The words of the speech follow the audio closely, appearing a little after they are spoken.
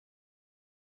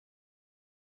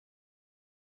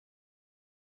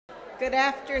Good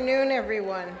afternoon,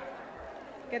 everyone.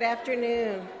 Good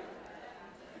afternoon.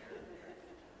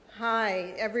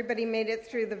 Hi, everybody made it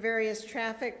through the various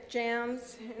traffic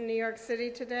jams in New York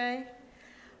City today.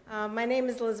 My name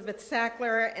is Elizabeth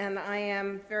Sackler, and I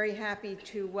am very happy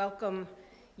to welcome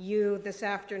you this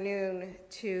afternoon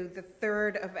to the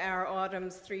third of our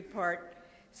autumn's three-part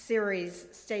series,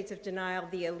 States of Denial,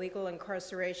 the Illegal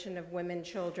Incarceration of Women,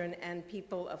 Children, and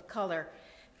People of Color,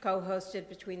 co-hosted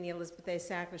between the Elizabeth A.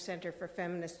 Sackler Center for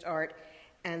Feminist Art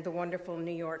and the wonderful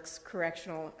New York's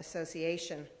Correctional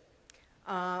Association.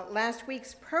 Last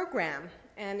week's program,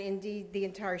 and indeed the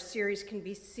entire series, can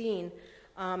be seen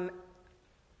on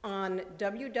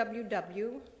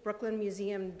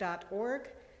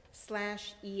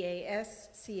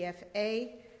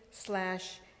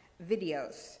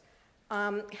www.brooklynmuseum.org/EASCFA/videos.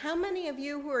 How many of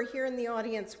you who are here in the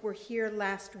audience were here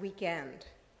last weekend?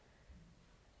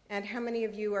 And how many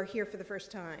of you are here for the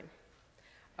first time?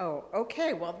 Oh,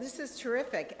 okay, well, this is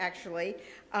terrific, actually.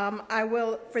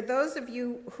 For those of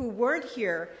you who weren't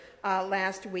here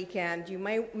last weekend, you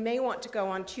may want to go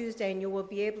on Tuesday and you will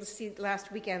be able to see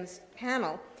last weekend's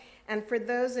panel. And for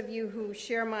those of you who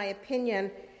share my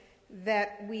opinion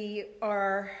that we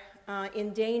are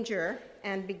in danger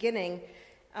and beginning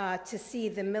to see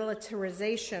the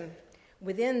militarization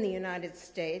within the United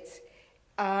States,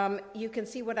 you can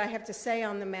see what I have to say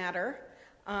on the matter,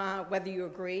 whether you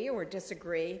agree or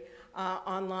disagree,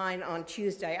 online on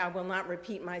Tuesday. I will not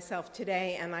repeat myself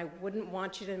today, and I wouldn't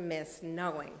want you to miss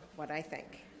knowing what I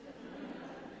think.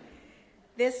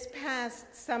 This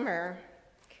past summer,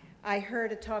 I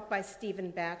heard a talk by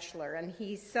Stephen Batchelor, and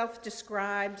he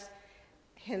self-describes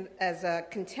him as a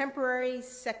contemporary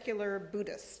secular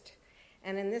Buddhist.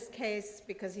 And in this case,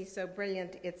 because he's so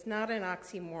brilliant, it's not an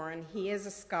oxymoron. He is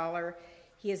a scholar,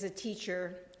 he is a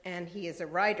teacher, and he is a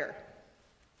writer.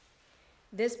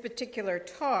 This particular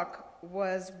talk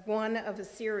was one of a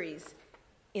series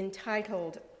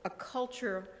entitled A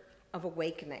Culture of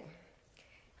Awakening.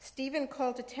 Stephen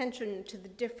called attention to the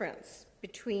difference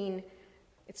between,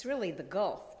 it's really the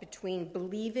gulf, between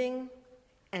believing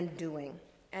and doing.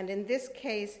 And in this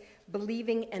case,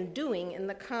 believing and doing in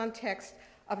the context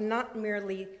of not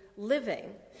merely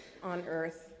living on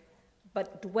earth,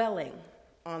 but dwelling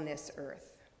on this earth.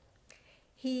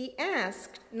 He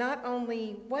asked not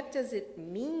only what does it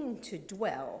mean to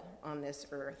dwell on this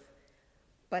earth,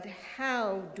 but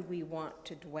how do we want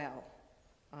to dwell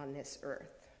on this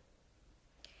earth?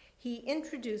 He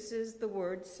introduces the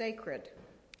word sacred,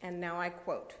 and now I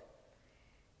quote,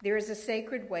 "There is a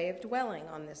sacred way of dwelling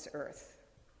on this earth.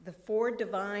 The four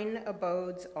divine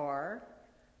abodes are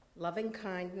loving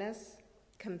kindness,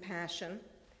 compassion,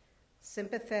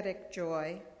 sympathetic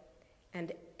joy,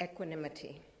 and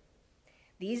equanimity.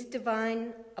 These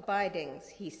divine abidings,"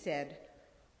 he said,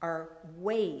 "are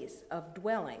ways of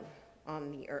dwelling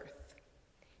on the earth."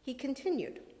 He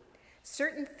continued,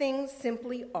 "Certain things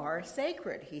simply are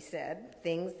sacred," he said,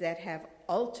 "things that have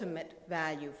ultimate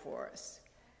value for us.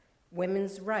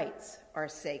 Women's rights are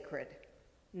sacred.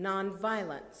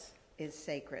 Nonviolence is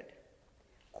sacred.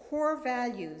 Core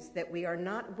values that we are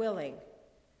not willing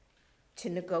to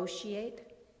negotiate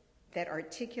that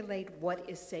articulate what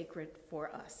is sacred for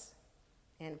us."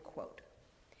 End quote.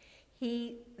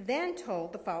 He then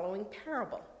told the following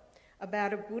parable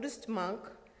about a Buddhist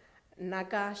monk,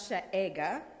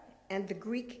 Nagashaega, and the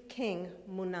Greek king,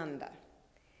 Munanda.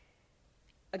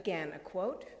 Again, a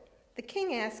quote, "The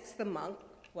king asks the monk,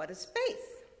 'What is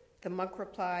faith?' The monk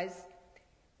replies,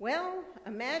 'Well,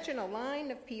 imagine a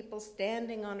line of people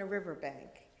standing on a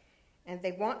riverbank, and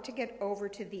they want to get over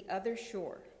to the other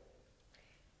shore.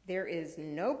 There is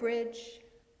no bridge,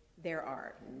 there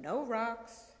are no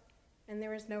rocks, and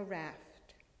there is no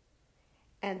raft.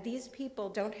 And these people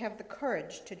don't have the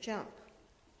courage to jump,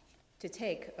 to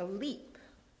take a leap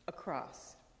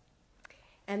across.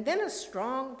 And then a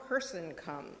strong person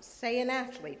comes, say an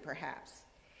athlete perhaps.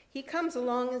 He comes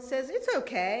along and says, 'It's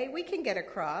okay, we can get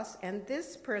across.' And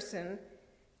this person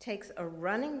takes a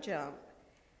running jump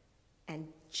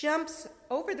and jumps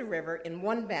over the river in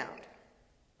one bound.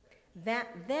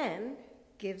 That then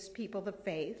gives people the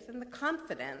faith and the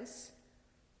confidence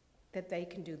that they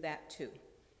can do that too.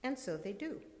 And so they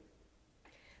do."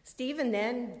 Stephen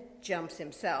then jumps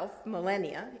himself,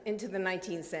 millennia, into the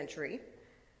 19th century,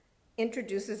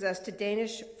 introduces us to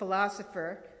Danish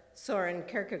philosopher Søren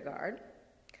Kierkegaard,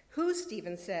 who,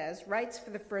 Stephen says, writes for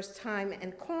the first time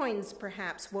and coins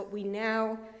perhaps what we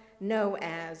now know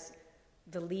as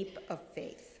the leap of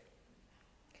faith.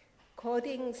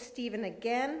 Quoting Stephen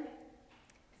again,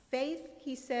 "Faith,"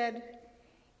 he said,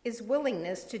 "is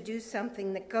willingness to do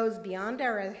something that goes beyond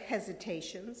our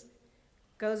hesitations,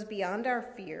 goes beyond our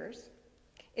fears.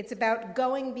 It's about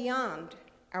going beyond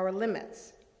our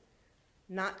limits,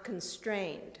 not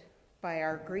constrained by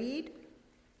our greed,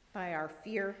 by our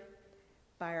fear,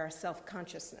 by our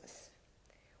self-consciousness.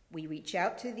 We reach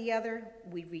out to the other,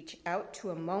 we reach out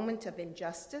to a moment of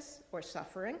injustice or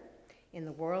suffering in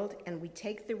the world, and we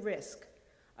take the risk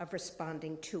of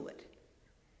responding to it.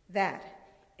 That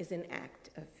is an act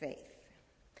of faith.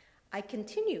 I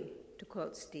continue to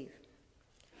quote Steve.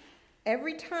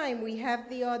 Every time we have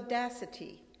the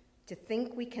audacity to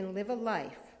think we can live a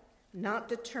life not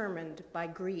determined by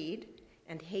greed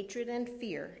and hatred and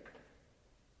fear,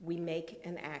 we make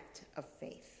an act of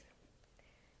faith.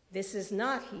 This is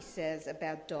not, he says,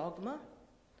 about dogma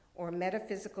or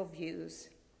metaphysical views.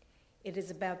 It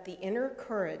is about the inner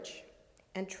courage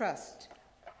and trust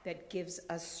that gives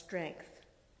us strength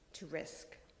to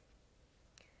risk.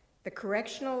 The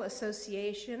Correctional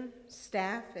Association,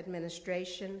 staff,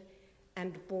 administration,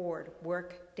 and board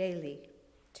work daily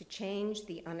to change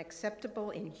the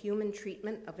unacceptable, inhuman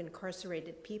treatment of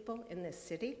incarcerated people in this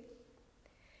city,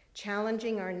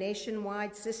 challenging our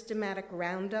nationwide systematic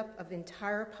roundup of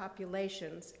entire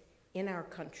populations in our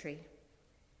country,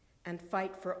 and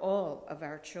fight for all of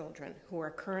our children who are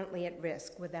currently at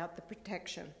risk without the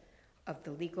protection of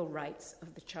the legal rights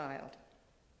of the child.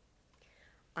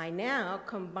 I now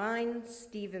combine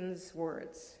Stephen's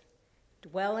words,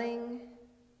 dwelling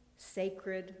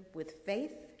sacred with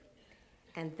faith,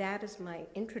 and that is my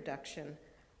introduction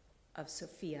of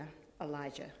Sophia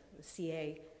Elijah, the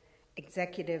CA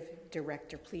Executive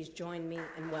Director. Please join me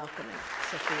in welcoming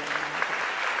Sophia Elijah.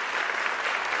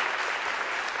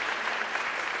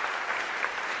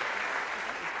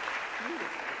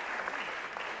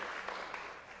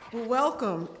 Well,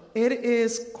 welcome. It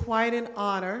is quite an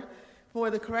honor for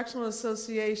the Correctional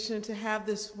Association to have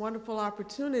this wonderful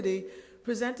opportunity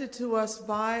presented to us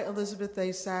by Elizabeth A.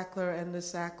 Sackler and the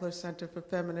Sackler Center for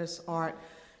Feminist Art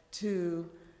to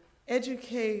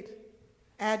educate,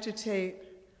 agitate,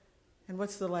 and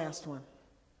what's the last one?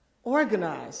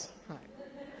 Organize. Right.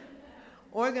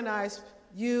 Organize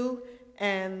you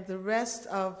and the rest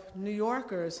of New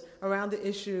Yorkers around the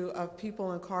issue of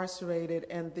people incarcerated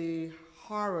and the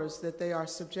horrors that they are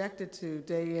subjected to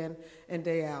day in and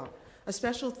day out. A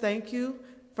special thank you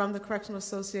from the Correctional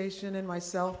Association and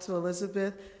myself to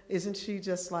Elizabeth. Isn't she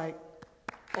just like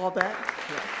all that?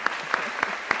 Yeah.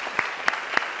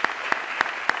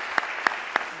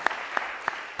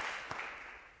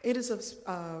 It is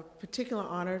a particular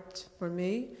honor for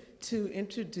me to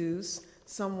introduce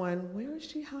someone. Where is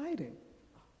she hiding?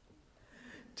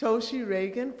 Toshi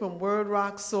Reagon from Word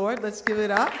Rock Sword. Let's give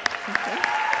it up. Okay.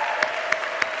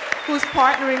 Who's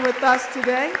partnering with us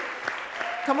today.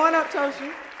 Come on up,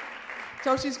 Toshi.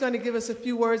 Toshi's going to give us a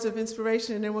few words of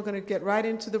inspiration, and then we're going to get right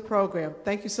into the program.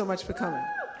 Thank you so much for coming.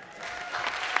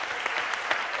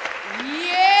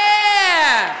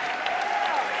 Yeah!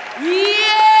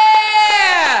 Yeah!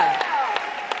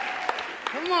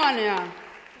 Come on now.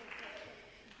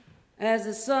 As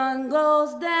the sun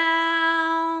goes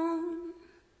down,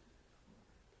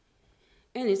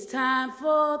 and it's time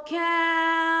for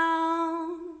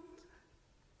count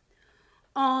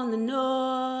on the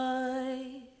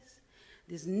noise.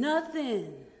 There's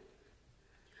nothing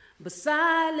but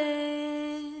silence.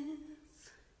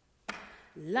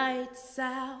 Lights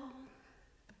out.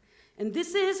 And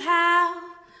this is how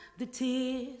the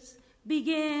tears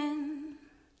begin.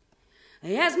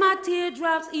 As my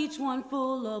teardrops, each one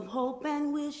full of hope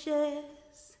and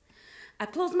wishes, I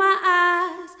close my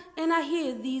eyes and I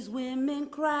hear these women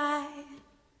cry.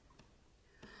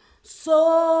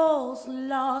 Souls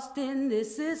lost in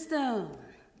this system.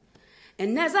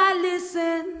 And as I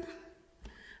listen,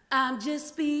 I'm just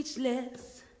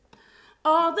speechless.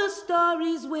 All the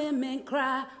stories women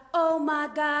cry, oh my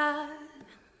God.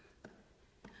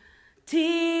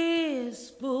 Tears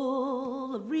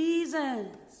full of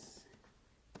reasons.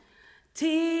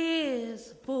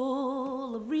 Tears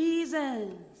full of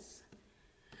reasons.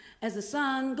 As the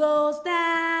sun goes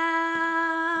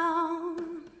down,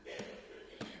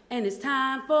 and it's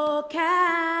time for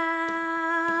count.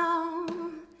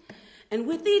 And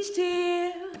with each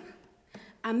tear,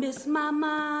 I miss my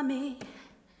mommy.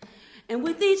 And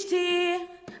with each tear,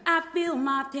 I feel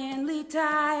my tenly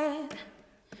tired.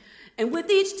 And with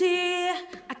each tear,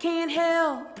 I can't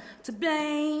help to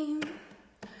blame.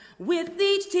 With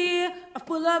each tear, I'm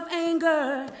full of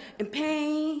anger and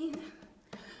pain.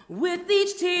 With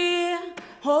each tear,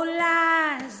 hold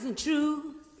lies and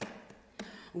truth.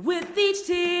 With each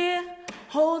tear,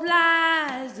 hold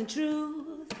lies and truth.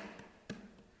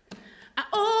 I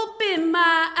open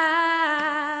my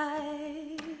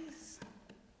eyes,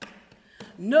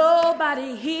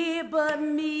 nobody here but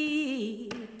me.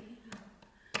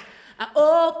 I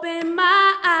open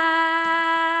my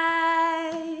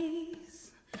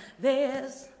eyes,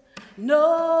 there's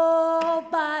nobody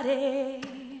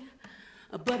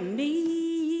but me,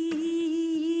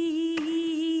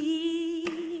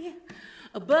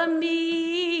 but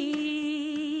me.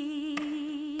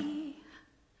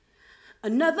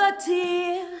 Another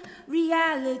tear,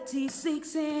 reality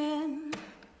sinks in.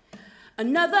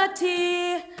 Another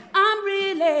tear, I'm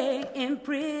really in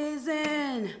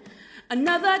prison.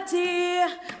 Another tear,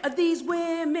 these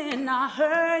women are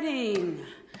hurting.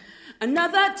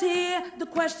 Another tear, the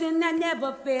question that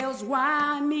never fails,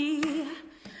 why me?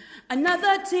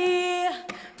 Another tear,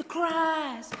 the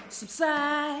cries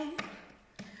subside.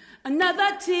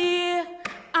 Another tear,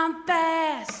 I'm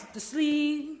fast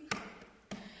asleep.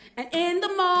 And in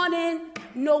the morning,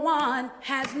 no one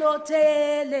has no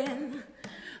telling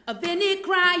of any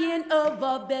crying of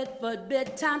a Bedford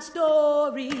bedtime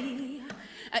story.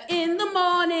 In the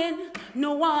morning,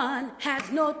 no one has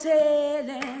no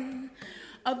telling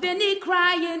of any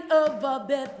crying of a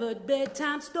Bedford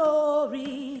bedtime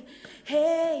story.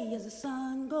 Hey, as the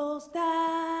sun goes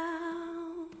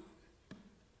down,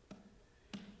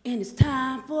 and it's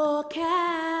time for a count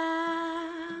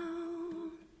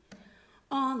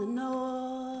on the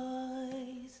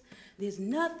noise. There's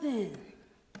nothing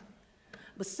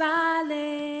but silence,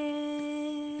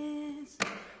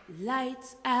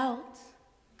 lights out.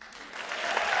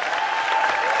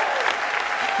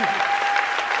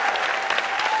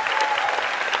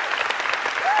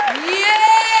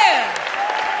 Yeah!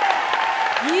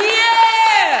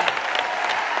 Yeah!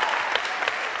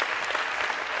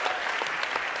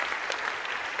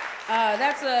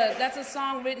 That's a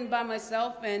song written by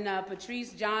myself and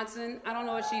Patrice Johnson. I don't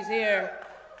know if she's here.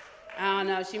 I don't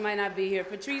know. She might not be here.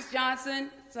 Patrice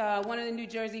Johnson is one of the New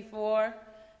Jersey Four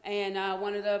and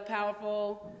one of the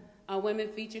powerful women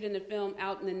featured in the film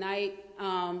Out in the Night.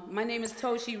 My name is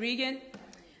Toshi Reagon,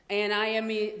 and I am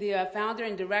the founder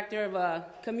and director of a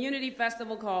community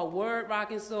festival called Word,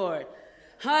 Rock, and Sword.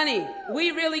 Honey,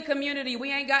 we really community.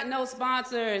 We ain't got no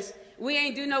sponsors. We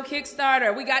ain't do no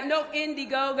Kickstarter. We got no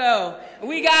Indiegogo.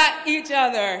 We got each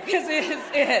other. This is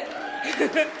it.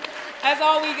 That's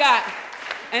all we got.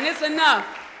 And it's enough.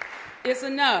 It's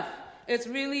enough. It's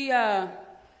really,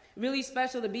 really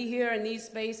special to be here in these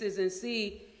spaces and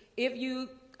see if you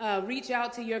reach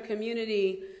out to your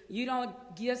community, you don't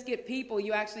just get people,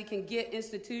 you actually can get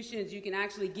institutions, you can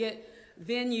actually get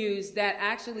venues that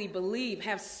actually believe,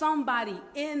 have somebody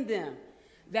in them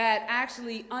that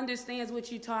actually understands what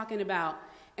you're talking about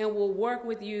and will work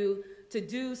with you to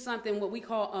do something what we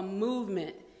call a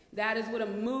movement. That is what a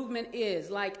movement is.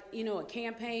 Like, you know, a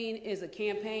campaign is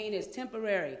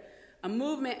temporary. A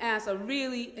movement lasts a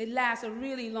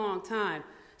really long time.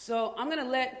 So I'm gonna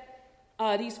let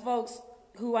these folks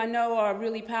who I know are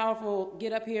really powerful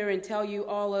get up here and tell you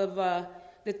all of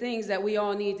the things that we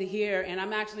all need to hear. And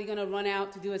I'm actually gonna run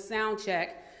out to do a sound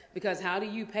check, because how do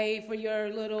you pay for your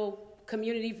little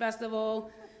community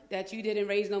festival that you didn't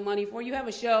raise no money for? You have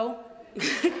a show.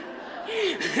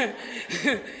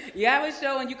 You have a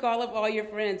show and you call up all your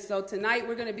friends. So tonight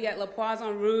we're gonna be at La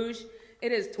Poisson Rouge.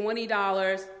 It is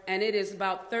 $20 and it is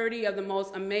about 30 of the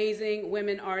most amazing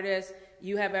women artists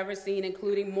you have ever seen,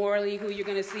 including Morley, who you're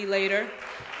gonna see later.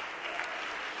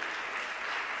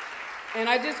 And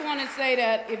I just wanna say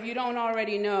that if you don't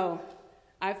already know,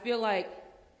 I feel like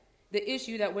the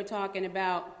issue that we're talking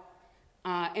about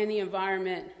and the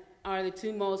environment are the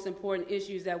two most important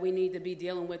issues that we need to be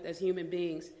dealing with as human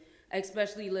beings,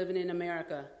 especially living in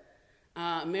America.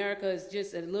 America is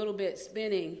just a little bit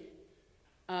spinning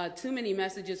too many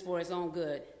messages for its own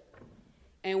good.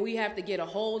 And we have to get a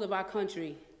hold of our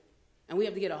country, and we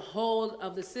have to get a hold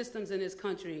of the systems in this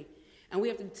country, and we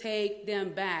have to take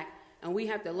them back, and we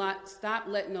have to stop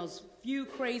letting those few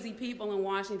crazy people in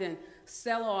Washington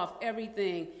sell off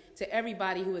everything to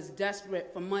everybody who is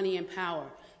desperate for money and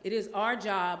power. It is our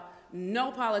job.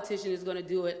 No politician is going to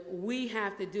do it. We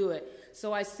have to do it.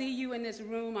 So I see you in this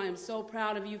room. I am so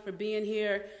proud of you for being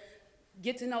here.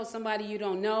 Get to know somebody you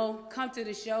don't know. Come to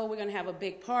the show. We're going to have a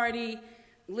big party.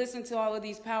 Listen to all of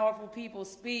these powerful people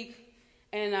speak.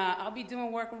 And I'll be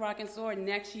doing Work with Rock and Sword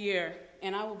next year.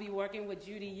 And I will be working with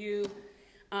Judy Yu,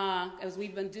 as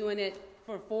we've been doing it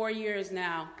for 4 years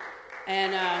now.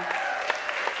 And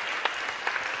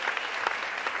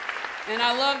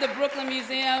I love the Brooklyn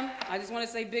Museum. I just want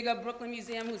to say big up Brooklyn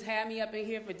Museum, who's had me up in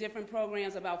here for different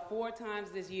programs about 4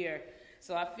 times this year.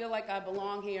 So I feel like I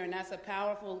belong here, and that's a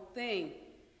powerful thing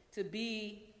to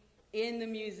be in the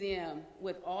museum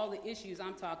with all the issues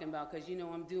I'm talking about, because you know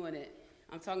I'm doing it.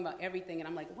 I'm talking about everything, and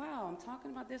I'm like, wow, I'm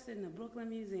talking about this in the Brooklyn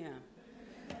Museum.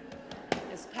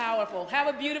 It's powerful.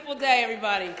 Have a beautiful day,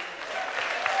 everybody.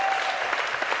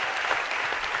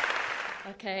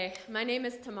 Okay, my name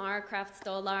is Tamar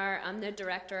Kraft-Stolar. I'm the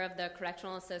director of the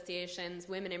Correctional Association's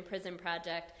Women in Prison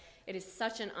Project. It is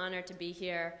such an honor to be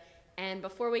here. And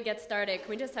before we get started, can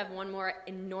we just have one more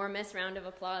enormous round of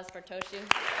applause for Toshi?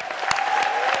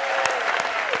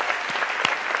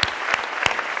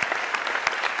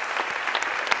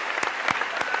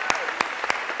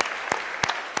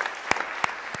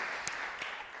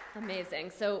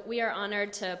 Amazing. So we are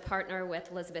honored to partner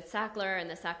with Elizabeth Sackler and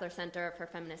the Sackler Center for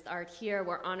Feminist Art here.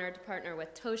 We're honored to partner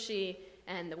with Toshi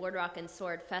and the Wood Rock and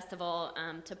Sword Festival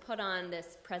to put on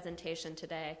this presentation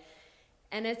today.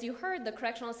 And as you heard, the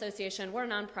Correctional Association, we're a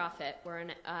nonprofit. We're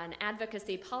an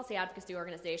policy advocacy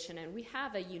organization, and we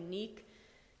have a unique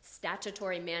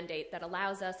statutory mandate that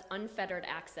allows us unfettered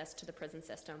access to the prison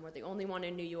system. We're the only one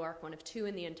in New York, one of two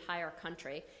in the entire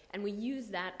country, and we use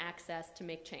that access to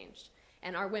make change.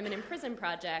 And our Women in Prison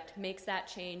project makes that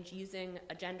change using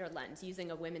a gender lens, using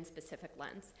a women-specific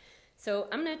lens. So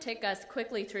I'm going to take us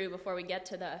quickly through, before we get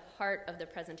to the heart of the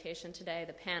presentation today,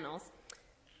 the panels.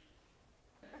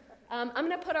 I'm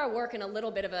going to put our work in a little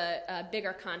bit of a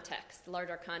bigger context,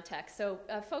 larger context. So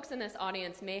folks in this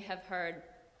audience may have heard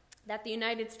that the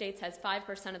United States has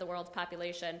 5% of the world's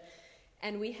population,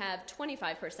 and we have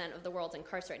 25% of the world's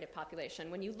incarcerated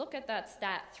population. When you look at that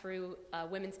stat through a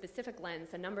women-specific lens,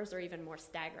 the numbers are even more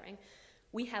staggering.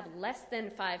 We have less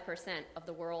than 5% of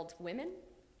the world's women,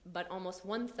 but almost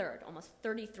one-third, almost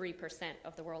 33%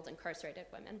 of the world's incarcerated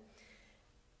women.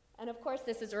 And of course,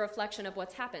 this is a reflection of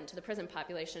what's happened to the prison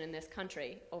population in this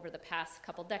country over the past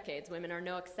couple decades. Women are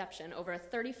no exception. Over a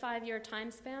 35-year time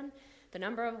span, the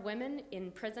number of women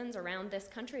in prisons around this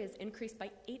country has increased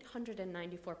by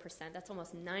 894%. That's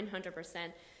almost 900%.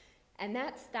 And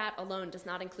that stat alone does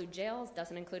not include jails,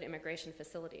 doesn't include immigration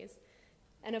facilities.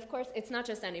 And of course, it's not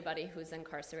just anybody who's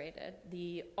incarcerated.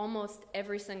 Almost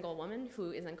every single woman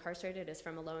who is incarcerated is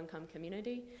from a low-income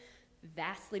community.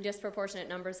 Vastly disproportionate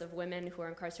numbers of women who are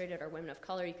incarcerated are women of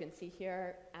color. You can see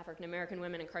here African-American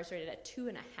women incarcerated at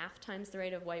 2.5 times the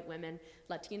rate of white women,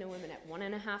 Latino women at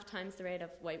 1.5 times the rate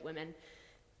of white women.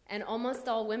 And almost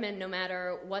all women, no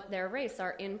matter what their race,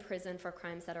 are in prison for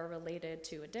crimes that are related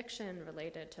to addiction,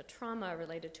 related to trauma,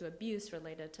 related to abuse,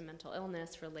 related to mental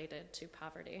illness, related to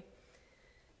poverty.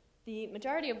 The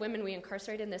majority of women we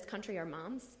incarcerate in this country are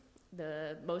moms.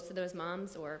 Most of those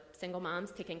moms, or single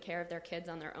moms, taking care of their kids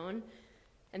on their own.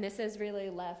 And this has really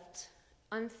left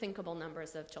unthinkable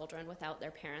numbers of children without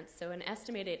their parents. So an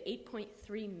estimated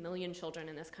 8.3 million children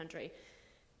in this country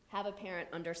have a parent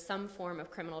under some form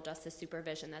of criminal justice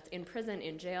supervision that's in prison,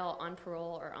 in jail, on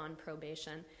parole, or on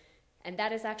probation. And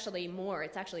that is actually more,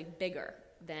 it's actually bigger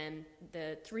than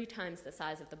the 3 times the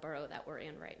size of the borough that we're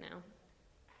in right now.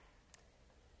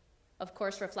 Of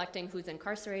course, reflecting who's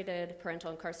incarcerated,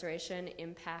 parental incarceration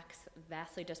impacts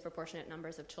vastly disproportionate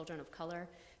numbers of children of color.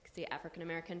 You can see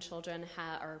African-American children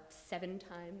are 7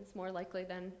 times more likely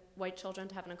than white children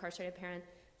to have an incarcerated parent.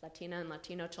 Latina and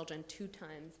Latino children 2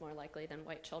 times more likely than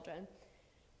white children.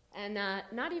 And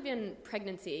not even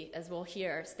pregnancy, as we'll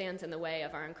hear, stands in the way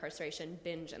of our incarceration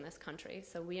binge in this country.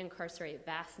 So we incarcerate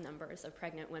vast numbers of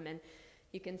pregnant women.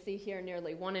 You can see here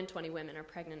nearly 1 in 20 women are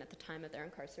pregnant at the time of their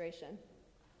incarceration.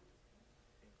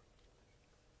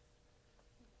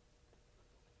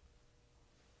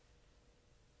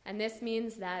 And this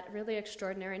means that really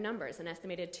extraordinary numbers, an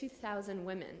estimated 2,000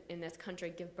 women in this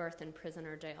country give birth in prison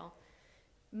or jail.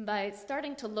 By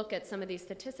starting to look at some of these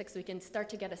statistics, we can start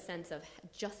to get a sense of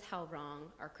just how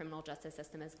wrong our criminal justice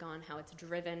system has gone, how it's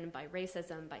driven by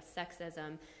racism, by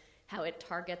sexism, how it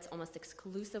targets almost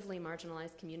exclusively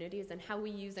marginalized communities, and how we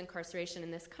use incarceration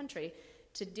in this country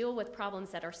to deal with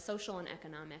problems that are social and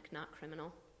economic, not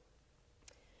criminal.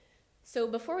 So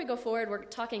before we go forward, we're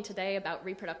talking today about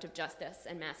reproductive justice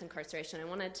and mass incarceration. I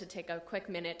wanted to take a quick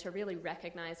minute to really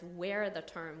recognize where the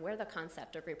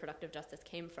concept of reproductive justice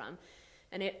came from.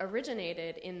 And it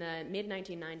originated in the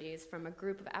mid-1990s from a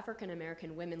group of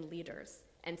African-American women leaders.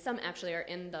 And some actually are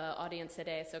in the audience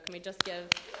today, so can we just give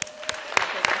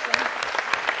recognition?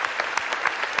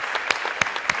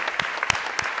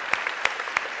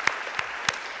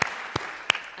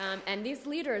 And these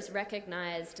leaders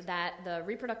recognized that the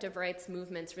reproductive rights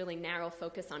movement's really narrow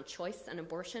focus on choice and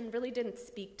abortion really didn't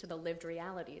speak to the lived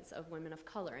realities of women of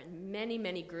color. And many,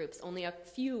 many groups, only a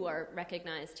few are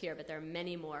recognized here, but there are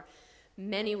many more.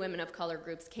 Many women of color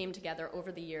groups came together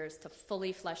over the years to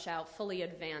fully flesh out, fully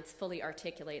advance, fully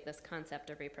articulate this concept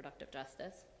of reproductive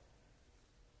justice.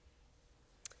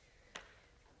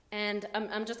 And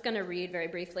I'm just going to read very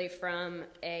briefly from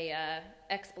a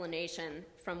explanation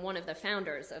from one of the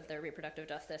founders of the reproductive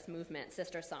justice movement,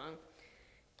 Sister Song.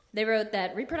 They wrote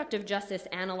that reproductive justice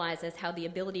analyzes how the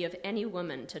ability of any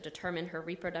woman to determine her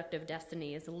reproductive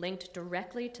destiny is linked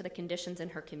directly to the conditions in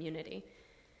her community.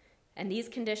 And these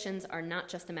conditions are not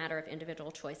just a matter of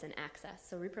individual choice and access.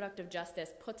 So reproductive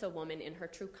justice puts a woman in her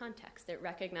true context. It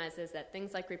recognizes that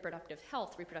things like reproductive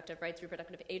health, reproductive rights,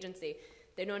 reproductive agency,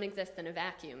 they don't exist in a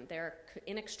vacuum. They're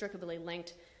inextricably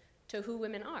linked to who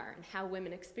women are and how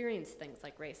women experience things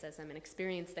like racism and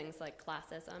experience things like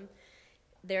classism.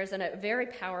 There's a very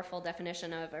powerful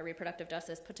definition of a reproductive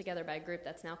justice put together by a group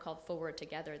that's now called Forward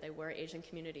Together. They were Asian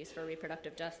Communities for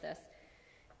Reproductive Justice.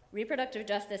 Reproductive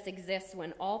justice exists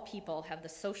when all people have the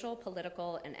social,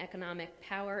 political, and economic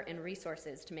power and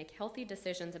resources to make healthy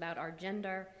decisions about our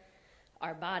gender,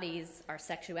 our bodies, our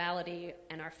sexuality,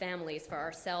 and our families for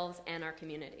ourselves and our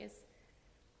communities.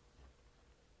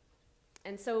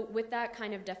 And so with that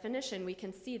kind of definition, we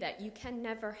can see that you can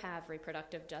never have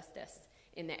reproductive justice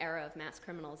in the era of mass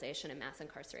criminalization and mass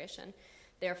incarceration.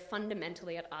 They're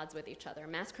fundamentally at odds with each other.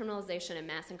 Mass criminalization and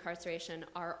mass incarceration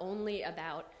are only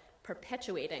about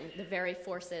perpetuating the very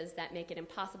forces that make it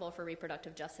impossible for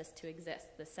reproductive justice to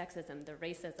exist: the sexism, the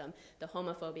racism, the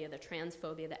homophobia, the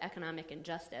transphobia, the economic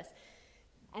injustice.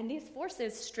 And these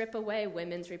forces strip away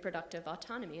women's reproductive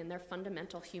autonomy and their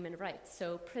fundamental human rights.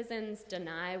 So prisons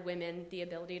deny women the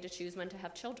ability to choose when to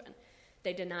have children.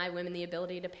 They deny women the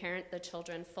ability to parent the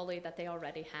children fully that they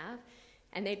already have.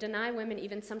 And they deny women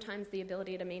even sometimes the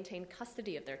ability to maintain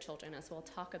custody of their children, as we'll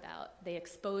talk about. They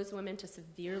expose women to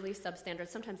severely substandard,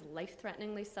 sometimes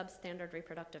life-threateningly substandard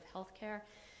reproductive health care.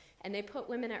 And they put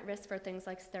women at risk for things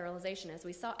like sterilization, as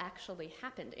we saw actually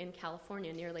happened in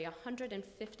California. Nearly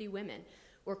 150 women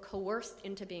were coerced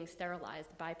into being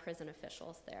sterilized by prison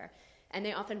officials there. And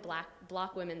they often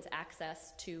block women's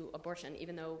access to abortion,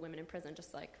 even though women in prison,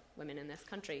 just like women in this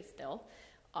country still,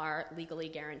 are legally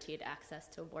guaranteed access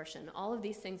to abortion. All of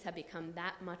these things have become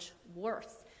that much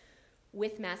worse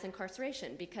with mass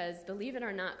incarceration because, believe it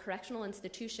or not, correctional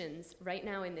institutions right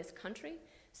now in this country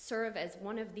serve as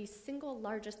one of the single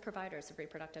largest providers of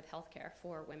reproductive health care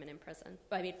for women in prison.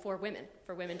 For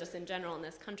women just in general in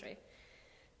this country.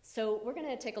 So we're going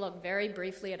to take a look very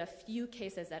briefly at a few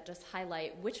cases that just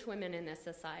highlight which women in this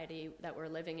society that we're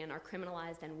living in are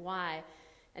criminalized and why,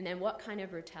 and then what kind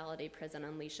of brutality prison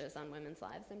unleashes on women's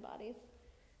lives and bodies.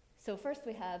 So first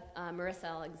we have Marissa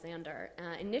Alexander.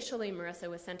 Initially, Marissa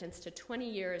was sentenced to 20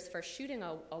 years for shooting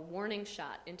a warning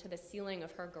shot into the ceiling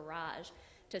of her garage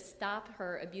to stop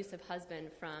her abusive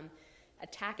husband from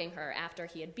attacking her after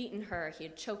he had beaten her, he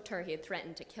had choked her, he had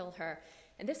threatened to kill her.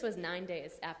 And this was 9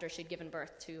 days after she'd given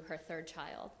birth to her third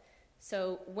child.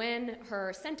 So when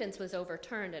her sentence was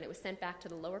overturned and it was sent back to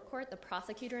the lower court, the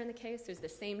prosecutor in the case, who's the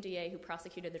same DA who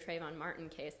prosecuted the Trayvon Martin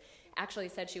case, actually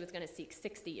said she was going to seek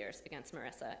 60 years against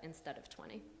Marissa instead of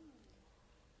 20.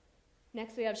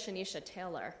 Next we have Shanisha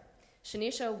Taylor.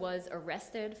 Shanisha was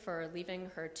arrested for leaving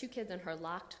her 2 kids in her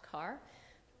locked car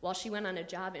while she went on a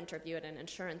job interview at an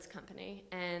insurance company.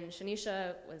 And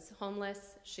Shanisha was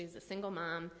homeless, she's a single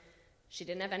mom, she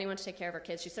didn't have anyone to take care of her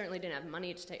kids. She certainly didn't have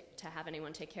money to have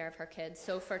anyone take care of her kids.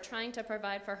 So for trying to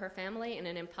provide for her family in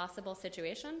an impossible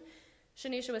situation,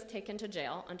 Shanisha was taken to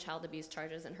jail on child abuse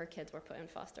charges and her kids were put in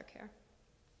foster care.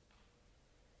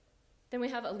 Then we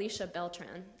have Alicia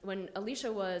Beltran. When Alicia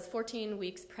was 14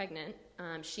 weeks pregnant,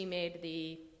 she made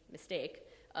the mistake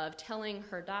of telling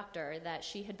her doctor that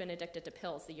she had been addicted to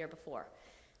pills the year before.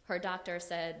 Her doctor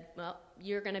said, well,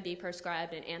 you're going to be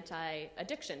prescribed an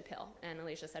anti-addiction pill. And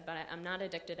Alicia said, but I'm not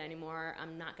addicted anymore.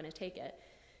 I'm not going to take it.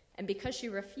 And because she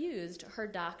refused, her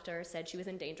doctor said she was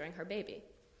endangering her baby.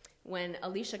 When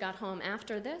Alicia got home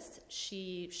after this,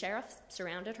 sheriffs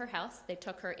surrounded her house. They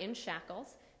took her in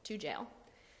shackles to jail.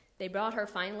 They brought her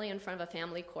finally in front of a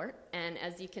family court. And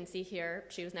as you can see here,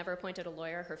 she was never appointed a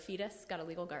lawyer. Her fetus got a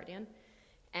legal guardian.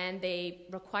 And they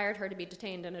required her to be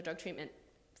detained in a drug treatment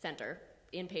center,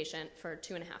 inpatient, for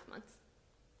 2.5 months.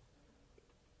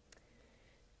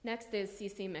 Next is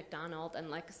Cece McDonald, and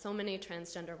like so many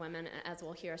transgender women, as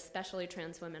we'll hear, especially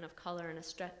trans women of color and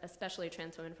especially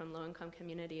trans women from low-income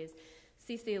communities,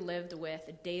 Cece lived with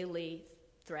daily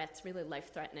threats, really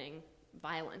life-threatening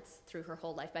violence through her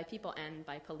whole life by people and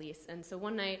by police. And so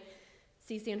one night,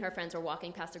 Cece and her friends were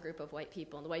walking past a group of white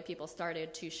people, and the white people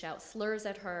started to shout slurs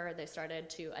at her. They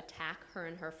started to attack her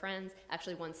and her friends.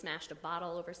 Actually, one smashed a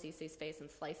bottle over Cece's face and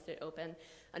sliced it open.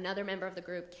 Another member of the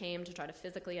group came to try to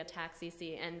physically attack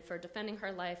Cece, and for defending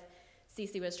her life,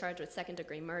 Cece was charged with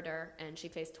second-degree murder, and she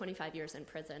faced 25 years in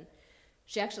prison.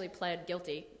 She actually pled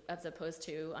guilty as opposed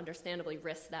to understandably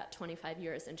risk that 25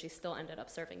 years, and she still ended up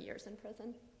serving years in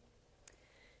prison.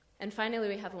 And finally,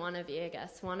 we have Juana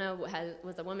Villegas. Juana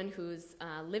was a woman who's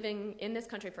living in this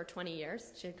country for 20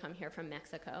 years. She had come here from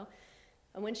Mexico.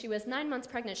 And when she was 9 months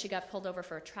pregnant, she got pulled over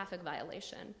for a traffic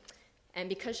violation. And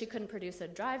because she couldn't produce a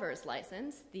driver's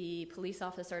license, the police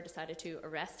officer decided to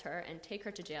arrest her and take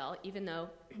her to jail, even though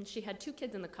she had 2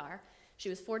 kids in the car. She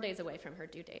was 4 days away from her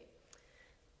due date.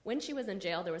 When she was in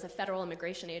jail, there was a federal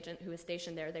immigration agent who was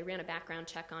stationed there. They ran a background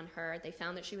check on her. They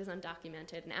found that she was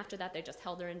undocumented, and after that, they just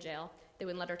held her in jail. They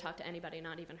wouldn't let her talk to anybody,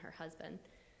 not even her husband.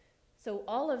 So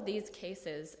all of these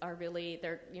cases are really,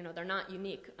 they're not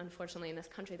unique, unfortunately, in this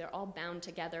country. They're all bound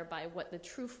together by what the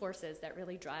true forces that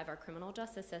really drive our criminal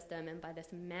justice system and by this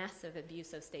massive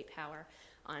abuse of state power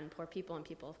on poor people and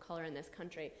people of color in this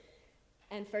country.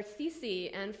 And for Cece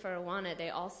and for Juana, they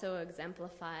also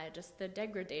exemplify just the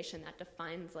degradation that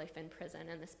defines life in prison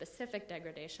and the specific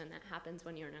degradation that happens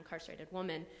when you're an incarcerated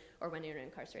woman or when you're an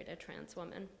incarcerated trans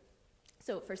woman.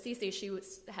 So for Cece, she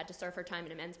had to serve her time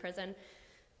in a men's prison.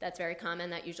 That's very common.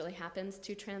 That usually happens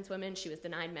to trans women. She was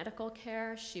denied medical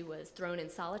care. She was thrown in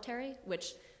solitary,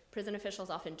 which prison officials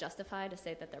often justify to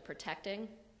say that they're protecting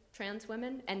trans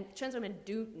women. And trans women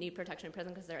do need protection in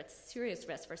prison because they're at serious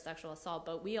risk for sexual assault.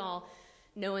 But we all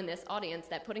know in this audience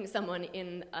that putting someone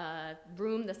in a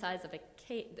room the size of a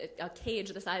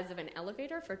cage the size of an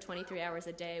elevator for 23 hours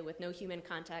a day with no human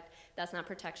contact, that's not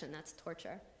protection, that's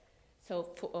torture.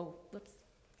 So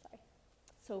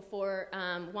for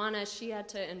Juana, she had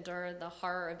to endure the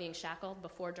horror of being shackled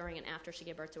before, during, and after she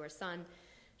gave birth to her son.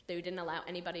 They didn't allow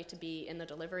anybody to be in the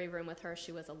delivery room with her.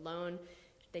 She was alone.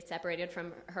 They separated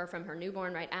from her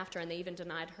newborn right after, and they even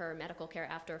denied her medical care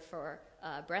after for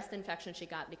a breast infection she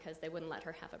got because they wouldn't let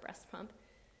her have a breast pump.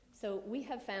 So we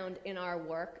have found in our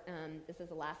work, this is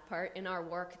the last part, in our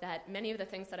work that many of the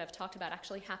things that I've talked about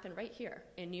actually happen right here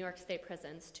in New York State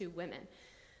prisons to women.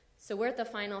 So we're at the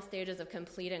final stages of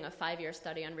completing a 5-year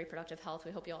study on reproductive health.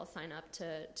 We hope you all sign up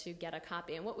to get a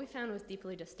copy. And what we found was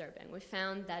deeply disturbing. We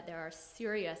found that there are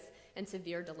serious and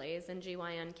severe delays in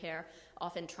GYN care,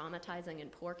 often traumatizing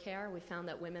and poor care. We found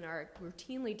that women are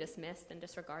routinely dismissed and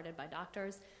disregarded by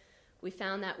doctors. We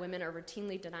found that women are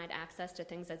routinely denied access to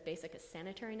things as basic as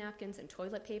sanitary napkins and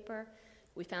toilet paper.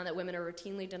 We found that women are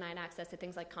routinely denied access to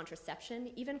things like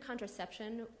contraception, even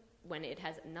contraception when it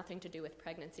has nothing to do with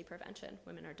pregnancy prevention.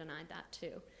 Women are denied that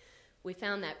too. We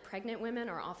found that pregnant women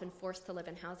are often forced to live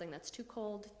in housing that's too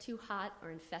cold, too hot, or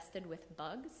infested with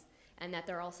bugs, and that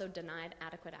they're also denied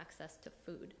adequate access to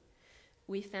food.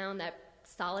 We found that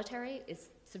solitary is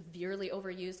severely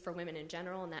overused for women in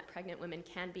general, and that pregnant women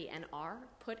can be and are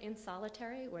put in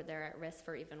solitary, where they're at risk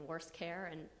for even worse care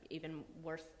and even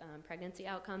worse pregnancy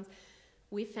outcomes.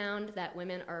 We found that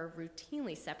women are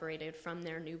routinely separated from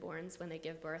their newborns when they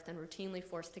give birth and routinely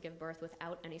forced to give birth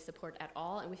without any support at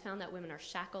all. And we found that women are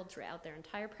shackled throughout their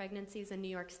entire pregnancies in New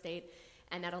York State,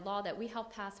 and that a law that we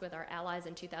helped pass with our allies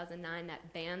in 2009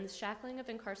 that bans shackling of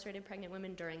incarcerated pregnant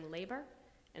women during labor,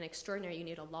 an extraordinary, you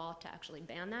need a law to actually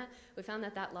ban that. We found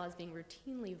that that law is being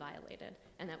routinely violated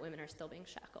and that women are still being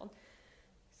shackled.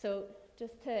 So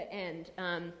just to end,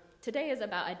 today is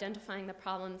about identifying the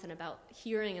problems and about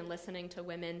hearing and listening to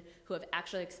women who have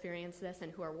actually experienced this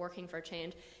and who are working for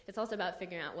change. It's also about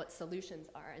figuring out what solutions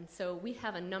are. And so we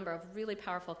have a number of really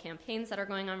powerful campaigns that are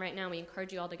going on right now. We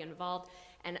encourage you all to get involved,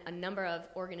 and a number of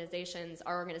organizations,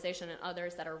 our organization and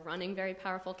others, that are running very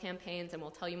powerful campaigns, and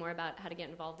we'll tell you more about how to get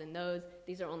involved in those.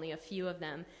 These are only a few of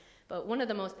them. But one of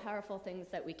the most powerful things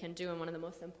that we can do, and one of the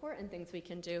most important things we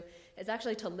can do, is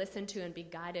actually to listen to and be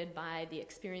guided by the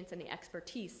experience and the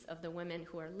expertise of the women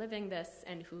who are living this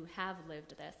and who have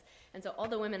lived this. And so all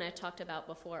the women I talked about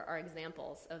before are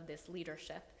examples of this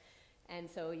leadership. And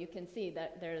so you can see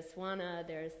that there's Juana,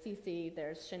 there's Cece,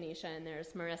 there's Shanisha, and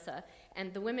there's Marissa.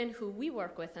 And the women who we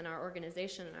work with in our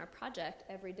organization and our project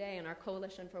every day in our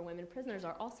Coalition for Women Prisoners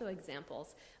are also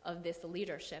examples of this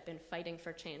leadership in fighting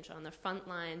for change on the front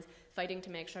lines, fighting to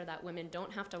make sure that women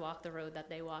don't have to walk the road that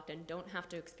they walked and don't have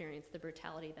to experience the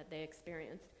brutality that they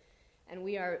experienced. And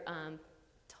we are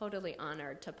totally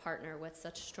honored to partner with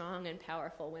such strong and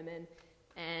powerful women.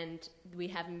 And we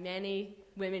have many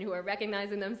women who are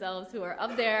recognizing themselves who are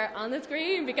up there on the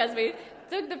screen because we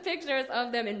took the pictures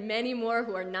of them, and many more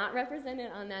who are not represented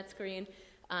on that screen.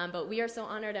 But we are so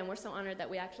honored, and we're so honored that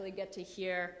we actually get to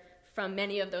hear from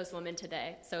many of those women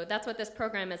today. So that's what this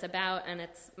program is about, and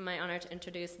it's my honor to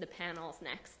introduce the panels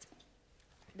next.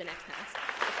 The next panels.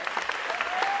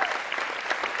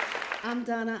 I'm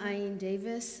Dana-Ain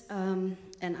Davis, and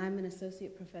I'm an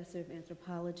associate professor of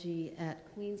anthropology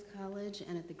at Queens College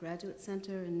and at the Graduate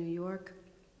Center in New York.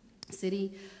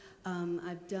 city.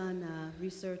 I've done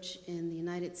research in the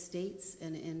United States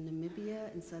and in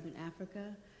Namibia and Southern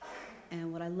Africa.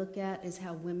 And what I look at is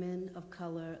how women of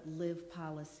color live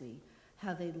policy,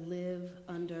 how they live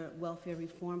under welfare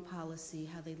reform policy,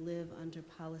 how they live under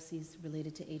policies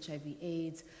related to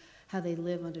HIV/AIDS, how they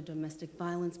live under domestic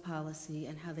violence policy,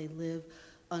 and how they live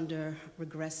under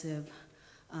regressive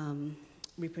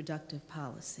reproductive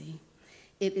policy.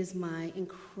 It is my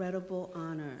incredible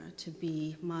honor to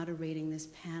be moderating this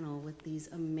panel with these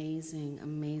amazing,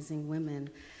 amazing women,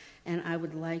 and I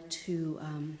would like to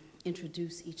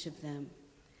introduce each of them.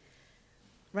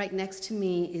 Right next to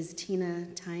me is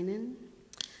Tinen.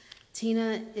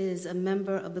 Tina is a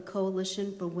member of the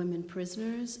Coalition for Women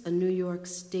Prisoners, a New York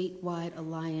statewide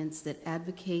alliance that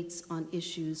advocates on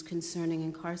issues concerning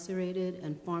incarcerated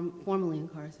and formerly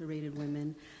incarcerated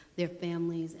women, their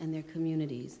families, and their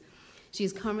communities. She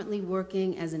is currently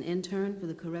working as an intern for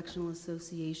the Correctional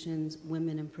Association's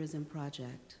Women in Prison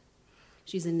Project.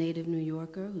 She's a native New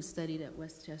Yorker who studied at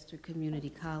Westchester Community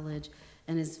College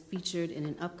and is featured in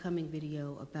an upcoming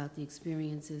video about the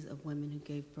experiences of women who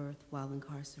gave birth while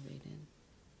incarcerated.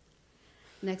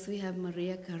 Next, we have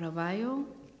Maria Caraballo,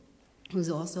 who's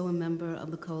also a member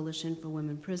of the Coalition for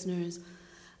Women Prisoners,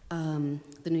 the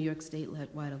New York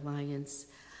statewide alliance.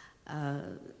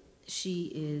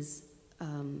 She is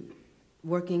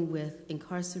working with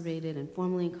incarcerated and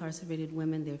formerly incarcerated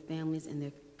women, their families, and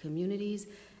their communities,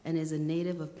 and is a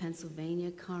native of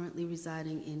Pennsylvania, currently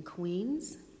residing in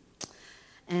Queens.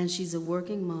 And she's a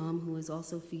working mom who is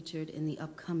also featured in the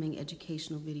upcoming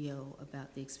educational video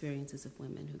about the experiences of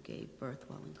women who gave birth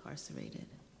while incarcerated.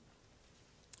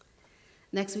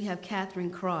 Next, we have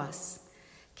Catherine Cross.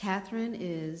 Catherine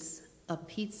is a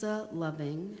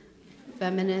pizza-loving,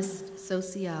 feminist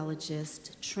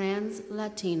sociologist,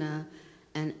 trans-Latina,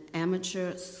 and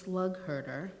amateur slug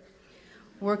herder,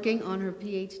 working on her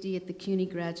PhD at the CUNY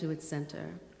Graduate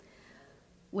Center.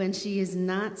 When she is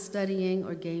not studying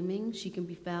or gaming, she can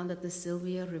be found at the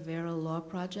Sylvia Rivera Law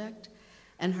Project,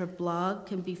 and her blog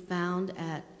can be found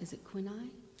at, is it Quinay?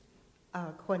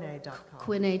 Quinay.com.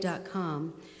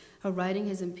 Quinay.com. Her writing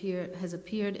has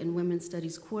appeared in Women's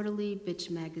Studies Quarterly, Bitch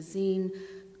Magazine,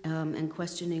 and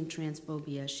Questioning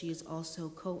Transphobia. She is also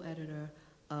co-editor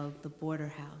of The Border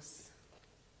House.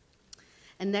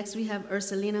 And next we have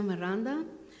Ursulina Miranda.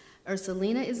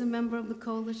 Ursulina is a member of the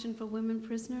Coalition for Women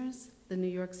Prisoners, the New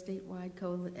York statewide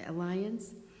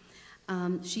alliance.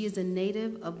 She is a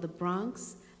native of the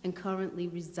Bronx and currently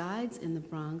resides in the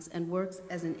Bronx and works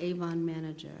as an Avon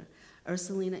manager.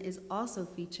 Ursulina is also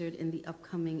featured in the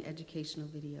upcoming educational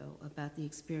video about the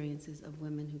experiences of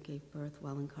women who gave birth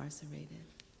while incarcerated.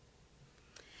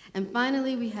 And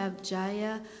finally, we have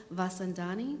Jaya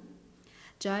Vasandani.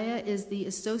 Jaya is the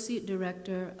Associate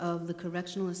Director of the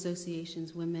Correctional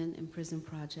Association's Women in Prison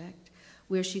Project,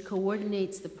 where she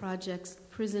coordinates the project's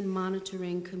prison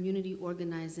monitoring, community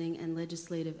organizing, and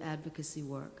legislative advocacy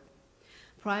work.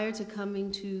 Prior to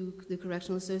coming to the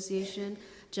Correctional Association,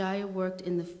 Jaya worked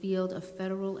in the field of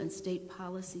federal and state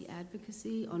policy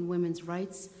advocacy on women's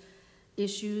rights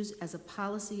issues as a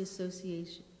policy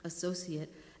associate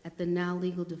at the Now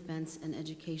Legal Defense and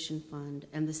Education Fund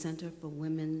and the Center for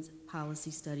Women's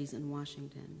Policy Studies in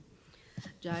Washington.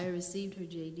 Jaya received her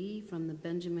JD from the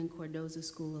Benjamin Cardozo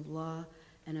School of Law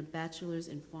and a bachelor's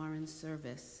in foreign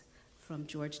service from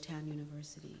Georgetown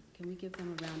University. Can we give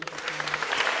them a round of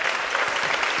applause?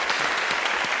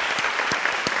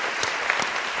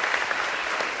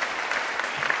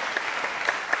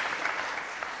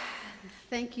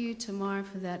 Thank you, Tamar,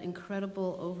 for that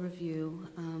incredible overview.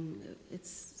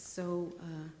 It's so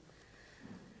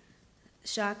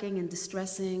shocking and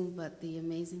distressing, but the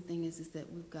amazing thing is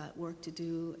that we've got work to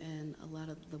do, and a lot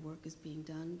of the work is being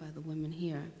done by the women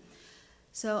here.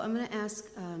 So I'm going to ask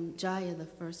Jaya the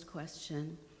first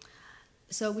question.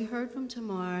 So we heard from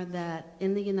Tamar that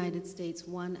in the United States,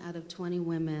 1 out of 20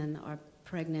 women are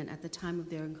pregnant at the time of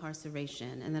their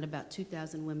incarceration, and that about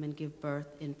 2,000 women give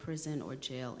birth in prison or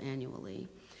jail annually.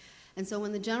 And so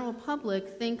when the general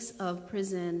public thinks of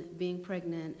prison, being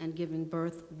pregnant, and giving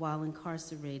birth while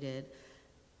incarcerated,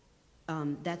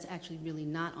 that's actually really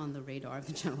not on the radar of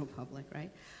the general public,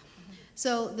 right? Mm-hmm.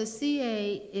 So the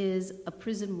CA is a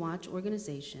prison watch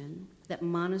organization that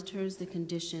monitors the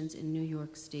conditions in New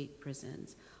York State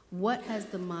prisons. What has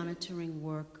the monitoring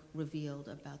work revealed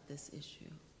about this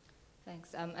issue?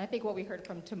 Thanks. I think what we heard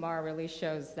from Tamar really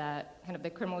shows that kind of the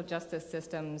criminal justice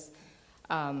system's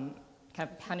kind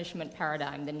of punishment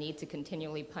paradigm, the need to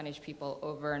continually punish people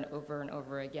over and over and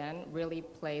over again, really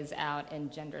plays out in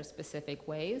gender-specific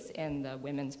ways in the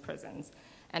women's prisons.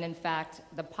 And in fact,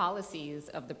 the policies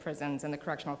of the prisons and the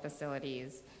correctional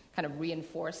facilities kind of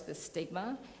reinforce this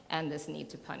stigma and this need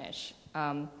to punish.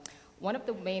 One of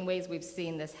the main ways we've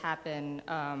seen this happen,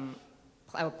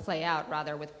 play out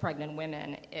rather, with pregnant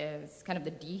women is kind of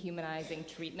the dehumanizing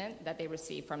treatment that they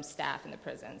receive from staff in the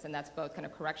prisons, and that's both kind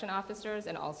of correction officers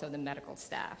and also the medical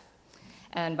staff.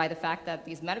 And by the fact that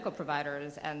these medical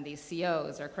providers and these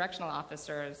COs or correctional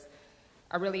officers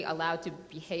are really allowed to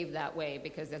behave that way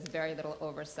because there's very little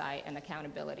oversight and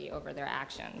accountability over their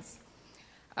actions.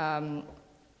 I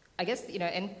guess,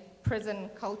 in prison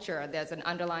culture, there's an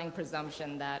underlying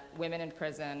presumption that women in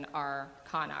prison are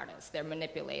con artists, they're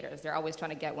manipulators, they're always trying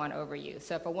to get one over you.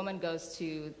 So if a woman goes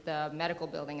to the medical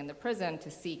building in the prison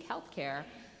to seek health care,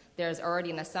 there's already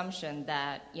an assumption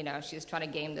that, she's trying to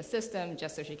game the system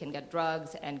just so she can get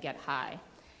drugs and get high.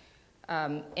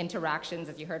 Interactions,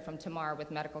 as you heard from Tamar,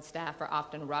 with medical staff are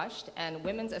often rushed, and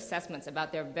women's assessments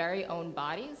about their very own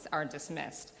bodies are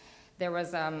dismissed. There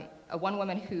was one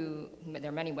woman there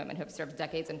are many women who have served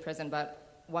decades in prison,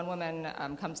 but one woman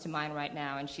comes to mind right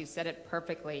now, and she said it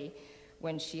perfectly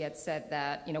when she had said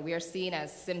that, we are seen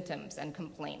as symptoms and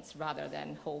complaints rather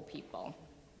than whole people.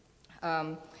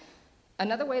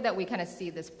 Another way that we kind of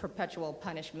see this perpetual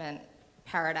punishment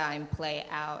paradigm play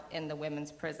out in the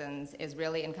women's prisons is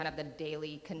really in kind of the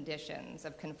daily conditions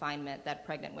of confinement that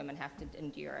pregnant women have to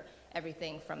endure.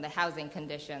 Everything from the housing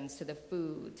conditions to the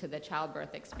food to the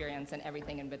childbirth experience and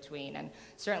everything in between. And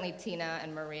certainly Tina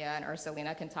and Maria and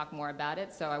Ursulina can talk more about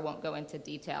it, so I won't go into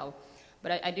detail.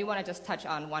 But I do want to just touch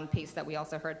on one piece that we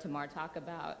also heard Tamar talk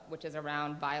about, which is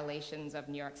around violations of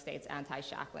New York State's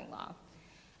anti-shackling law.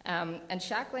 And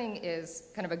shackling is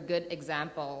kind of a good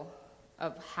example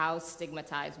of how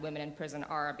stigmatized women in prison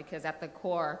are, because at the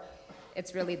core,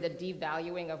 it's really the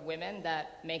devaluing of women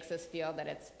that makes us feel that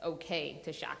it's okay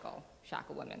to shackle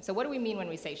women. So what do we mean when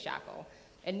we say shackle?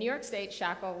 In New York State,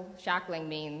 shackling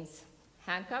means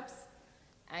handcuffs,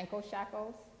 ankle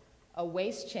shackles, a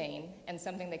waist chain, and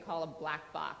something they call a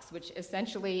black box, which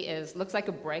essentially looks like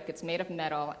a brick. It's made of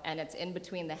metal, and it's in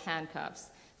between the handcuffs.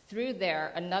 Through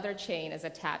there, another chain is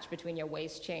attached between your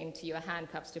waist chain to your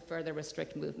handcuffs to further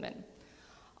restrict movement.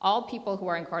 All people who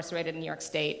are incarcerated in New York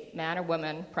State, man or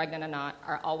woman, pregnant or not,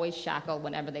 are always shackled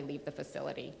whenever they leave the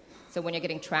facility. So when you're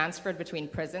getting transferred between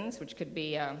prisons, which could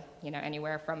be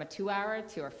anywhere from a 2-hour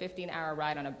to a 15-hour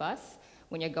ride on a bus,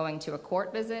 when you're going to a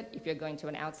court visit, if you're going to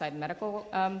an outside medical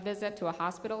visit to a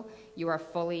hospital, you are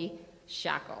fully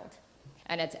shackled.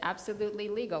 And it's absolutely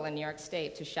legal in New York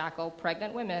State to shackle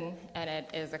pregnant women, and it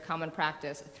is a common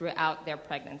practice throughout their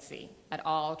pregnancy at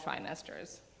all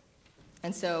trimesters.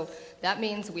 And so that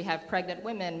means we have pregnant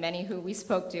women, many who we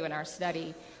spoke to in our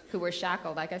study, who were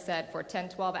shackled, like I said, for 10,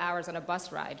 12 hours on a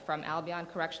bus ride from Albion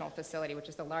Correctional Facility, which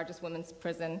is the largest women's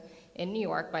prison in New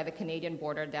York, by the Canadian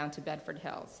border down to Bedford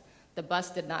Hills. The bus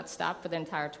did not stop for the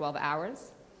entire 12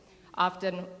 hours.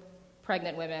 Often,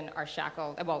 pregnant women are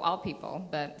shackled, well, all people,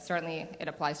 but certainly it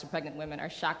applies to pregnant women, are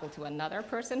shackled to another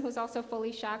person who's also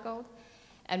fully shackled.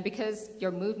 And because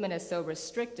your movement is so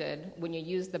restricted, when you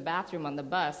use the bathroom on the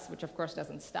bus, which of course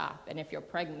doesn't stop, and if you're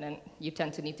pregnant, you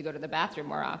tend to need to go to the bathroom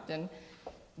more often,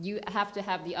 you have to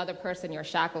have the other person you're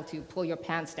shackled to pull your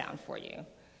pants down for you.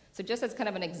 So just as kind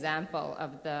of an example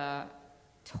of the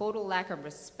total lack of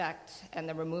respect and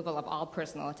the removal of all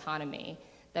personal autonomy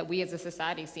that we as a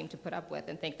society seem to put up with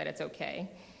and think that it's okay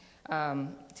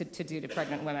to do to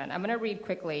pregnant women. I'm going to read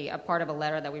quickly a part of a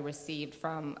letter that we received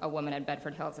from a woman at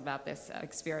Bedford Hills about this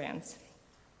experience.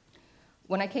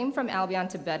 When I came from Albion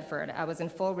to Bedford, I was in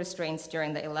full restraints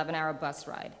during the 11-hour bus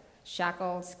ride.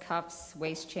 Shackles, cuffs,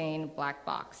 waist chain, black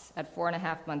box, at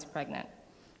 4.5 months pregnant.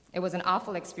 It was an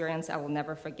awful experience I will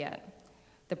never forget.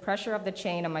 The pressure of the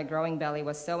chain on my growing belly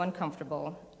was so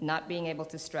uncomfortable, not being able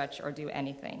to stretch or do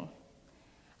anything.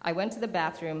 I went to the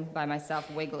bathroom by myself,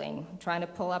 wiggling, trying to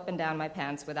pull up and down my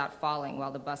pants without falling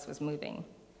while the bus was moving.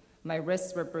 My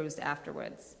wrists were bruised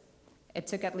afterwards. It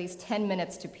took at least 10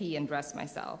 minutes to pee and dress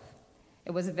myself.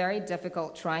 It was very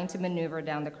difficult trying to maneuver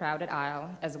down the crowded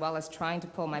aisle, as well as trying to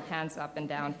pull my pants up and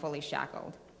down fully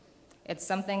shackled. It's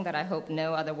something that I hope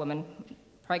no other woman,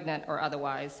 pregnant or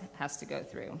otherwise, has to go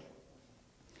through.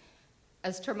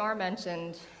 As Tamar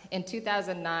mentioned, in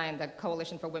 2009, the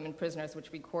Coalition for Women Prisoners,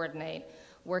 which we coordinate,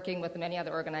 working with many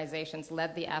other organizations,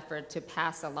 led the effort to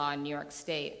pass a law in New York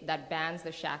State that bans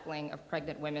the shackling of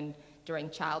pregnant women during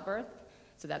childbirth.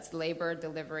 So that's labor,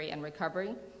 delivery, and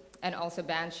recovery, and also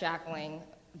bans shackling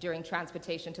during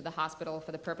transportation to the hospital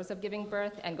for the purpose of giving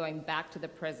birth and going back to the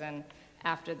prison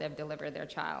after they've delivered their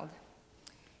child.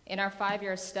 In our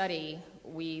 5-year study,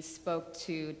 we spoke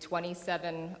to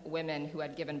 27 women who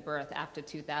had given birth after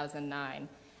 2009,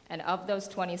 and of those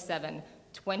 27,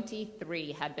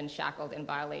 23 had been shackled in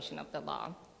violation of the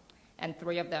law. And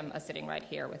 3 of them are sitting right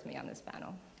here with me on this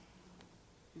panel.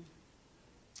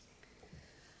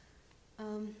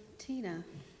 Tina,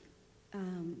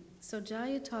 so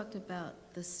Jaya talked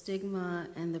about the stigma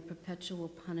and the perpetual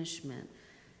punishment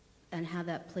and how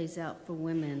that plays out for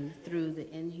women through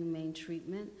the inhumane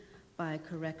treatment by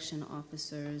correction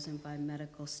officers and by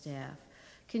medical staff.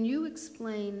 Can you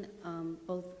explain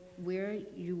both where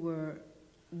you were,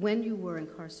 when you were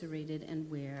incarcerated and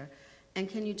where, and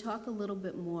can you talk a little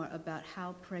bit more about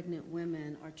how pregnant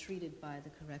women are treated by the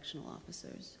correctional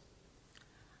officers?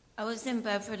 I was in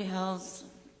Bedford Hills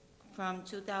from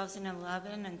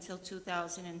 2011 until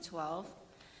 2012.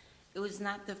 It was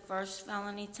not the first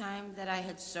felony time that I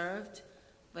had served,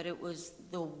 but it was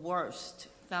the worst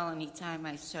felony time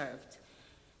I served.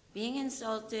 Being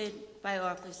insulted by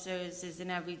officers is an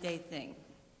everyday thing.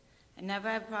 I never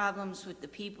had problems with the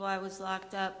people I was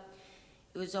locked up.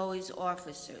 It was always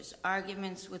officers,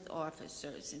 arguments with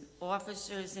officers, and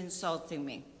officers insulting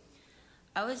me.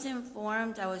 I was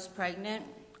informed I was pregnant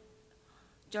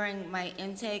during my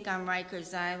intake on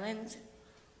Rikers Island,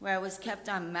 where I was kept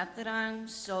on methadone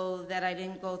so that I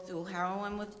didn't go through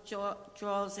heroin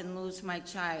withdrawals and lose my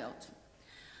child.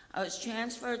 I was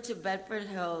transferred to Bedford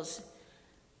Hills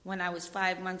when I was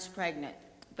 5 months pregnant.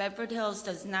 Bedford Hills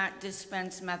does not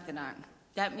dispense methadone.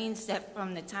 That means that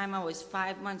from the time I was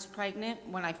 5 months pregnant,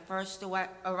 when I first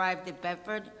arrived at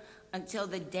Bedford, until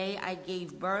the day I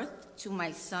gave birth to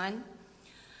my son,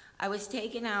 I was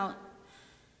taken out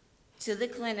to the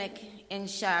clinic in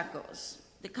shackles.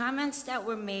 The comments that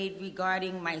were made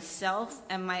regarding myself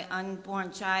and my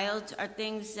unborn child are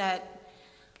things that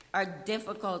are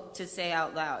difficult to say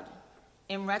out loud.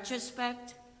 In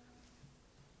retrospect,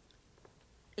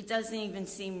 it doesn't even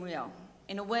seem real.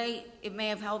 In a way, it may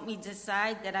have helped me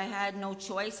decide that I had no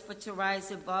choice but to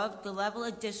rise above. The level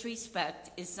of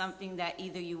disrespect is something that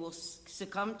either you will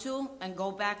succumb to and go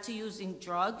back to using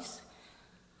drugs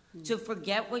to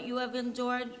forget what you have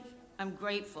endured. I'm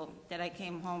grateful that I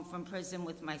came home from prison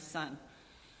with my son.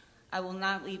 I will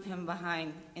not leave him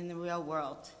behind in the real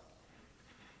world.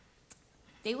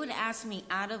 They would ask me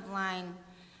out of line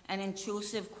and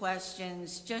intrusive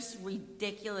questions, just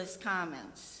ridiculous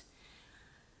comments,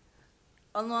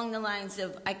 along the lines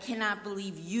of, I cannot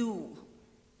believe you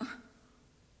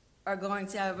are going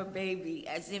to have a baby,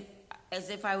 as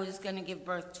if I was going to give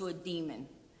birth to a demon.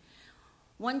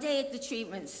 One day at the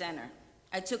treatment center,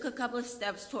 I took a couple of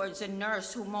steps towards a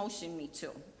nurse who motioned me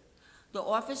to. The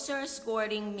officer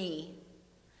escorting me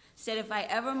said if I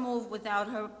ever moved without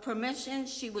her permission,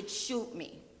 she would shoot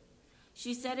me.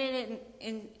 She said it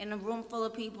in a room full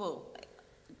of people,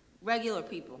 regular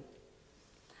people.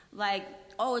 Like,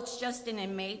 oh, it's just an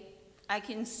inmate. I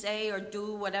can say or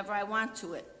do whatever I want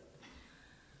to it.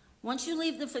 Once you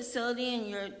leave the facility and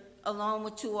you're alone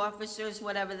with 2 officers,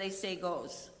 whatever they say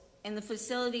goes. In the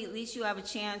facility, at least you have a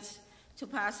chance to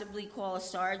possibly call a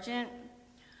sergeant.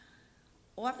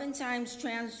 Oftentimes,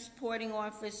 transporting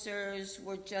officers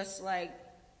were just like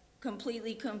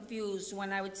completely confused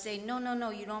when I would say, no,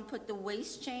 you don't put the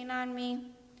waist chain on me.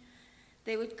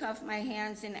 They would cuff my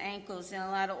hands and ankles, and a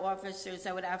lot of officers,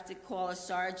 I would have to call a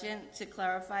sergeant to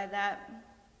clarify that.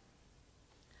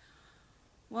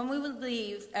 When we would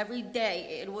leave, every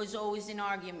day, it was always an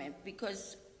argument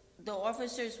because the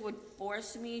officers would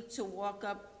force me to walk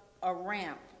up a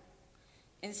ramp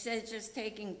instead of just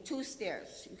taking 2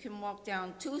 stairs. You can walk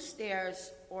down 2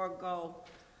 stairs or go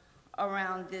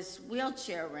around this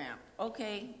wheelchair ramp.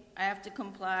 Okay, I have to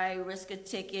comply, risk a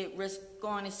ticket, risk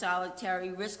going to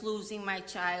solitary, risk losing my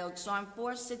child. So I'm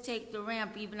forced to take the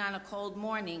ramp even on a cold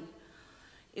morning.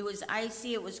 It was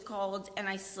icy, it was cold, and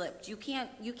I slipped. You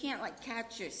can't like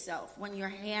catch yourself when you're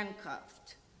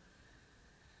handcuffed.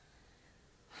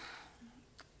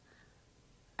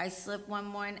 I slipped one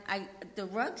morning, the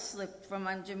rug slipped from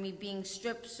under me being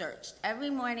strip searched.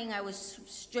 Every morning I was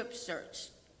strip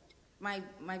searched. My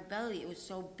belly, it was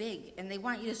so big, and they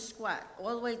want you to squat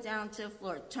all the way down to the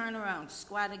floor, turn around,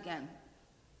 squat again.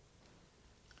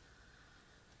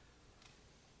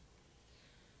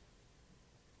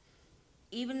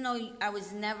 Even though I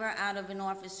was never out of an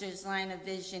officer's line of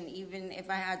vision, even if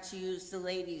I had to use the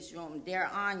ladies' room,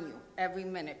 they're on you every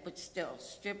minute, but still,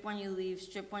 strip when you leave,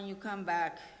 strip when you come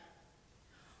back.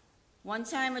 One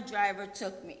time a driver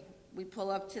took me. We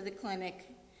pull up to the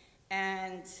clinic,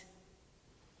 and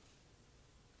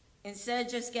instead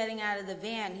of just getting out of the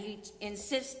van, he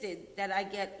insisted that I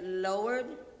get lowered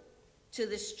to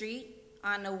the street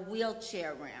on a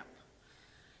wheelchair ramp.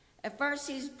 At first,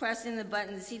 he's pressing the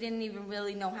buttons. He didn't even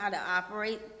really know how to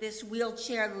operate this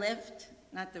wheelchair lift.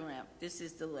 Not the ramp, this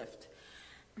is the lift.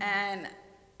 And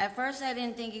at first, I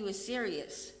didn't think he was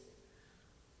serious.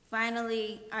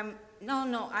 Finally, I'm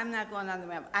not going on the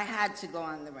ramp. I had to go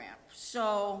on the ramp.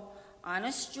 So, on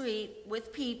a street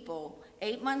with people,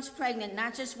 8 months pregnant,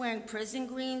 not just wearing prison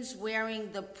greens,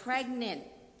 wearing the pregnant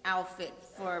outfit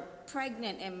for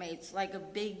pregnant inmates, like a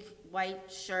big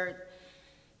white shirt,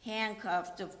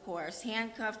 handcuffed, of course,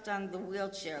 handcuffed on the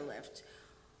wheelchair lift.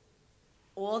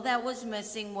 All that was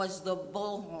missing was the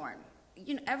bullhorn.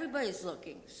 You know, everybody's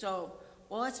looking, so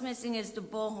all it's missing is the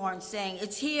bullhorn saying,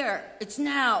 it's here, it's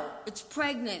now, it's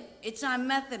pregnant, it's on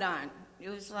methadone. It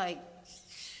was like,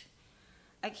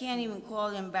 I can't even call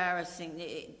it embarrassing.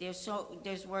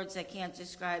 There's words I can't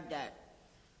describe that.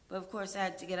 But of course I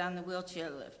had to get on the wheelchair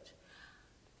lift.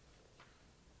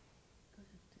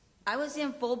 I was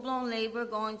in full-blown labor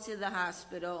going to the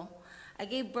hospital. I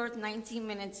gave birth 19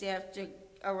 minutes after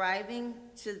arriving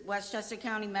to Westchester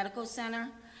County Medical Center.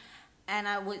 And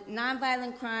I was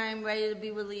nonviolent crime, ready to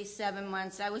be released 7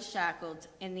 months. I was shackled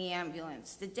in the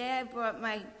ambulance. The day I brought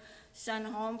my son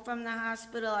home from the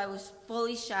hospital, I was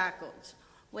fully shackled,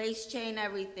 waist chain,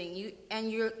 everything.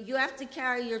 You have to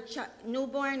carry your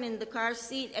newborn in the car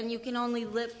seat, and you can only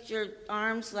lift your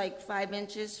arms like 5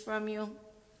 inches from you.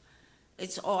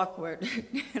 It's awkward.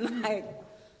 Like,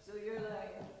 so you're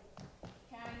like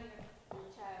carrying your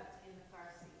child in the car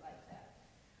seat like that.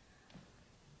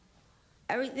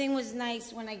 Everything was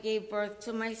nice when I gave birth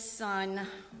to my son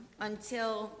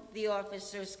until the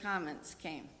officer's comments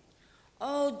came.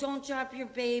 Oh, don't drop your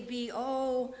baby.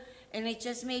 Oh, and it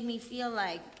just made me feel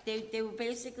like they were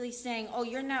basically saying, oh,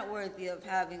 you're not worthy of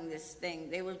having this thing.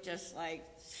 They were just like,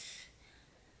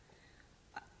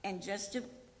 and just to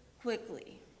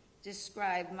quickly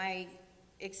describe my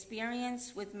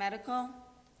experience with medical,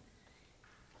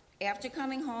 after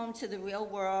coming home to the real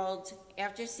world,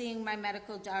 after seeing my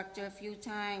medical doctor a few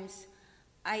times,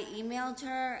 I emailed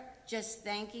her just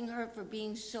thanking her for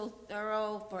being so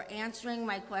thorough, for answering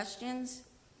my questions,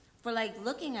 for like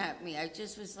looking at me. I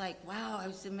just was like, wow, I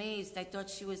was amazed. I thought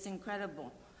she was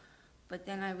incredible. But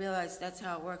then I realized that's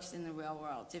how it works in the real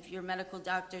world. If your medical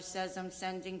doctor says I'm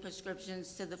sending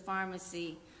prescriptions to the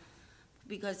pharmacy,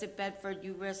 because at Bedford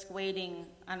you risk waiting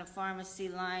on a pharmacy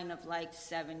line of like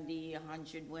 70,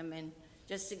 100 women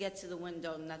just to get to the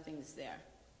window, nothing's there.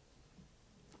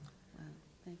 Wow,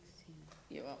 thanks, Tina.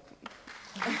 You're welcome.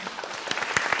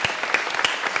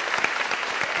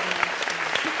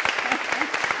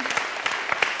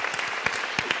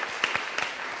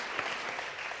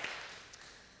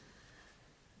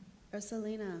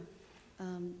 Ursulina,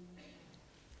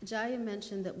 Jaya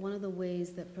mentioned that one of the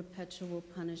ways that perpetual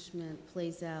punishment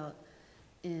plays out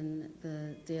in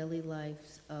the daily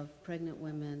lives of pregnant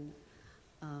women,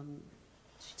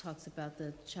 she talks about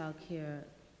the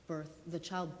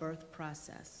childbirth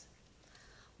process.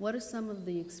 What are some of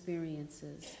the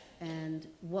experiences, and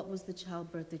what was the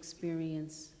childbirth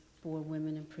experience for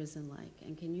women in prison like?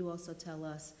 And can you also tell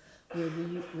us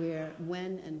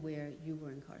when and where you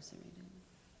were incarcerated?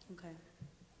 Okay.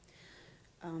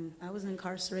 I was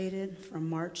incarcerated from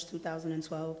March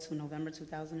 2012 to November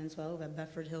 2012 at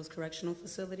Bedford Hills Correctional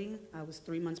Facility. I was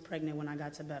 3 months pregnant when I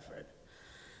got to Bedford.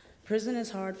 Prison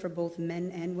is hard for both men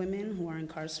and women who are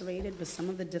incarcerated, but some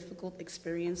of the difficult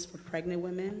experience for pregnant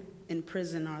women in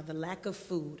prison are the lack of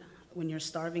food when you're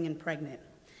starving and pregnant.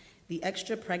 The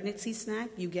extra pregnancy snack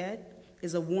you get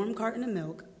is a warm carton of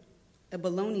milk, a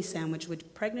bologna sandwich,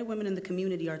 which pregnant women in the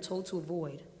community are told to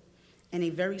avoid, and a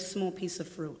very small piece of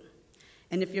fruit.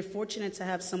 And if you're fortunate to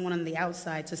have someone on the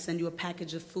outside to send you a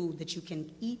package of food that you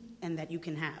can eat and that you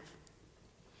can have.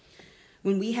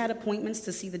 When we had appointments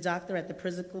to see the doctor at the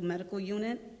prison medical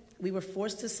unit, we were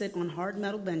forced to sit on hard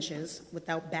metal benches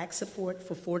without back support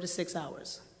for 4 to 6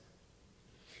 hours.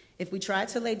 If we tried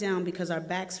to lay down because our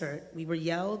backs hurt, we were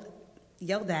yelled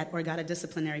at or got a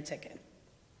disciplinary ticket.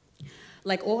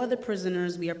 Like all other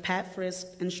prisoners, we are pat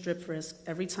frisked and strip frisked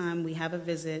every time we have a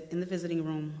visit in the visiting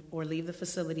room or leave the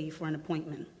facility for an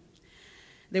appointment.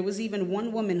 There was even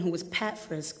one woman who was pat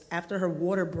frisked after her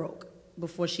water broke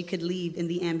before she could leave in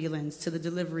the ambulance to the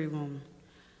delivery room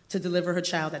to deliver her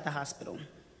child at the hospital.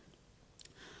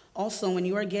 Also, when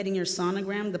you are getting your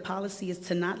sonogram, the policy is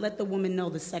to not let the woman know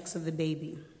the sex of the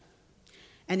baby.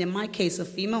 And in my case, a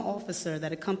female officer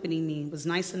that accompanied me was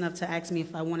nice enough to ask me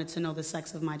if I wanted to know the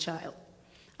sex of my child.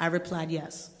 I replied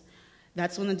yes.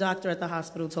 That's when the doctor at the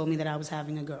hospital told me that I was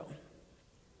having a girl.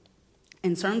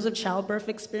 In terms of childbirth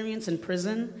experience in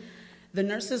prison, the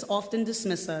nurses often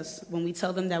dismiss us when we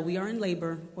tell them that we are in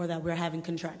labor or that we're having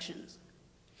contractions.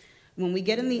 When we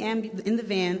get in the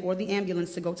van or the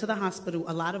ambulance to go to the hospital,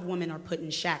 a lot of women are put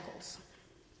in shackles.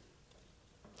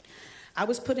 I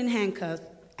was put in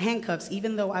handcuffs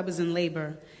even though I was in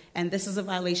labor, and this is a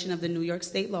violation of the New York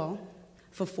state law.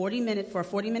 for a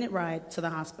 40-minute ride to the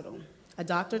hospital. A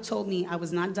doctor told me I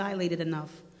was not dilated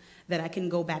enough that I can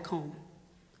go back home.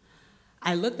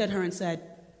 I looked at her and said,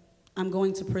 I'm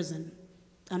going to prison.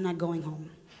 I'm not going home.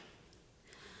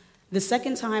 The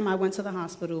second time I went to the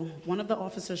hospital, one of the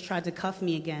officers tried to cuff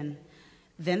me again.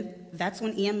 Then that's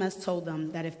when EMS told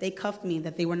them that if they cuffed me,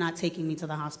 that they were not taking me to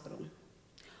the hospital.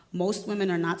 Most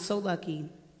women are not so lucky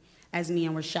as me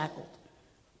and were shackled.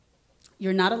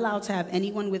 You're not allowed to have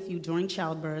anyone with you during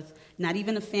childbirth, not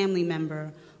even a family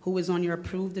member who is on your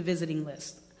approved visiting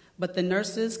list. But the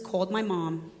nurses called my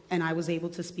mom, and I was able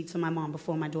to speak to my mom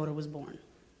before my daughter was born.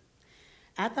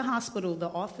 At the hospital, the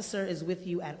officer is with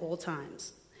you at all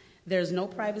times. There's no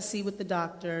privacy with the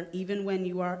doctor. Even when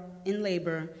you are in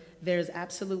labor, there's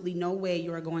absolutely no way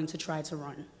you are going to try to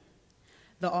run.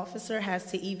 The officer has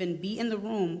to even be in the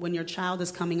room when your child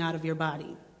is coming out of your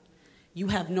body. You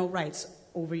have no rights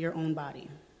over your own body.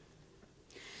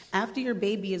 After your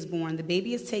baby is born, the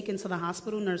baby is taken to the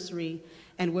hospital nursery,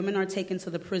 and women are taken to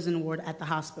the prison ward at the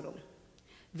hospital.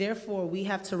 Therefore, we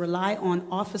have to rely on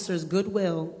officers'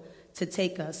 goodwill to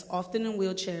take us, often in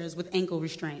wheelchairs with ankle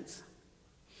restraints,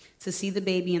 to see the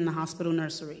baby in the hospital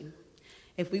nursery.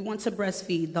 If we want to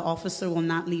breastfeed, the officer will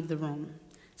not leave the room.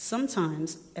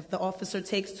 Sometimes, if the officer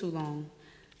takes too long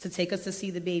to take us to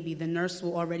see the baby, the nurse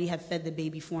will already have fed the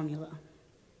baby formula.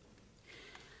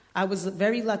 I was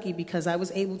very lucky because I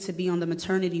was able to be on the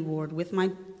maternity ward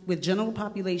with general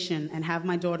population and have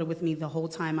my daughter with me the whole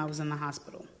time I was in the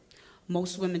hospital.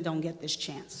 Most women don't get this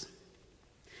chance.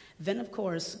 Then, of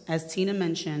course, as Tina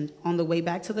mentioned, on the way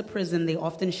back to the prison, they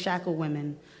often shackle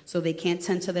women so they can't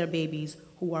tend to their babies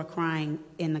who are crying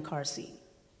in the car seat.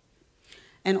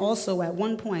 And also, at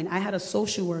one point, I had a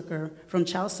social worker from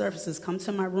Child Services come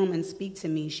to my room and speak to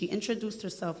me. She introduced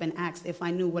herself and asked if I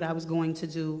knew what I was going to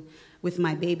do with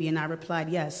my baby, and I replied,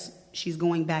 yes, she's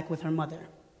going back with her mother.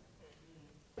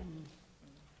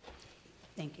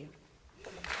 Thank you.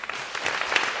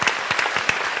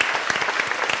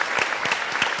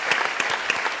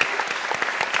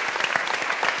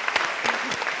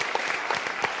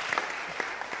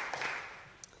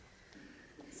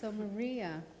 So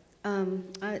Maria,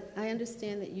 I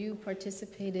understand that you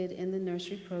participated in the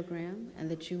nursery program and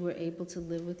that you were able to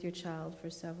live with your child for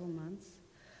several months.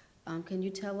 Can you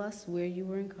tell us where you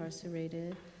were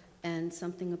incarcerated and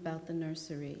something about the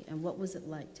nursery, and what was it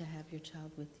like to have your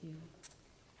child with you?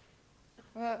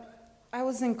 Well, I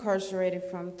was incarcerated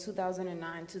from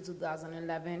 2009 to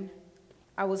 2011.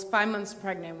 I was 5 months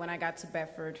pregnant when I got to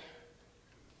Bedford.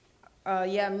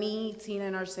 Me, Tina,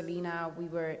 and Arcelina, we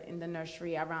were in the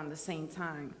nursery around the same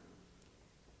time.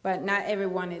 But not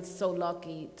everyone is so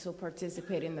lucky to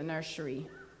participate in the nursery.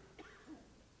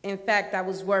 In fact, I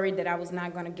was worried that I was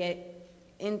not going to get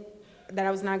into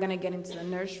the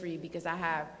nursery because I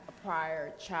have a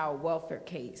prior child welfare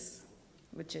case,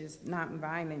 which is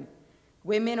non-violent.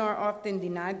 Women are often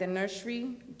denied the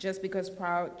nursery just because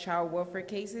prior child welfare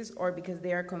cases or because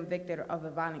they are convicted of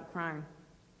a violent crime.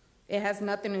 It has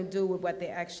nothing to do with what they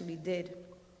actually did.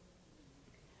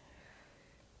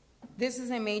 This is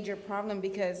a major problem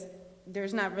because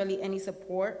there's not really any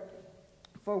support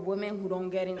for women who don't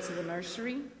get into the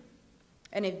nursery.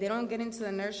 And if they don't get into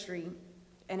the nursery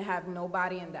and have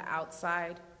nobody on the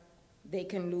outside, they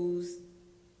can lose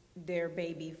their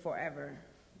baby forever,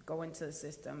 go into the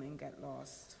system and get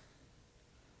lost.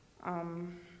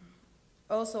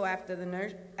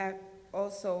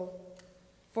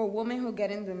 For women who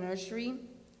get in the nursery,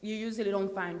 you usually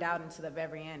don't find out until the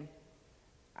very end.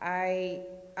 I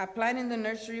applied in the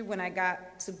nursery when I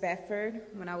got to Bedford,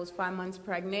 when I was 5 months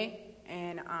pregnant,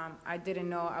 and I didn't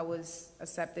know I was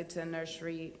accepted to the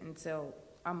nursery until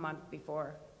a month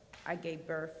before I gave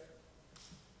birth.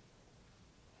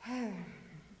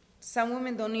 Some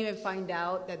women don't even find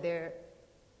out that they're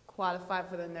qualified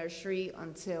for the nursery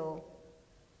until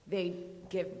they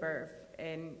give birth,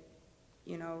 and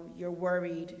you're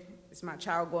worried, is my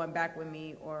child going back with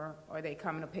me, or are they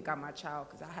coming to pick up my child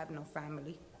because I have no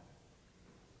family?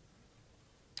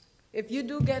 If you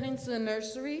do get into the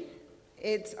nursery,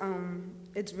 it's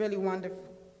really wonderful.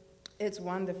 It's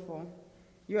wonderful.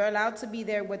 You're allowed to be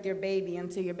there with your baby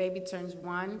until your baby turns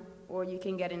 1, or you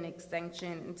can get an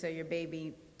extension until your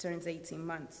baby turns 18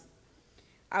 months.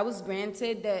 I was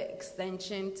granted the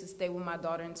extension to stay with my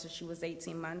daughter until she was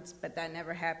 18 months, but that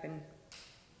never happened.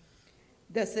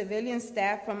 The civilian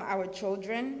staff from our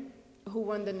children who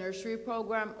run the nursery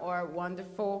program are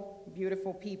wonderful,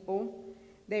 beautiful people.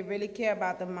 They really care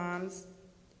about the moms,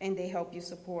 and they help you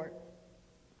support.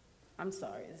 I'm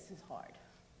sorry, this is hard.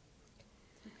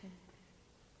 Okay.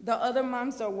 The other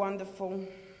moms are wonderful.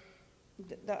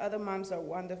 The other moms are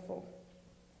wonderful.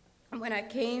 when I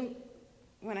came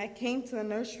to the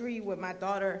nursery with my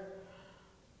daughter,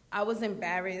 I was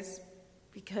embarrassed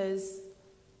because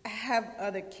I have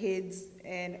other kids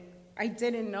and I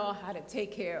didn't know how to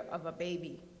take care of a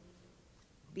baby.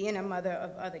 Being a mother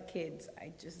of other kids,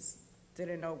 I just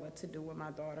didn't know what to do with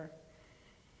my daughter.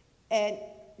 And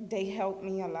they helped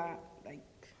me a lot, like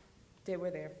they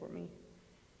were there for me.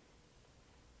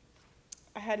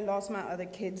 I had lost my other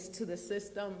kids to the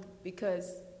system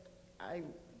because I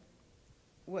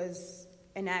was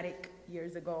an addict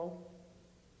years ago,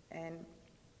 and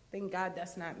thank God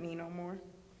that's not me no more.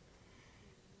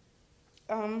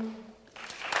 I'm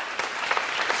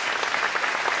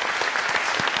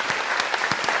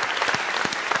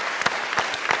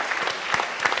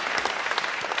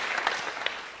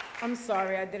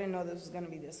sorry, I didn't know this was going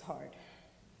to be this hard.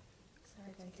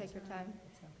 Sorry, take your time.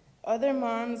 Other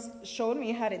moms showed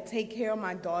me how to take care of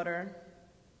my daughter.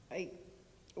 Like,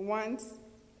 once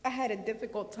I had a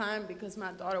difficult time because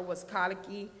my daughter was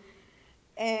colicky,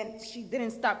 and she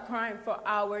didn't stop crying for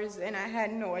hours, and I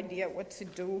had no idea what to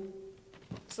do.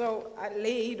 So I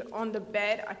laid on the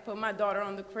bed. I put my daughter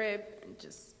on the crib and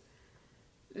just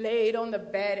laid on the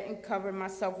bed and covered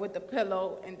myself with the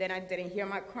pillow, and then I didn't hear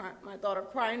my daughter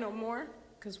cry no more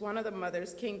because one of the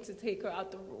mothers came to take her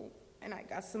out the room, and I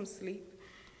got some sleep.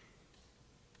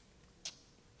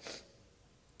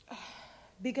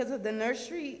 Because of the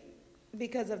nursery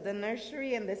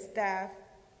and the staff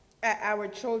at our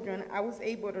children, I was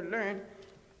able to learn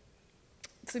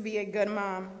to be a good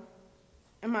mom,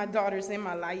 and my daughter's in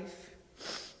my life.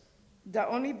 The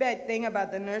only bad thing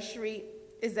about the nursery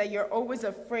is that you're always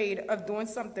afraid of doing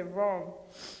something wrong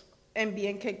and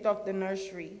being kicked off the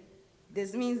nursery.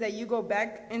 This means that you go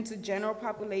back into general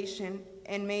population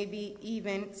and maybe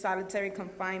even solitary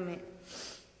confinement.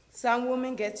 Some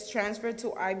women get transferred to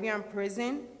IBM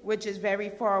prison, which is very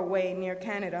far away near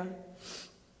Canada,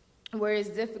 where it's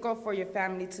difficult for your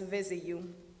family to visit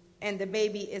you, and the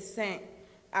baby is sent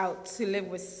out to live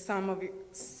with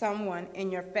someone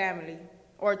in your family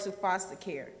or to foster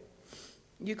care.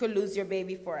 You could lose your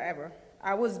baby forever.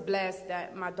 I was blessed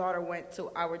that my daughter went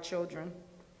to our children.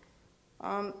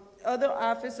 Other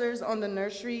officers on the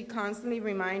nursery constantly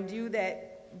remind you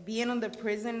that being on the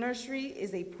prison nursery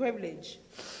is a privilege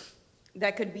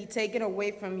that could be taken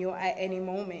away from you at any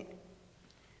moment.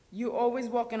 You're always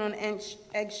walking on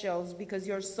eggshells because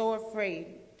you're so afraid,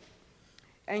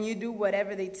 and you do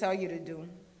whatever they tell you to do.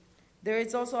 There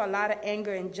is also a lot of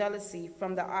anger and jealousy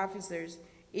from the officers,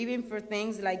 even for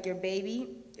things like your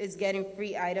baby is getting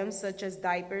free items such as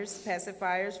diapers,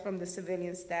 pacifiers from the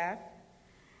civilian staff.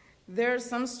 There are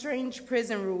some strange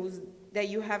prison rules that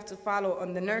you have to follow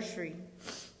on the nursery.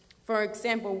 For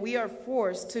example, we are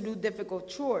forced to do difficult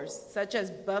chores, such as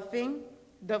buffing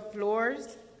the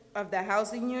floors of the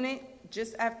housing unit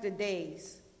just after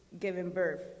days giving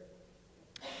birth,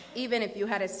 even if you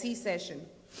had a C-section.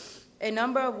 A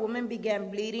number of women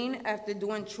began bleeding after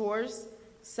doing chores.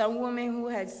 Some women who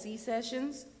had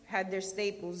C-sections had their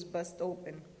staples bust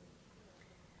open.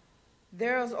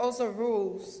 There are also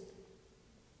rules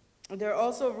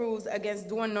against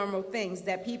doing normal things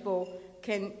that people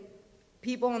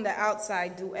on the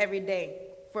outside do every day.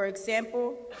 For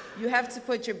example, you have to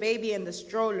put your baby in the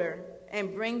stroller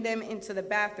and bring them into the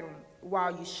bathroom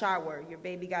while you shower. Your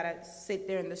baby gotta sit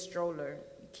there in the stroller.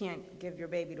 You can't give your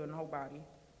baby to nobody.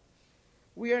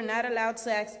 We are not allowed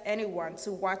to ask anyone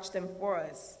to watch them for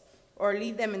us or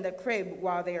leave them in the crib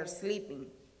while they are sleeping.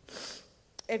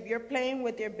 If you're playing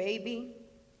with your baby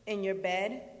in your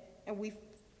bed and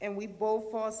we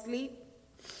both fall asleep,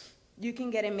 you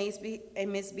can get a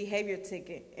misbehavior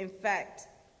ticket. In fact,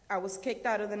 I was kicked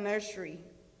out of the nursery.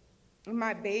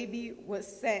 My baby was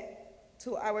sent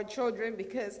to our children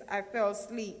because I fell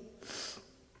asleep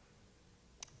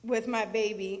with my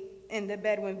baby in the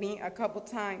bed with me a couple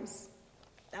times.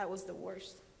 That was the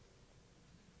worst.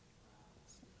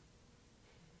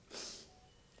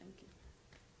 Thank you.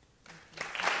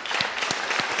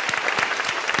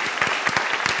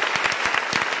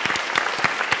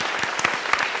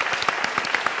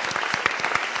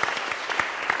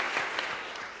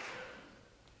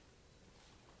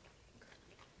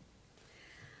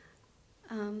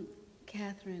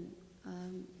 Catherine,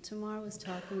 Tamar was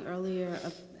talking earlier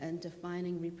and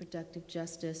defining reproductive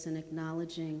justice and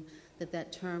acknowledging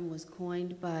that term was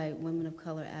coined by women of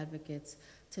color advocates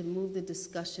to move the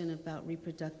discussion about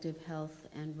reproductive health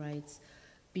and rights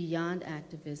beyond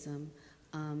activism,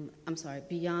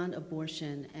 beyond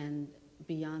abortion and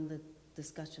beyond the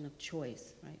discussion of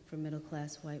choice, right, for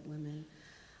middle-class white women,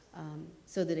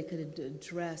 so that it could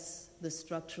address the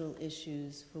structural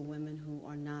issues for women who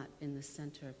are not in the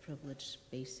center of privileged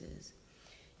spaces.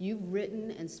 You've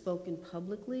written and spoken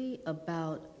publicly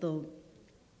about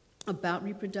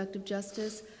reproductive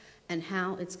justice and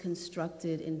how it's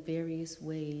constructed in various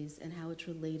ways and how it's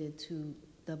related to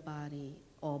the body,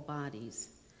 all bodies.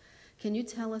 Can you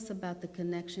tell us about the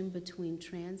connection between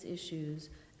trans issues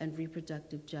and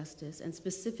reproductive justice? And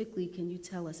specifically, can you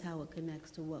tell us how it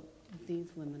connects to what these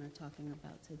women are talking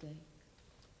about today?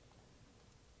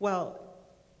 Well,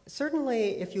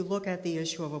 certainly if you look at the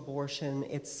issue of abortion,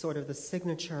 it's sort of the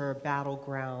signature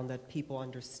battleground that people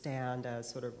understand as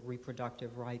sort of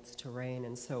reproductive rights terrain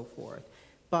and so forth.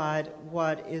 But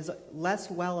what is less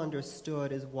well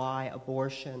understood is why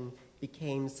abortion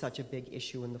became such a big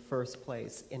issue in the first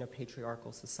place in a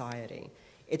patriarchal society.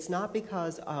 It's not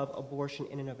because of abortion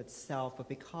in and of itself, but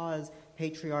because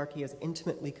patriarchy is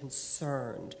intimately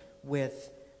concerned with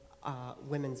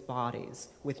women's bodies,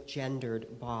 with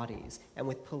gendered bodies, and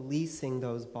with policing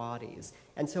those bodies.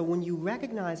 And so when you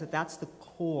recognize that that's the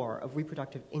core of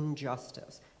reproductive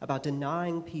injustice, about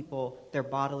denying people their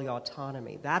bodily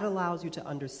autonomy, that allows you to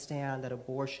understand that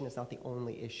abortion is not the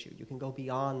only issue. You can go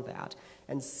beyond that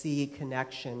and see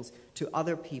connections to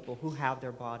other people who have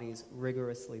their bodies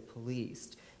rigorously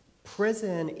policed.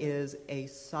 Prison is a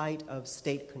site of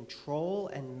state control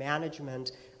and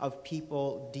management of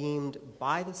people deemed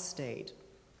by the state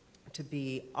to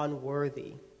be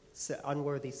unworthy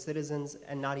citizens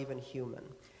and not even human.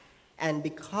 And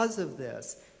because of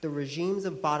this, the regimes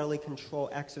of bodily control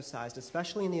exercised,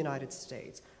 especially in the United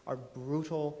States, are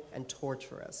brutal and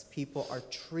torturous. People are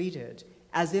treated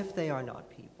as if they are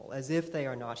not people, as if they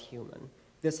are not human.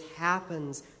 This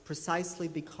happens precisely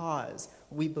because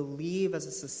we believe as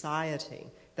a society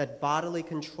that bodily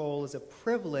control is a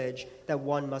privilege that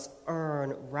one must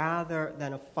earn rather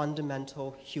than a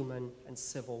fundamental human and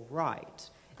civil right.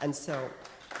 And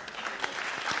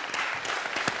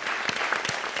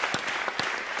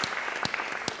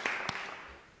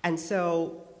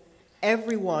so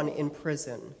everyone in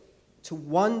prison, to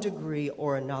one degree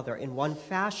or another, in one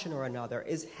fashion or another,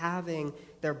 is having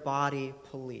their body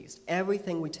policed.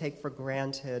 Everything we take for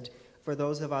granted for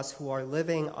those of us who are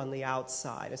living on the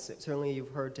outside, certainly you've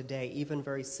heard today, even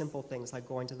very simple things like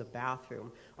going to the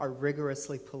bathroom are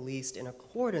rigorously policed in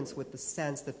accordance with the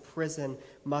sense that prison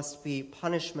must be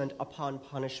punishment upon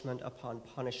punishment upon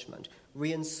punishment,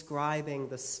 reinscribing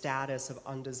the status of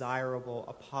undesirable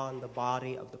upon the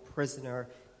body of the prisoner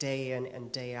day in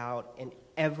and day out in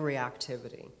every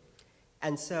activity.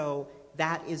 And so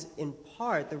that is in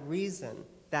part the reason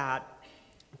that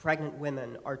pregnant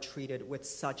women are treated with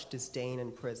such disdain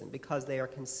in prison, because they are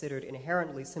considered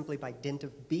inherently, simply by dint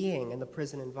of being in the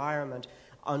prison environment,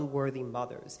 unworthy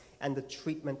mothers. And the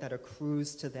treatment that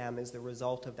accrues to them is the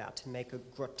result of that, to make a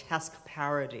grotesque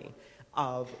parody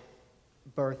of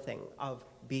birthing, of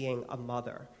being a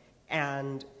mother.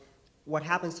 And what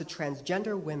happens to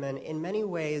transgender women in many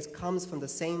ways comes from the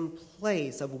same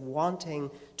place of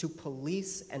wanting to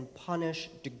police and punish,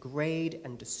 degrade,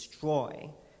 and destroy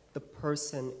the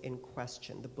person in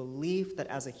question, the belief that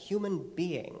as a human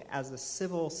being, as a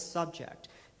civil subject,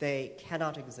 they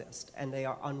cannot exist and they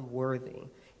are unworthy.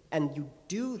 And you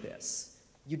do this,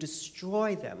 you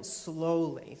destroy them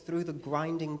slowly through the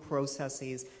grinding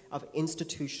processes of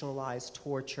institutionalized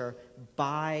torture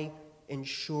by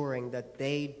ensuring that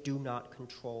they do not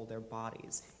control their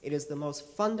bodies. It is the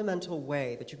most fundamental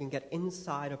way that you can get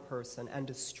inside a person and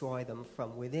destroy them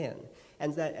from within.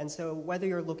 And so whether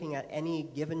you're looking at any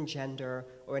given gender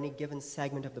or any given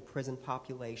segment of the prison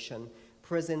population,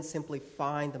 prisons simply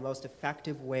find the most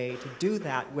effective way to do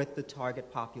that with the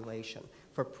target population.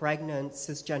 For pregnant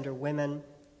cisgender women,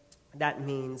 that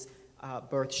means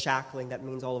birth shackling, that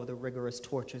means all of the rigorous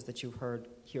tortures that you've heard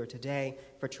here today.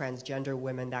 For transgender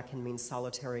women, that can mean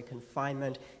solitary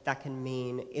confinement, that can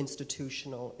mean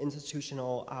institutional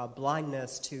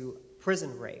blindness to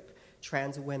prison rape.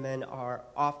 Trans women are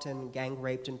often gang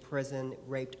raped in prison,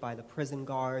 raped by the prison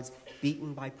guards,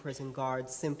 beaten by prison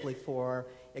guards simply for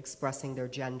expressing their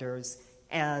genders,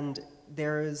 and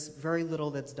there is very little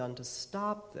that's done to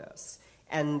stop this.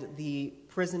 And the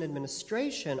prison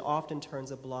administration often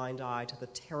turns a blind eye to the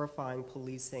terrifying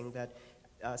policing that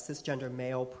cisgender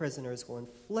male prisoners will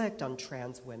inflict on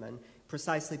trans women,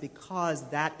 precisely because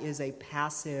that is a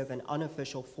passive and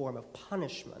unofficial form of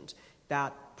punishment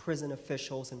that prison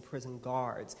officials and prison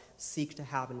guards seek to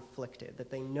have inflicted, that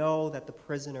they know that the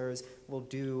prisoners will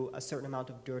do a certain amount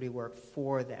of dirty work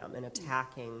for them in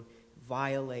attacking,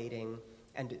 violating,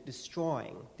 and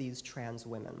destroying these trans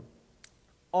women.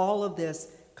 All of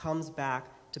this comes back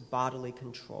to bodily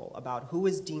control, about who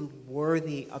is deemed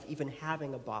worthy of even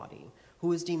having a body,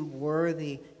 who is deemed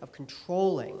worthy of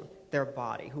controlling their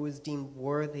body, who is deemed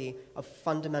worthy of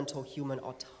fundamental human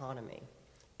autonomy.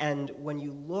 And when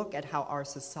you look at how our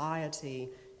society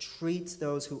treats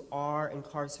those who are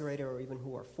incarcerated or even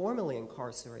who are formerly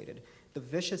incarcerated, the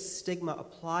vicious stigma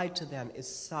applied to them is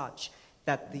such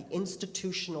that the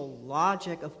institutional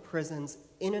logic of prisons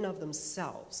in and of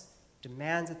themselves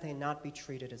demands that they not be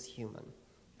treated as human.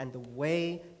 And the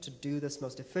way to do this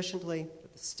most efficiently,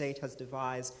 that the state has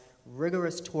devised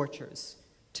rigorous tortures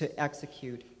to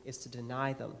execute, is to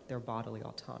deny them their bodily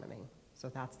autonomy. So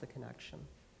that's the connection.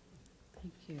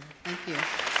 Thank you. Thank you.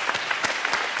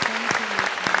 Thank you.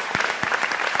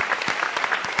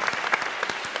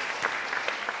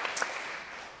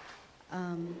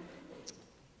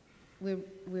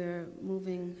 We're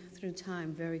moving through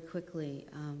time very quickly,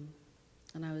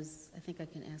 and I think I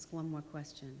can ask one more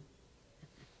question,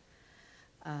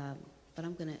 but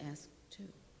I'm going to ask two.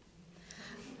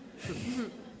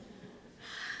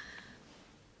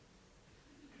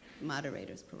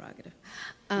 Moderator's prerogative.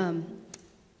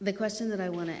 The question that I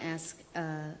want to ask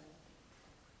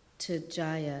to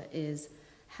Jaya is,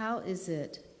 how is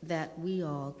it that we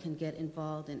all can get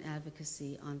involved in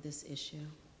advocacy on this issue?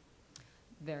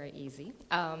 Very easy.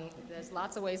 There's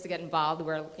lots of ways to get involved.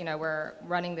 We're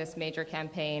running this major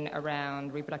campaign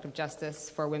around reproductive justice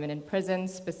for women in prison,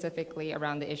 specifically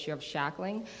around the issue of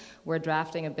shackling. We're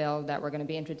drafting a bill that we're going to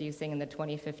be introducing in the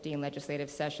 2015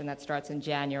 legislative session that starts in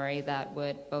January that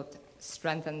would both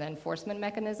strengthen the enforcement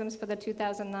mechanisms for the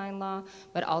 2009 law,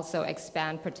 but also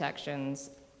expand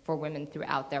protections for women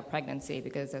throughout their pregnancy,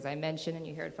 because as I mentioned, and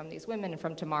you heard from these women, and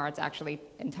from tomorrow, it's actually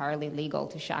entirely legal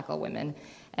to shackle women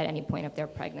at any point of their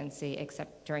pregnancy,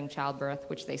 except during childbirth,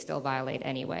 which they still violate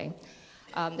anyway.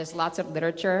 There's lots of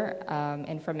literature,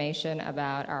 information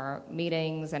about our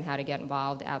meetings and how to get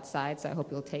involved outside, so I hope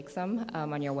you'll take some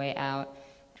on your way out.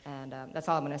 And that's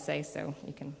all I'm going to say, so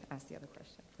you can ask the other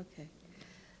question. Okay.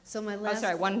 So my last... Oh,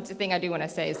 sorry, one thing I do want to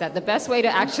say is that the best way to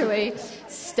actually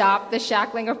stop the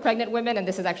shackling of pregnant women, and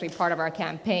this is actually part of our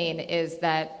campaign, is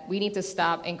that we need to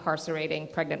stop incarcerating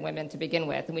pregnant women to begin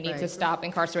with. And we need to stop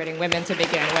incarcerating women to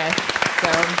begin with.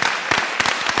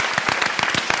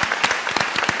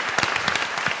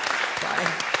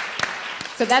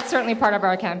 So that's certainly part of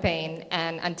our campaign.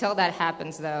 And until that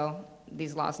happens, though,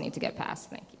 these laws need to get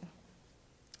passed. Thank you.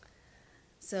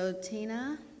 So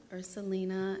Tina,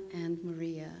 Ursulina, and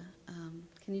Maria,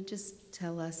 can you just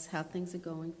tell us how things are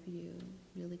going for you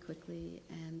really quickly,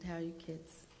 and how are your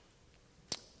kids?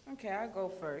 Okay, I'll go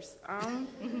first.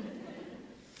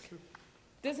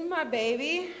 This is my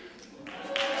baby.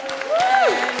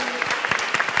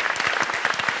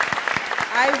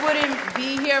 I wouldn't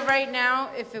be here right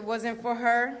now if it wasn't for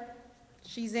her.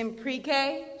 She's in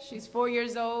pre-K, she's 4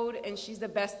 years old, and she's the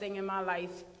best thing in my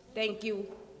life. Thank you,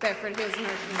 Bedford Hills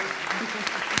Nursery.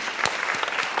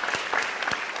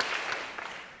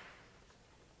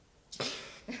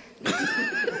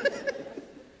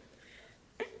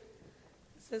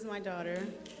 This is my daughter.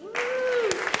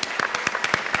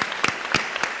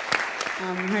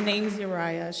 Her name's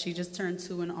Uriah. She just turned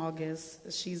 2 in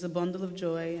August. She's a bundle of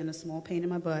joy and a small pain in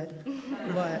my butt.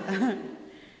 But,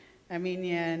 I mean,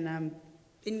 yeah, and I'm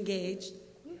engaged.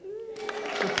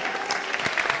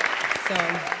 So,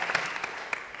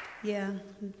 yeah,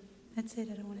 that's it.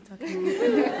 I don't want to talk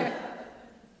anymore.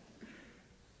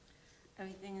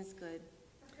 Everything is good.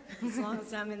 As long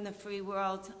as I'm in the free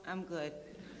world, I'm good.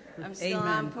 I'm still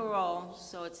on parole,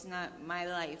 so it's not my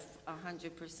life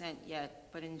 100% yet,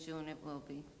 but in June it will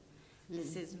be.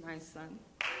 This is my son.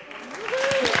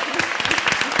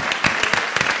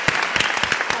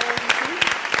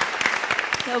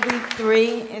 He'll be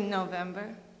 3 in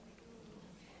November.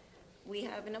 We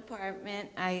have an apartment.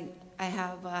 I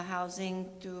have housing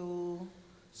through,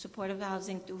 supportive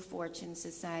housing through Fortune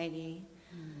Society.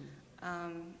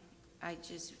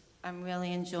 I'm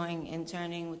really enjoying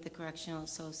interning with the Correctional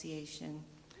Association.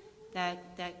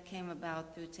 That came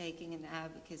about through taking an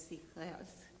advocacy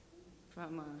class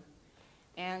from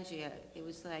Andrea. It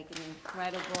was like an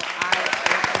incredible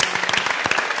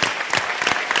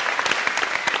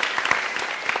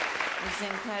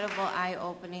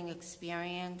eye-opening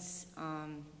experience.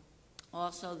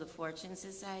 Also, the Fortune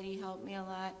Society helped me a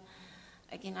lot.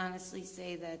 I can honestly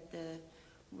say that the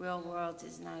real world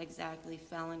is not exactly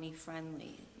felony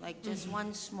friendly. Like just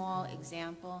one small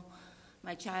example,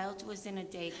 my child was in a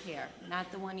daycare, not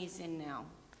the one he's in now.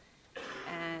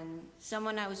 And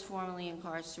someone I was formerly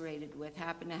incarcerated with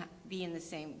happened to be in the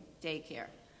same daycare.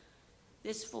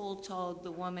 This fool told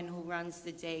the woman who runs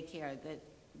the daycare that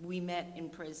we met in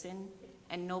prison,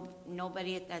 and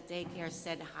nobody at that daycare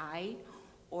said hi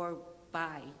or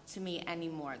bye to me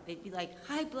anymore. They'd be like,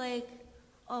 "Hi, Blake.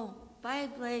 Oh, bye,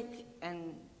 Blake,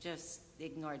 and just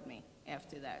ignored me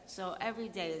after that. So every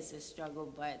day is a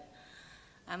struggle, but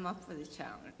I'm up for the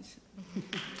challenge.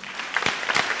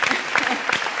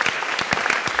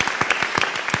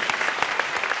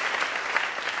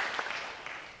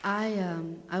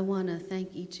 I want to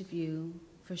thank each of you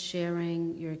for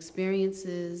sharing your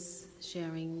experiences,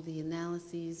 sharing the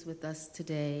analyses with us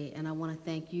today, and I want to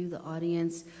thank you, the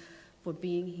audience, for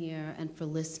being here and for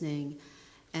listening.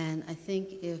 And I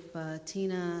think if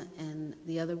Tina and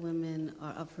the other women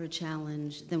are up for a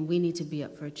challenge, then we need to be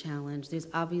up for a challenge. There's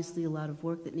obviously a lot of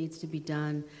work that needs to be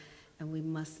done, and we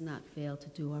must not fail to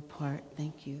do our part.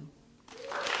 Thank you.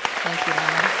 Thank you,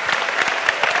 Anna.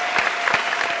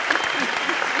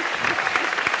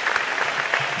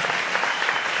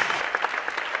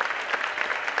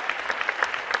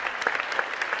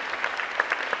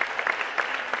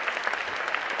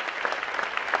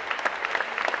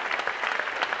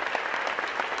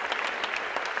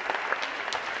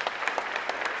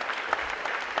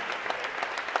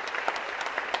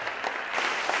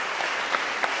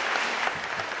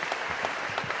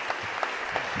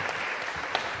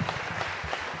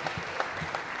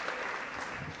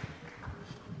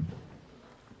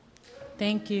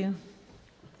 Thank you.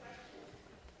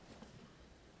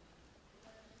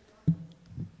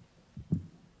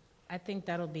 I think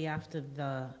that'll be at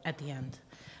the end.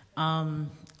 I'm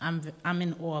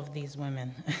in awe of these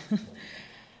women.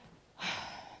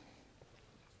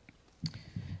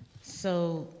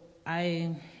 So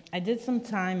I did some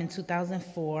time in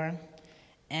 2004,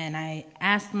 and I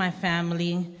asked my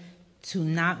family to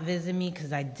not visit me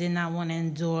because I did not want to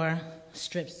endure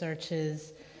strip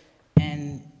searches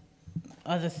and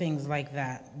other things like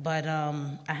that. But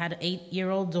I had an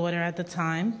 8-year-old daughter at the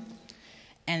time,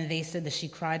 and they said that she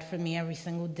cried for me every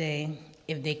single day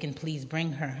if they can please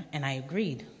bring her, and I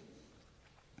agreed.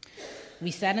 We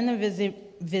sat in the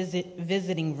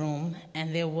visiting room,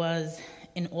 and there was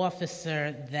an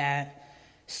officer that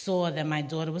saw that my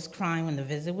daughter was crying when the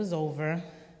visit was over,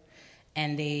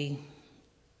 and they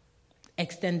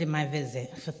extended my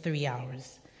visit for 3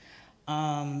 hours.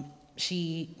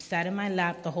 She sat in my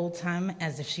lap the whole time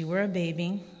as if she were a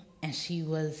baby, and she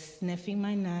was sniffing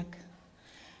my neck,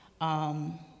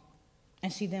 and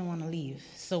she didn't want to leave.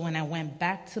 So when I went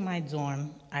back to my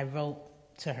dorm, I wrote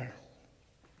to her.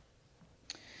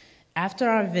 After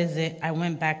our visit, I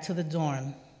went back to the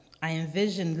dorm. I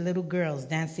envisioned little girls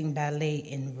dancing ballet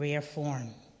in rare form.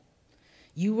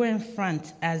 You were in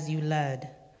front as you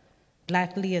led,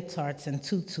 black leotards and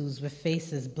tutus with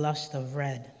faces blushed of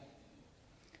red.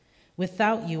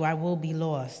 Without you, I will be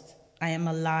lost. I am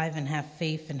alive and have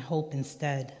faith and hope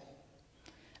instead.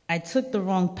 I took the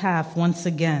wrong path once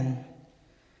again.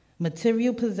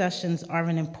 Material possessions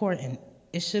aren't important.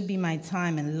 It should be my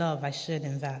time and love I should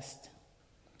invest.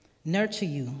 Nurture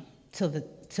you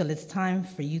till it's time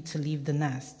for you to leave the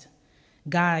nest.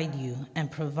 Guide you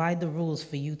and provide the rules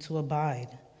for you to abide.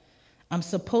 I'm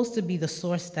supposed to be the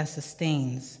source that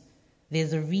sustains.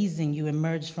 There's a reason you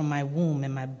emerged from my womb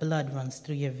and my blood runs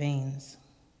through your veins.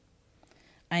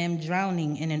 I am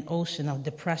drowning in an ocean of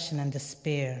depression and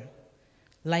despair.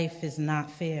 Life is not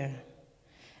fair.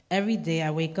 Every day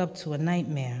I wake up to a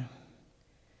nightmare.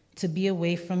 To be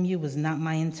away from you was not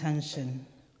my intention.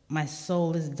 My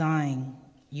soul is dying.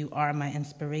 You are my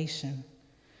inspiration.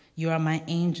 You are my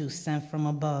angel sent from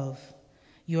above.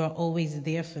 You are always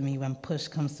there for me when push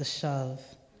comes to shove.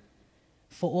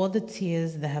 For all the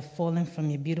tears that have fallen from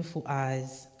your beautiful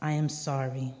eyes, I am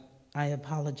sorry. I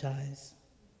apologize.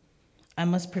 I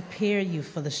must prepare you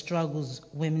for the struggles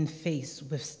women face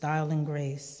with style and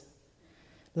grace.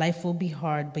 Life will be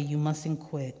hard, but you mustn't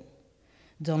quit.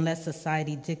 Don't let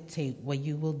society dictate what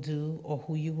you will do or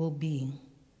who you will be.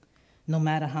 No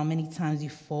matter how many times you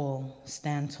fall,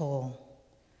 stand tall.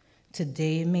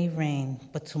 Today it may rain,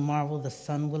 but tomorrow the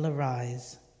sun will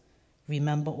arise.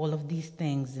 Remember all of these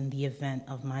things in the event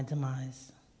of my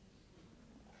demise.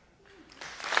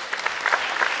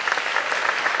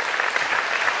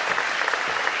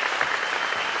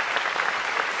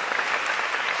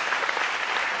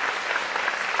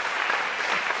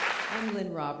 I'm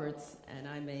Lynn Roberts, and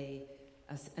I'm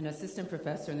an assistant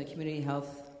professor in the community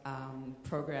health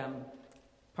program,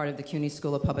 part of the CUNY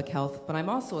School of Public Health, but I'm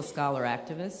also a scholar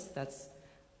activist. That's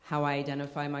how I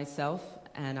identify myself,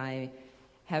 and I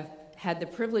have had the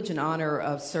privilege and honor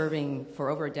of serving for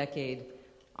over a decade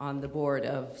on the board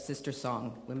of Sister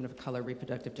Song, Women of Color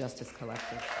Reproductive Justice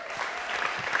Collective.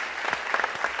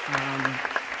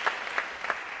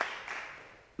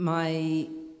 My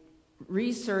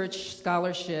research,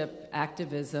 scholarship,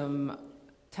 activism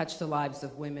touched the lives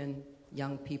of women,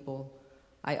 young people.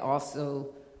 I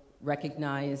also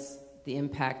recognize the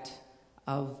impact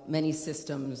of many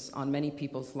systems on many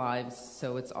people's lives,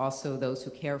 so it's also those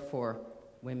who care for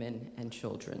women and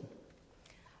children.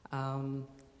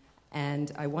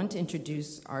 And I want to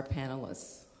introduce our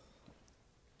panelists.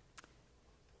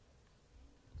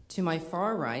 To my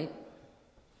far right,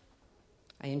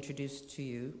 I introduce to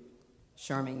you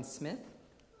Sharmaine Smith,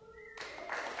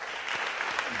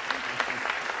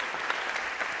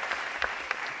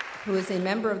 who is a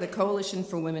member of the Coalition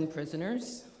for Women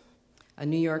Prisoners, a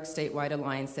New York statewide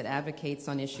alliance that advocates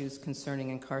on issues concerning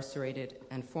incarcerated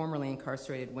and formerly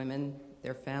incarcerated women,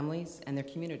 their families, and their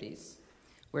communities,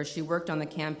 where she worked on the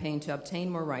campaign to obtain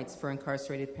more rights for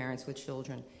incarcerated parents with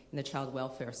children in the child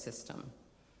welfare system,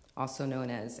 also known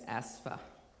as ASFA.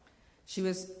 She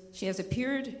has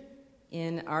appeared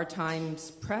in Our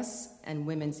Times Press and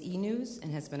Women's E-News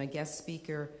and has been a guest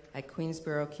speaker at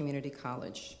Queensborough Community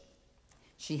College.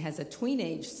 She has a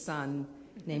tween-age son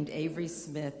named Avery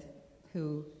Smith,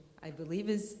 who I believe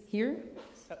is here.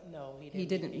 No,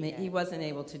 He wasn't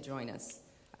able to join us.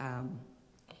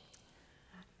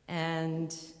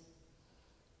 And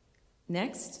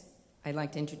next, I'd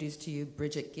like to introduce to you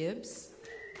Bridget Gibbs.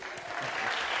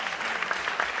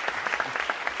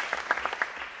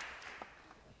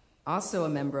 Also a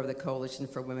member of the Coalition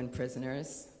for Women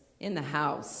Prisoners, in the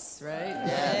house, right?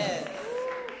 Yes.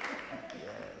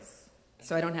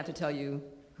 So I don't have to tell you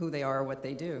who they are or what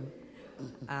they do.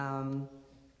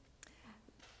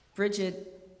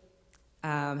 Bridget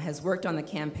has worked on the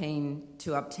campaign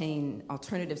to obtain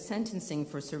alternative sentencing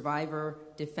for survivor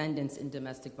defendants in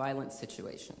domestic violence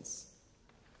situations.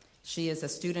 She is a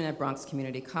student at Bronx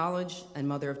Community College and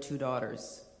mother of 2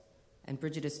 daughters. And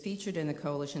Bridget is featured in the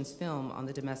Coalition's film on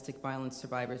the Domestic Violence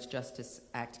Survivors Justice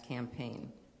Act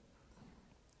campaign.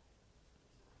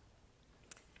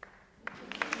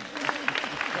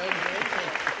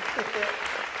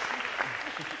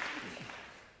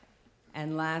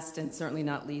 And last, and certainly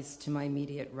not least, to my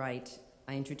immediate right,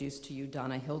 I introduce to you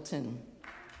Donna Hilton.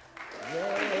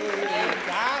 Yay,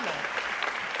 Donna.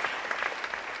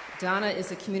 Donna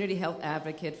is a community health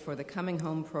advocate for the Coming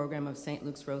Home program of St.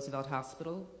 Luke's Roosevelt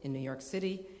Hospital in New York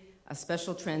City, a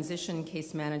special transition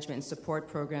case management and support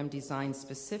program designed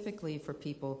specifically for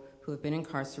people who have been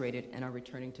incarcerated and are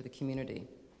returning to the community.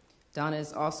 Donna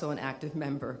is also an active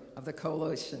member of the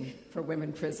Coalition for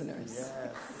Women Prisoners.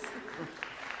 Yes.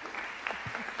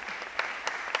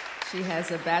 She has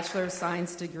a Bachelor of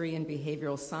Science degree in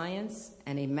Behavioral Science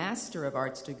and a Master of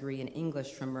Arts degree in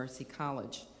English from Mercy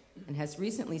College, and has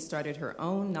recently started her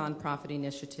own nonprofit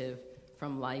initiative,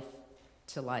 From Life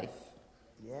to Life.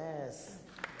 Yes.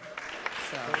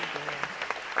 So,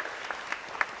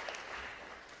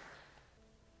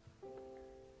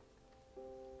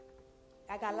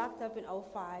 I got locked up in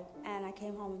 2005, and I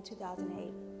came home in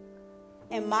 2008.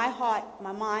 In my heart,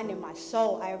 my mind, and my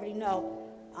soul, I already know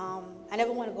I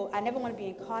never want to be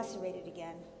incarcerated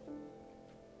again.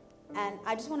 And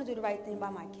I just want to do the right thing by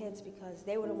my kids because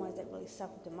they were the ones that really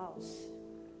suffered the most.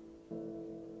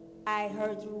 I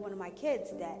heard through one of my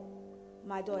kids that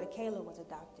my daughter Kayla was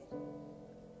adopted.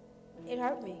 It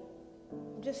hurt me.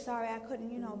 I'm just sorry I couldn't,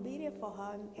 be there for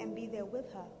her and be there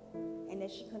with her, and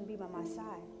that she couldn't be by my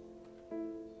side.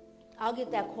 I'll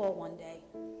get that call one day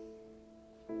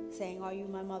saying, "Are you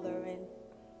my mother?" And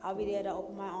I'll be there to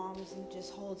open my arms and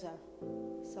just hold her.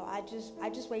 So I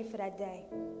just wait for that day,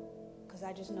 because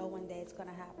I just know one day it's going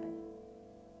to happen.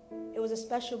 It was a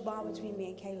special bond between me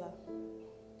and Kayla.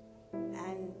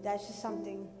 And that's just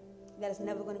something that is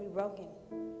never going to be broken.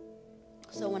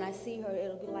 So when I see her,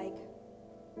 it'll be like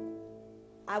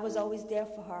I was always there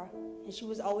for her, and she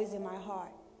was always in my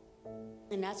heart.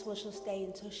 And that's where she'll stay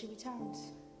until she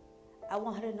returns. I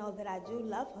want her to know that I do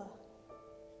love her.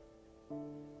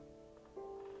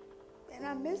 And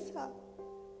I miss her.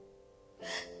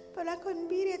 But I couldn't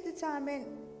be there at the time, and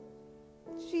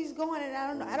she's gone, and I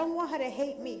don't know. I don't want her to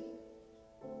hate me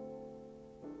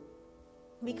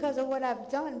because of what I've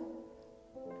done.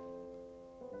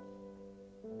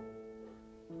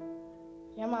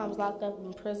 Your mom's locked up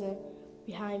in prison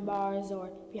behind bars or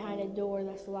behind a door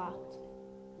that's locked.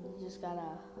 You just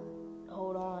gotta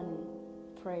hold on and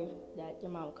pray that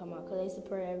your mom will come out. Because I used to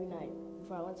pray every night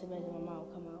before I went to bed that my mom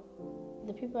would come out.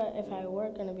 The people, if I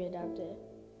were gonna be adopted,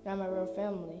 not my real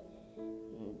family.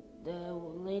 The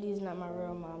lady's not my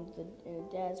real mom, and the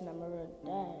dad's not my real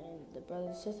dad, and the brothers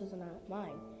and sisters are not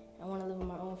mine. I want to live with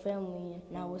my own family and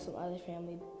not with some other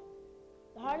family.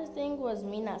 The hardest thing was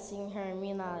me not seeing her and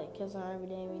me not kissing her every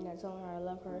day, and me not telling her I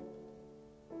love her.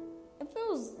 It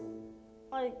feels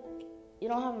like you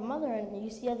don't have a mother, and you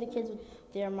see other kids with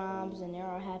their moms, and they're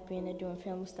all happy, and they're doing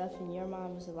family stuff, and your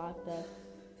mom is locked up.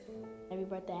 Every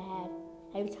birthday I had,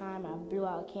 every time I blew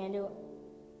out a candle,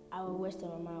 I would wish that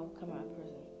my mom would come out of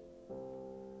prison.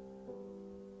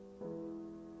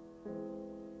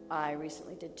 I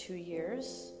recently did 2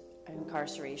 years of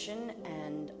incarceration,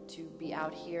 and to be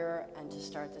out here and to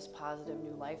start this positive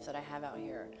new life that I have out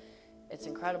here, it's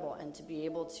incredible. And to be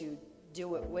able to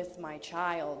do it with my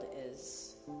child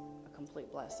is a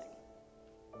complete blessing.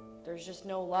 There's just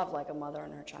no love like a mother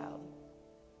and her child.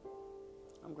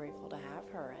 I'm grateful to have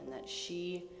her and that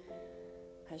she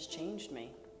has changed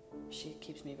me. She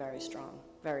keeps me very strong,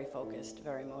 very focused,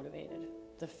 very motivated.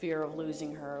 The fear of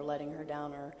losing her, letting her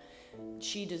down, or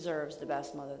she deserves the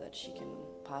best mother that she can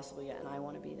possibly get, and I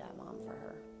want to be that mom for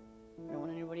her. I don't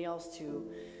want anybody else to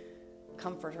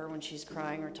comfort her when she's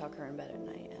crying or tuck her in bed at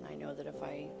night, and I know that if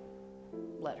I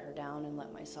let her down and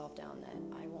let myself down, that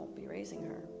I won't be raising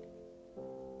her.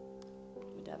 It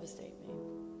would devastate me.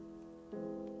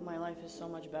 My life is so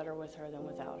much better with her than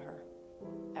without her.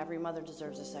 Every mother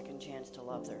deserves a second chance to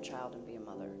love their child and be a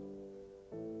mother.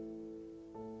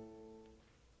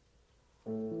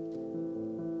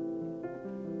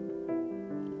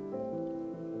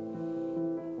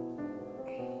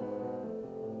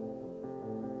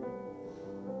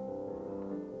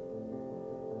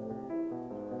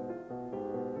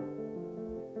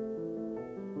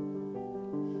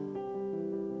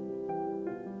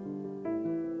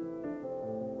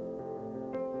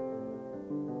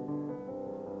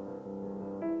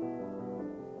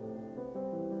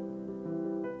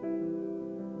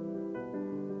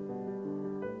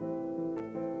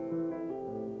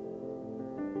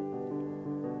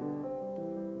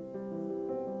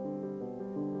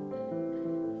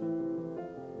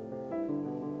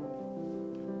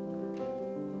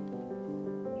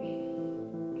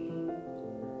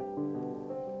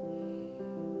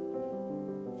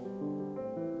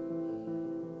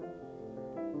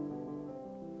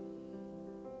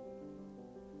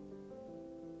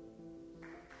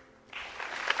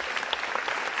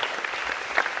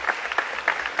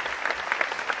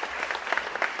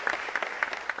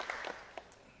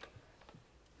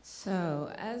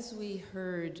 So, as we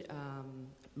heard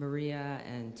Maria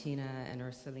and Tina and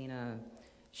Ursulina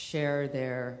share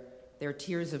their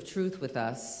tears of truth with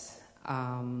us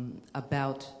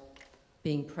about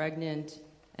being pregnant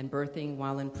and birthing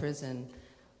while in prison,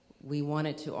 we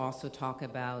wanted to also talk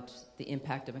about the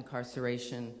impact of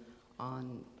incarceration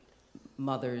on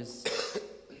mothers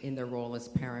in their role as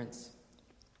parents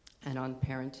and on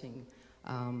parenting,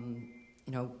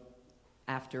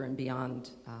 after and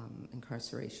beyond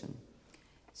incarceration.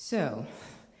 So,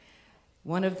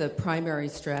 one of the primary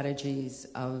strategies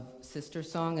of Sister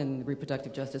Song and the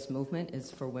reproductive justice movement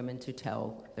is for women to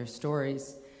tell their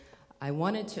stories. I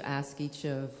wanted to ask each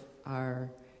of our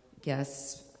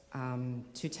guests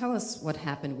to tell us what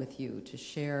happened with you, to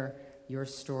share your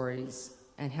stories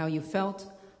and how you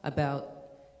felt about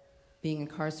being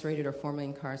incarcerated or formerly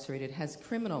incarcerated has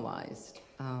criminalized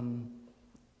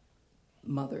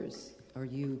mothers, or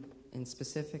you in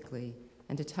specifically,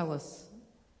 and to tell us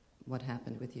what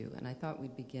happened with you. And I thought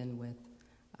we'd begin with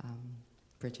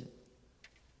Bridget.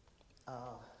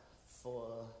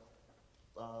 For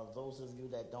those of you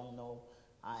that don't know,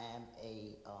 I am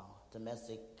a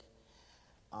domestic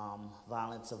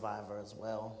violence survivor as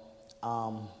well.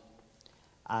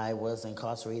 I was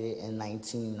incarcerated in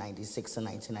 1996 and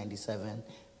 1997,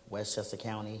 Westchester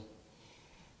County,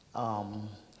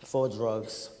 for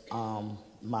drugs.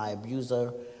 My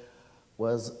abuser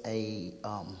was a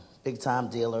big-time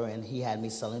dealer, and he had me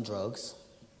selling drugs.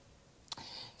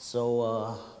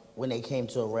 So when they came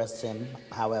to arrest him,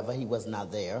 however, he was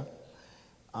not there.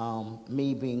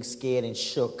 Me being scared and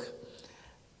shook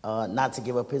not to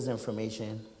give up his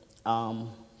information,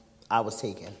 I was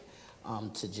taken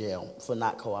to jail for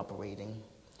not cooperating,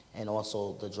 and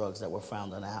also the drugs that were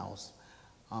found in the house.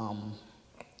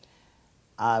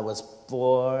 I was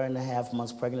 4.5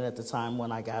 months pregnant at the time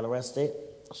when I got arrested,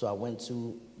 so I went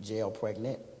to jail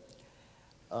pregnant.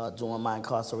 During my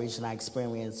incarceration, I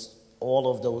experienced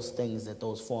all of those things that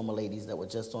those former ladies that were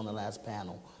just on the last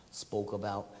panel spoke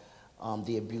about.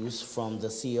 The abuse from the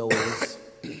COs,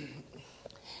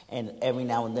 and every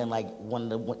now and then, like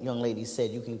one of the young ladies said,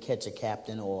 you can catch a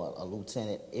captain or a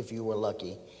lieutenant if you were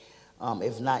lucky.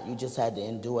 If not, you just had to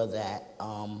endure that.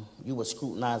 You were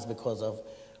scrutinized because of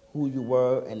who you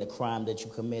were and the crime that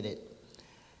you committed.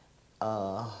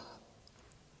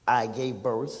 I gave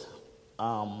birth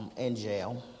in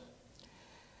jail.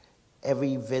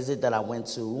 Every visit that I went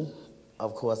to,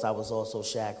 of course, I was also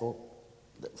shackled.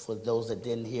 For those that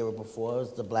didn't hear it before, it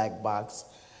was the black box,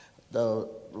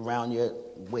 around your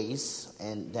waist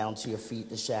and down to your feet,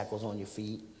 the shackles on your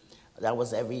feet. That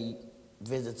was every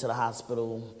visit to the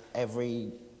hospital,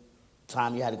 every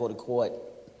time you had to go to court,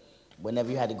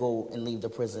 whenever you had to go and leave the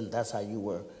prison, that's how you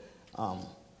were,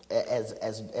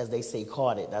 as they say,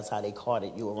 carted. That's how they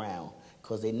carted you around,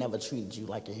 because they never treated you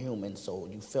like a human, so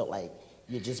you felt like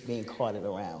you're just being carted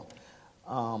around.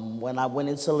 When I went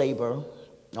into labor,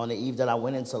 on the eve that I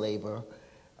went into labor,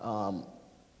 I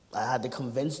had to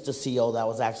convince the CO that I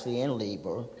was actually in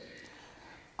labor.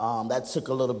 That took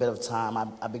a little bit of time.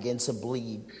 I began to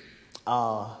bleed.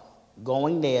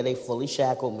 Going there, they fully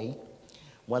shackled me.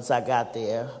 Once I got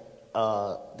there,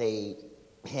 they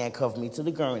handcuffed me to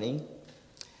the gurney,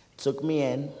 took me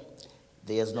in.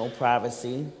 There's no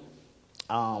privacy.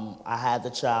 I had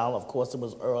the child. Of course, it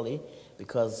was early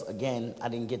because, again, I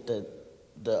didn't get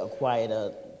the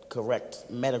acquired correct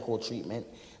medical treatment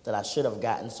that I should have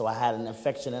gotten, so I had an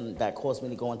infection and that caused me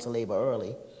to go into labor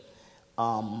early.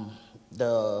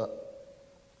 The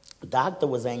doctor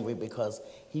was angry because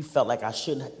he felt like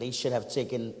they should have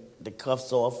taken the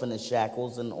cuffs off and the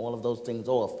shackles and all of those things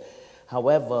off.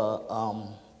 However,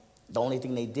 the only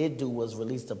thing they did do was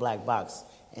release the black box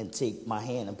and take my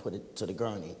hand and put it to the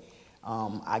gurney.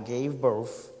 I gave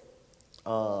birth.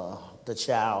 The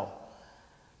child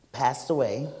passed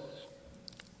away.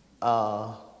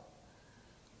 Oh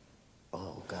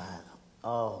God,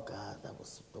 that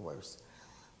was the worst.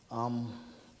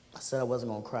 I said I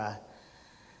wasn't gonna cry.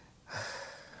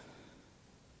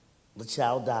 The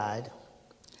child died.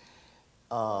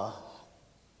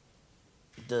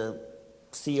 The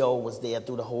CO was there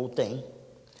through the whole thing.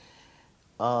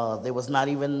 There was not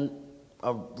even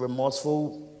a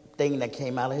remorseful thing that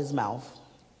came out of his mouth,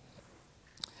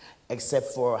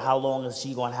 except for how long is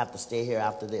she gonna have to stay here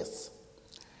after this?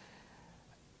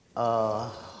 I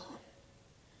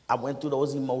went through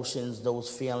those emotions, those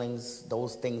feelings,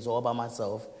 those things all by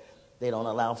myself. They don't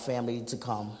allow family to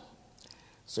come,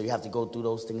 so you have to go through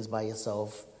those things by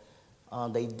yourself.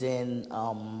 They then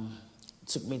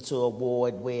took me to a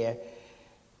ward where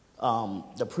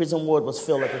the prison ward was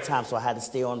filled at the time, so I had to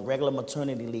stay on regular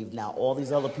maternity leave. Now, all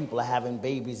these other people are having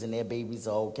babies, and their babies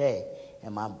are okay,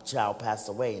 and my child passed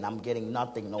away, and I'm getting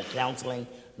nothing, no counseling,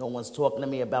 no one's talking to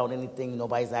me about anything,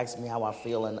 nobody's asking me how I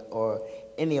feel or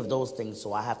any of those things,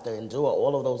 so I have to endure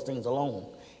all of those things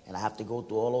alone, and I have to go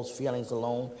through all those feelings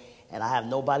alone, and I have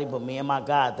nobody but me and my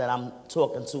God that I'm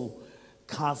talking to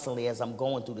constantly as I'm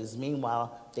going through this.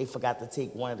 Meanwhile, they forgot to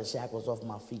take one of the shackles off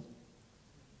my feet,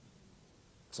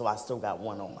 so I still got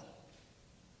one on.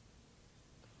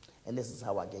 And this is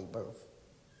how I gave birth.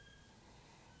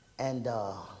 And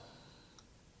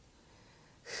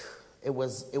it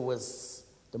was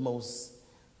the most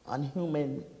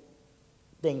unhuman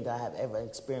thing that I have ever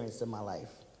experienced in my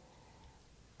life.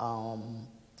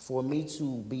 For me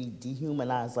to be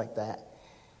dehumanized like that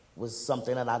was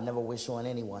something that I never wish on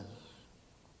anyone.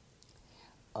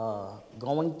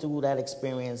 Going through that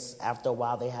experience, after a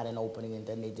while they had an opening, and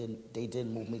then they did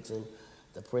move me to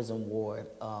the prison ward.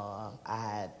 I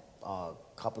had a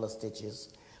couple of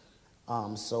stitches.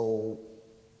 So,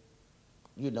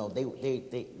 you know, they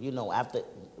you know, after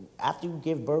you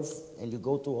give birth and you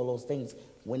go through all those things,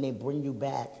 when they bring you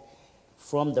back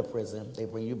from the prison, they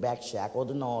bring you back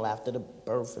shackled and all after the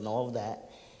birth and all of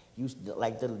that. You,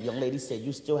 like the young lady said,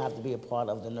 you still have to be a part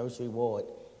of the nursery ward.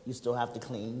 You still have to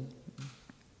clean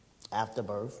after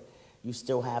birth. You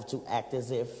still have to act as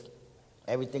if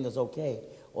everything is okay.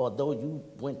 Although you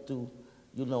went through,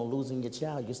 you know, losing your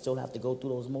child, you still have to go through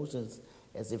those motions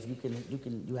as if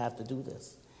you have to do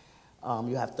this.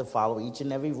 You have to follow each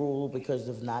and every rule, because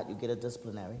if not, you get a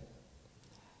disciplinary.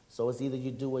 So it's either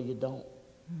you do or you don't.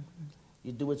 Mm-hmm.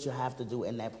 You do what you have to do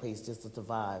in that place just to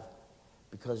survive,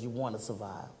 because you want to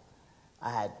survive.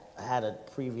 I had a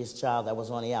previous child that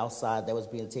was on the outside that was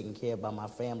being taken care of by my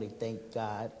family, thank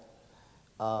God.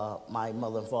 My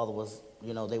mother and father was,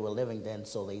 you know, they were living then,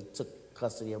 so they took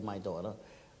custody of my daughter,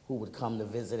 who would come to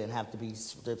visit and have to be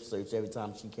strip searched every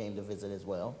time she came to visit as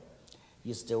well.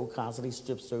 You're still constantly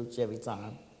strip searched every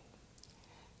time.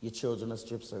 Your children are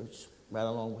strip searched right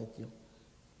along with you.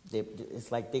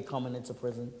 It's like they're coming into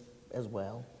prison as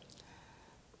well.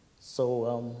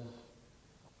 So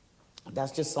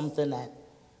that's just something that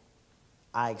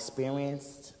I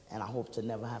experienced, and I hope to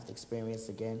never have to experience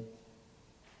again,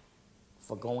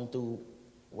 for going through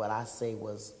what I say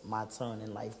was my turn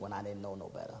in life when I didn't know no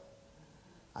better.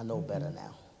 I know better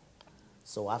now.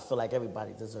 So I feel like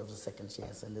everybody deserves a second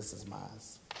chance, and this is mine.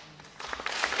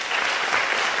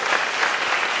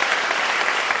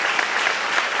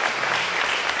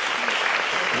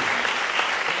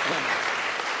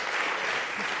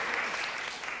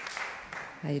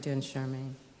 How you doing,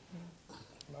 Sharmaine?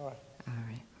 All right. All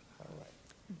right. All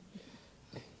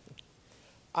right.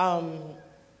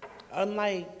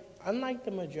 Unlike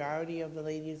the majority of the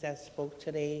ladies that spoke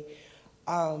today,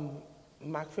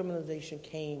 my criminalization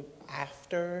came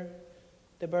after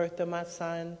the birth of my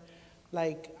son.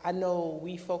 Like, I know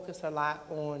we focus a lot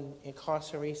on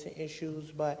incarceration issues,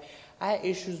 but I had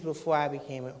issues before I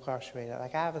became incarcerated.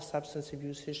 Like, I have a substance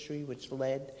abuse history, which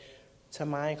led to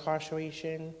my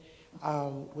incarceration,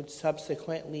 which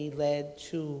subsequently led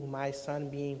to my son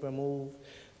being removed.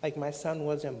 Like, my son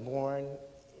wasn't born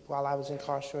while I was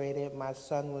incarcerated. My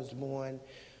son was born,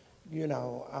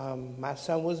 my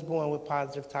son was born with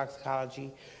positive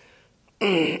toxicology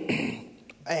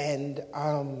and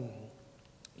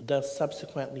thus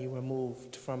subsequently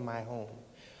removed from my home,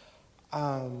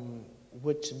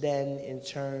 which then in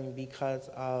turn, because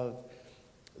of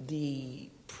the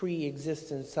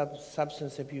pre-existing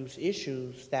substance abuse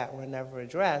issues that were never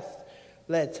addressed,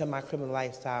 led to my criminal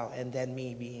lifestyle and then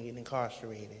me being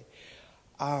incarcerated.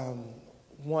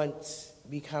 Once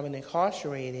becoming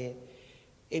incarcerated,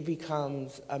 it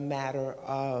becomes a matter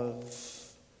of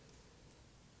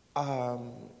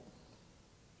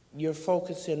you're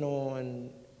focusing on,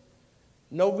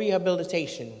 no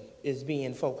rehabilitation is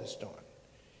being focused on.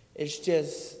 It's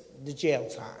just the jail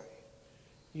time.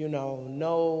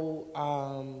 No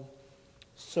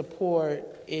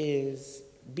support is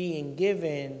being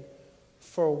given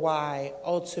for why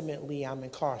ultimately I'm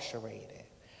incarcerated.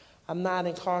 I'm not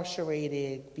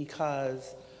incarcerated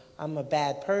because I'm a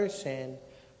bad person.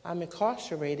 I'm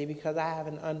incarcerated because I have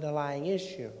an underlying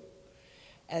issue.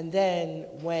 And then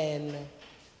when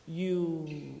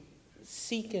you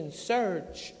seek and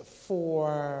search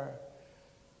for,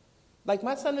 like,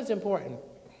 my son is important,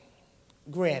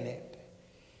 granted,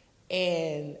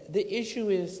 and the issue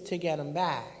is to get him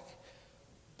back,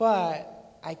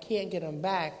 but I can't get him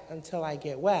back until I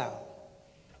get well.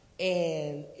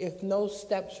 And if no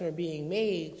steps are being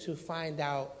made to find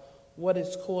out what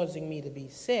is causing me to be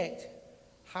sick,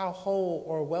 how whole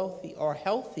or wealthy or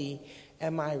healthy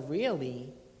am I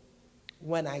really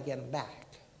when I get him back?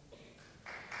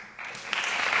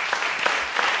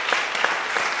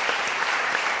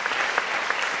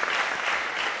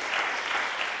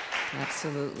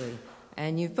 Absolutely.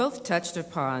 And you've both touched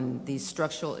upon these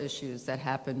structural issues that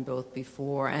happen both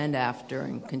before and after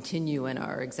and continue and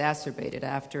are exacerbated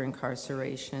after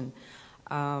incarceration.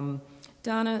 Donna,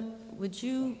 would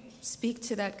you speak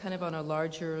to that kind of on a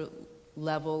larger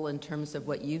level in terms of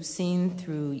what you've seen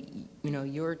through,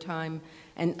 your time?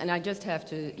 And I just have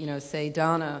to, say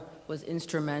Donna was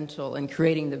instrumental in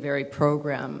creating the very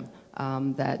program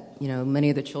that, many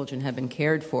of the children have been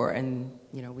cared for, and,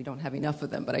 we don't have enough of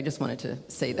them, but I just wanted to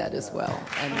say that as well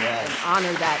and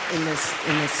honor that in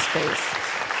this space.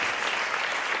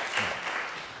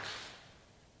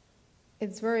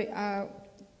 It's very,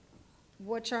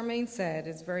 what Sharmaine said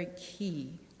is very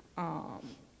key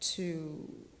to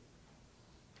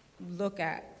look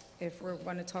at if we're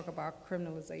going to talk about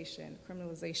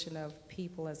criminalization of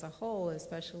people as a whole,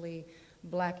 especially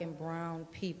black and brown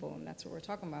people, and that's what we're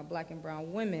talking about, black and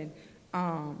brown women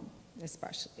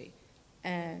especially.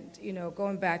 And,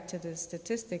 going back to the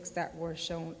statistics that were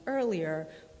shown earlier,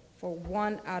 for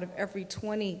 1 out of every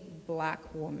 20 black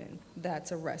women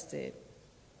that's arrested,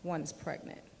 1 is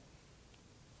pregnant.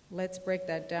 Let's break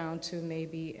that down to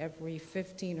maybe every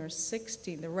 15 or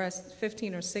 16, the rest,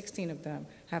 15 or 16 of them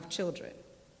have children.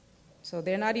 So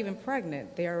they're not even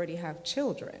pregnant, they already have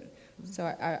children. So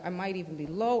I might even be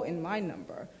low in my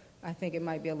number. I think it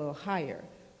might be a little higher.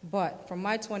 But from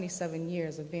my 27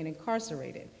 years of being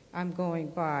incarcerated, I'm going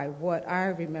by what I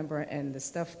remember and the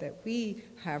stuff that we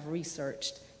have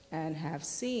researched and have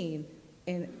seen,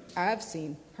 and I've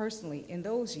seen personally in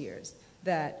those years,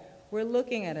 that we're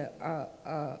looking at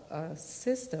a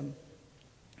system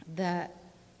that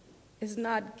is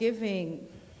not giving,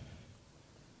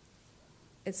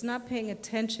 it's not paying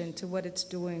attention to what it's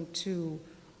doing to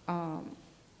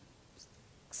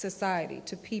society,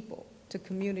 to people, to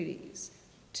communities,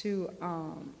 to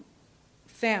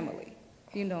family,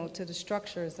 to the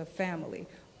structures of family.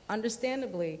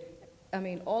 Understandably,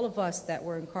 all of us that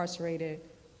were incarcerated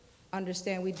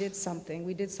understand we did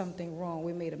something wrong,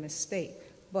 we made a mistake.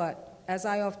 But as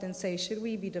I often say, should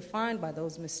we be defined by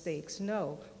those mistakes?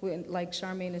 No. Like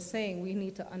Sharmaine is saying, we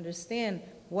need to understand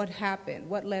what happened,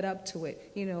 what led up to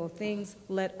it. Things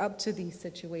led up to these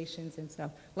situations and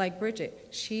stuff. Like Bridget,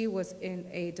 she was in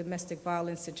a domestic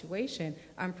violence situation.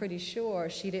 I'm pretty sure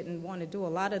she didn't want to do a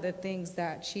lot of the things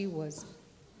that she was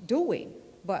doing,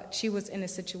 but she was in a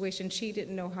situation she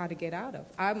didn't know how to get out of.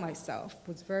 I myself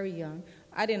was very young.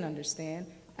 I didn't understand.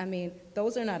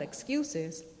 Those are not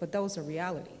excuses, but those are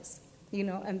realities,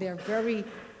 and they're very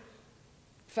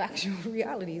factual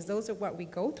realities. Those are what we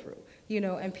go through,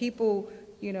 and people,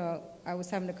 I was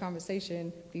having a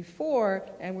conversation before,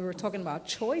 and we were talking about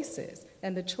choices,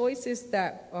 and the choices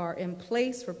that are in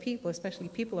place for people, especially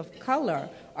people of color,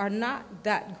 are not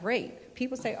that great.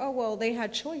 People say, oh, well, they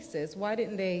had choices. Why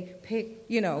didn't they pick,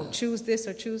 choose this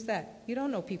or choose that? You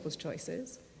don't know people's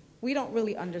choices. We don't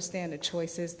really understand the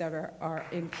choices that are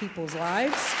in people's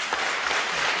lives.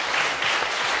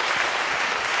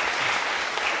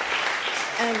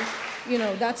 And,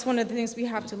 that's one of the things we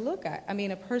have to look at. I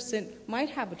mean, a person might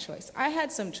have a choice. I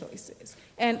had some choices,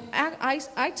 and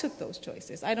I took those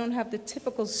choices. I don't have the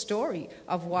typical story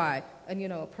of why,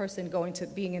 a person going to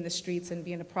being in the streets and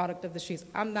being a product of the streets.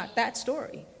 I'm not that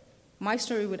story. My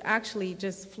story would actually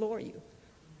just floor you.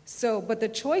 So, but the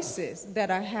choices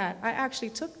that I had, I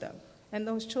actually took them, and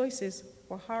those choices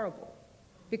were horrible,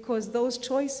 because those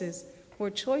choices were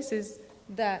choices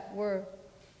that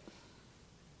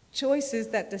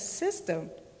the system,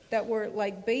 that were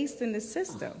like based in the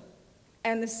system.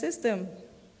 And the system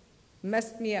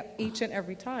messed me up each and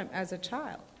every time as a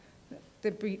child.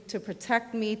 To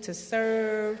protect me, to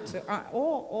serve, to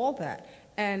all that,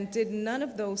 and did none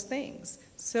of those things.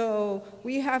 So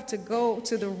we have to go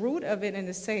to the root of it and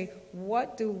to say,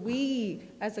 what do we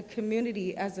as a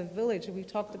community, as a village, we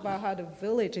talked about how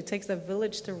it takes a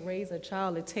village to raise a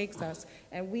child, it takes us.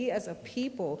 And we as a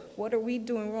people, what are we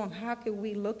doing wrong? How can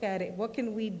we look at it? What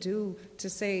can we do to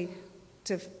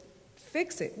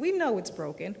fix it? We know it's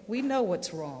broken. We know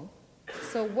what's wrong.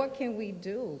 So what can we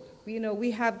do?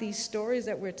 We have these stories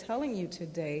that we're telling you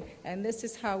today, and this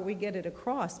is how we get it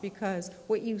across, because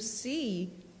what you see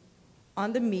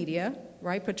on the media,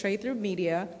 right, portrayed through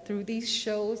media, through these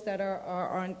shows that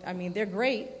are on, they're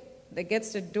great. That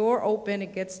gets the door open,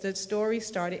 it gets the story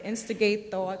started,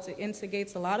 instigate thoughts, it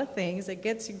instigates a lot of things, it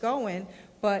gets you going,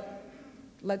 but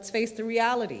let's face the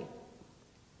reality.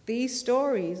 These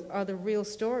stories are the real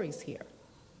stories here.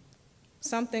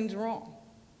 Something's wrong.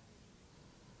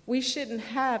 We shouldn't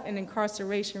have an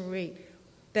incarceration rate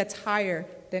that's higher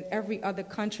than every other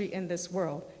country in this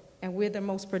world. And we're the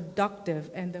most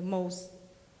productive and the most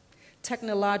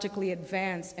technologically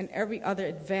advanced and every other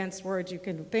advanced word you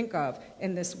can think of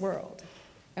in this world.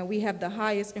 And we have the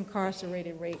highest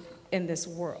incarcerated rate in this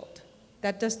world.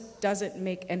 That just doesn't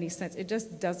make any sense. It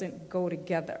just doesn't go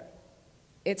together.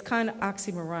 It's kind of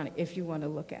oxymoronic if you want to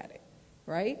look at it,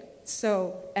 right?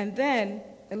 So, and then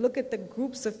look at the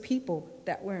groups of people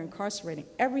that we're incarcerating.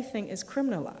 Everything is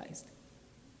criminalized.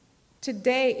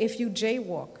 Today, if you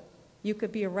jaywalk, you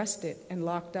could be arrested and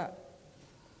locked up.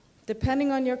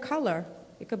 Depending on your color,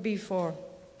 it could be for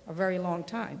a very long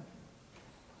time.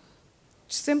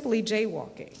 Simply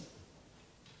jaywalking.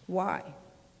 Why?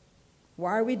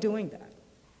 Why are we doing that?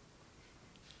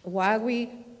 Why are we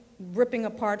ripping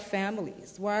apart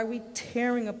families? Why are we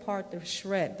tearing apart the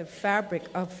fabric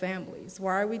of families?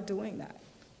 Why are we doing that?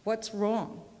 What's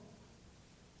wrong?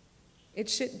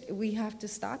 We have to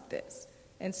stop this.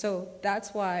 And so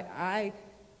that's why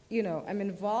I'm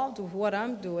involved with what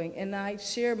I'm doing, and I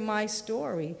share my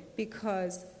story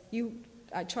because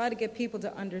I try to get people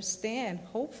to understand,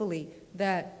 hopefully,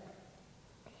 that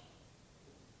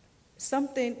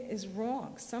something is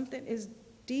wrong, something is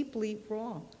deeply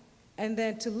wrong. And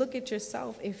then to look at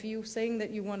yourself, if you're saying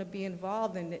that you want to be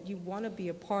involved and that you want to be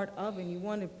a part of and you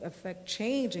want to affect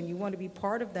change and you want to be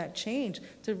part of that change,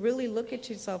 to really look at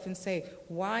yourself and say,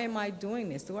 why am I doing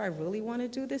this? Do I really want to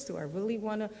do this? Do I really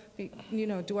want to be,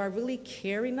 do I really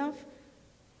care enough?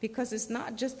 Because it's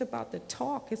not just about the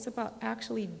talk, it's about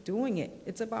actually doing it.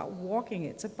 It's about walking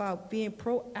it. It's about being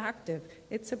proactive.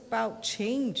 It's about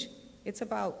change. It's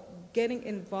about getting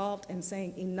involved and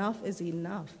saying enough is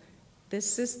enough. These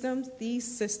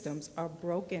systems are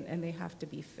broken and they have to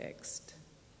be fixed.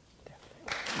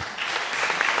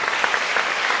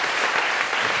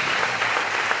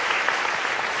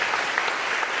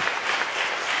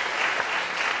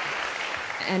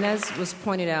 And as was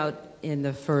pointed out in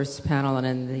the first panel and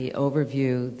in the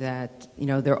overview, that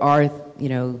there are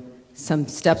some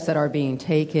steps that are being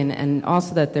taken, and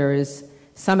also that there is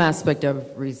some aspect of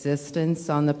resistance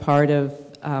on the part of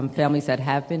families that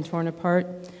have been torn apart.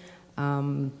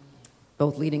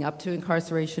 Both leading up to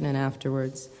incarceration and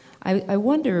afterwards. I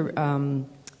wonder,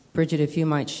 Bridget, if you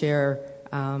might share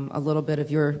a little bit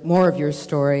of more of your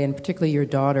story, and particularly your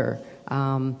daughter,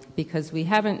 because we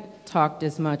haven't talked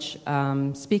as much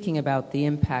speaking about the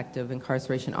impact of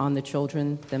incarceration on the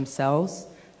children themselves,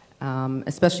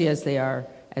 especially as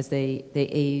they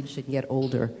age and get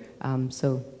older.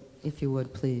 So, if you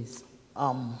would, please.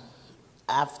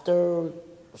 After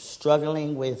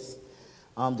struggling with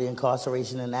the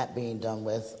incarceration and that being done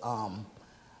with,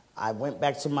 I went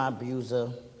back to my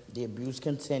abuser. The abuse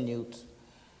continued.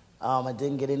 It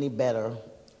didn't get any better.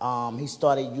 He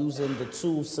started using the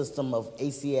tool system of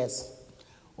ACS,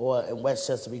 or in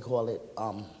Westchester we call it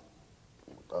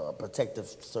Protective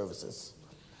Services.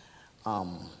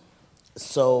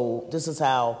 So this is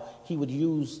how he would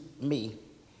use me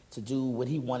to do what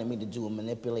he wanted me to do and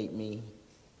manipulate me,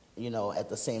 at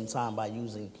the same time by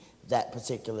using that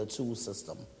particular tool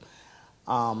system.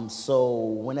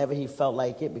 So whenever he felt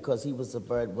like it, because he was the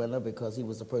breadwinner, because he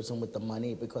was the person with the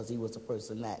money, because he was the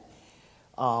person that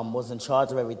was in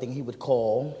charge of everything, he would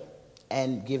call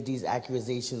and give these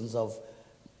accusations of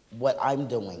what I'm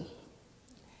doing.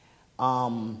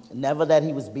 Never that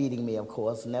he was beating me, of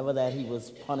course. Never that he was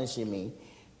punishing me.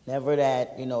 Never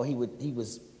that,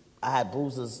 I had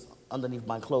bruises underneath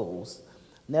my clothes.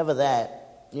 Never that,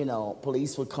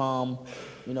 police would come,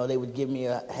 they would give me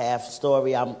a half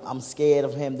story. I'm scared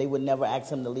of him. They would never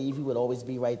ask him to leave. He would always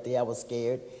be right there. I was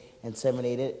scared,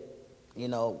 intimidated.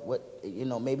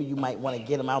 Maybe you might want to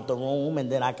get him out the room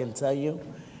and then I can tell you.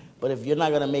 But if you're not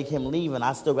going to make him leave and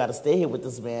I still got to stay here with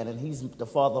this man and he's the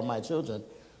father of my children,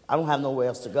 I don't have nowhere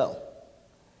else to go.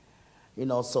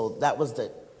 So that was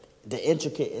the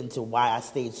intricate into why I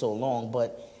stayed so long.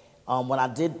 But when I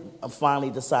did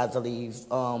finally decide to leave,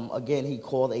 again, he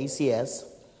called ACS,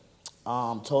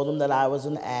 told them that I was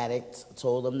an addict,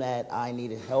 told them that I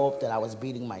needed help, that I was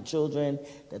beating my children,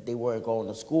 that they weren't going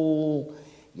to school,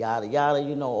 yada, yada,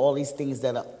 all these things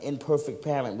that an imperfect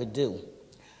parent would do.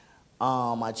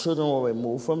 My children were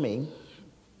removed from me,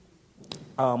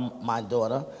 my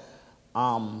daughter.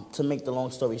 To make the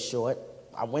long story short,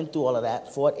 I went through all of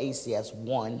that, fought ACS,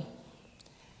 won.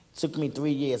 Took me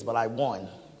 3 years, but I won.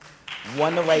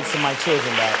 Won the rights of my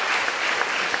children back.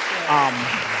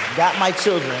 Got my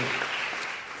children,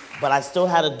 but I still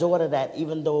had a daughter that,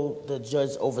 even though the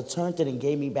judge overturned it and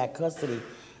gave me back custody,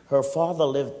 her father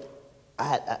lived.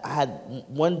 I had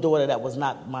one daughter that was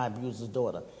not my abuser's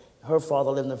daughter. Her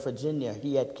father lived in Virginia.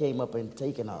 He had came up and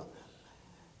taken her.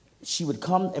 She would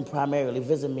come and primarily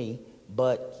visit me,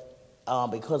 but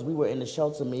because we were in the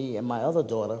shelter, me and my other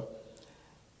daughter,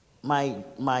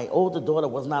 my older daughter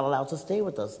was not allowed to stay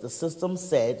with us. The system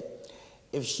said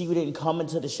if she didn't come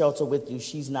into the shelter with you,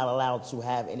 she's not allowed to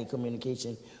have any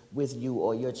communication with you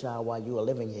or your child while you are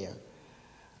living here.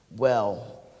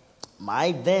 Well,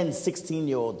 my then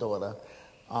 16-year-old daughter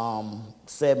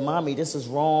said, "Mommy, this is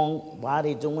wrong. Why are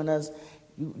they doing this?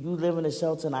 You live in a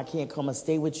shelter and I can't come and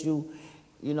stay with you.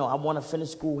 I want to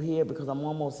finish school here because I'm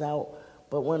almost out.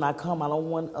 But when I come, I don't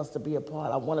want us to be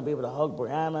apart. I want to be able to hug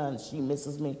Brianna and she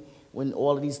misses me," when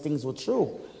all of these things were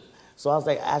true. So I was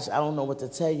like, "Ash, I don't know what to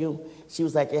tell you." She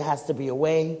was like, "It has to be a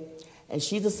way." And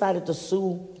she decided to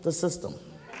sue the system.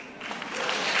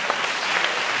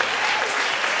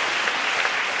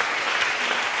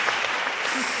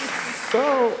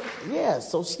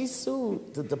 So she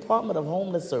sued the Department of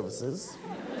Homeless Services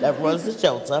that runs the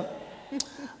shelter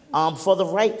for the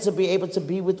right to be able to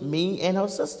be with me and her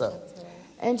sister.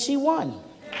 And she won.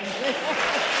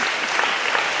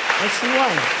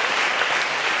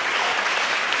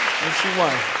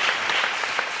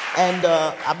 And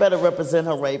I better represent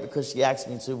her right because she asked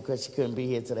me to, because she couldn't be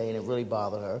here today and it really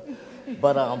bothered her.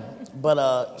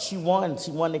 But she won.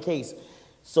 She won the case.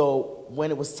 So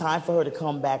when it was time for her to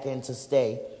come back in to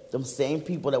stay, them same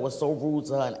people that were so rude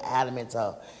to her and adamant to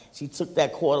her, she took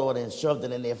that court order and shoved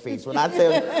it in their face. When I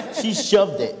tell you, she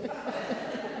shoved it.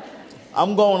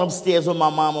 I'm going upstairs with my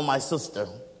mom and my sister.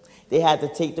 They had to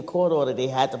take the court order. They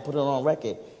had to put it on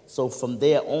record. So from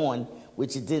there on,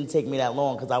 which it didn't take me that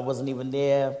long because I wasn't even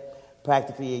there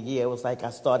practically a year. It was like I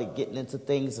started getting into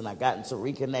things and I got into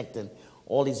reconnecting.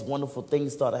 All these wonderful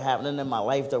things started happening in my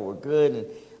life that were good, and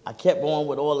I kept on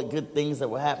with all the good things that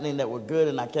were happening that were good,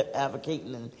 and I kept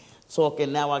advocating and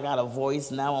talking. Now I got a voice.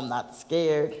 Now I'm not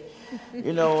scared, and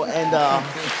I know I'm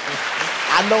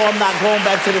not going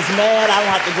back to this man. I don't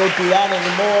have to go through that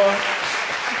anymore.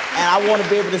 And I want to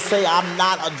be able to say I'm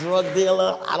not a drug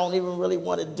dealer. I don't even really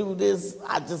want to do this.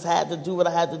 I just had to do what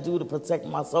I had to do to protect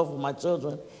myself and my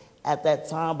children at that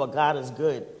time. But God is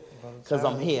good because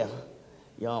I'm here.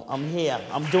 I'm here.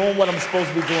 I'm doing what I'm supposed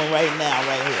to be doing right now,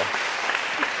 right here.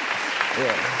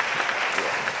 Yeah.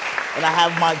 And I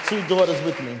have my 2 daughters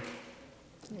with me.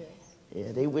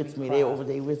 Yeah, they with me. They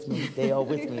with me. They are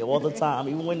with me all the time.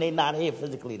 Even when they're not here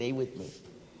physically, they with me.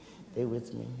 They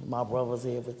with me. My brother's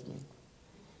here with me.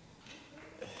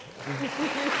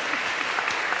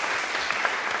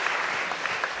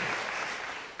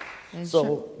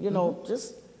 So,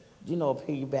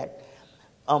 piggyback.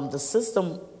 The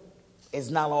system is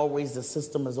not always the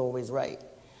system is always right.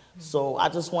 So I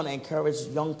just want to encourage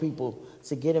young people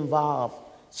to get involved,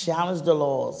 challenge the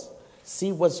laws,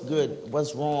 see what's good,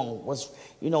 what's wrong,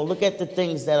 look at the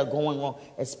things that are going wrong,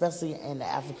 especially in the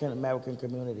African American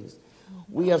communities.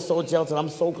 We are so jealous. I'm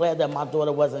so glad that my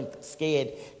daughter wasn't scared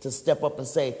to step up and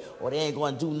say, they ain't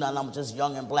going to do nothing. I'm just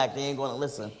young and black. They ain't going to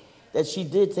listen. That she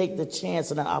did take the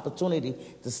chance and the opportunity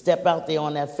to step out there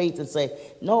on that faith and say,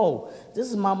 no, this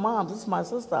is my mom. This is my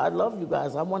sister. I love you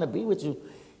guys. I want to be with you.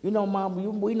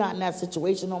 Mom, we're not in that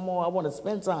situation no more. I want to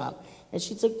spend time. And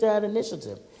she took that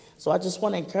initiative. So I just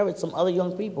want to encourage some other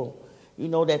young people,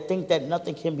 that think that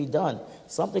nothing can be done.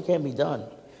 Something can be done.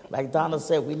 Like Donna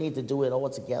said, we need to do it all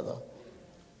together.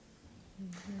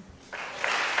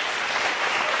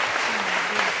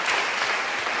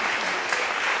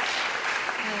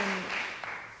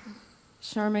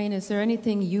 Sharmaine, is there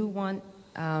anything you want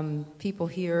people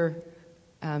here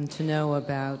to know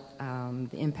about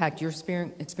the impact your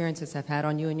experiences have had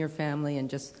on you and your family, and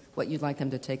just what you'd like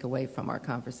them to take away from our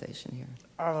conversation here?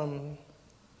 I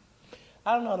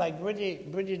don't know, like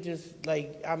Bridget just,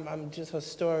 like, I'm just, her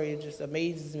story just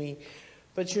amazes me.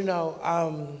 But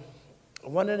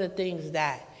one of the things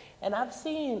that, and I've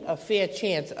seen A Fair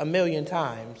Chance a million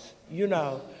times,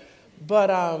 but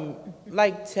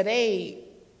like today,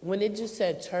 when it just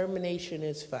said termination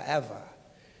is forever,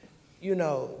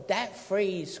 that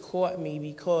phrase caught me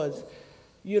because,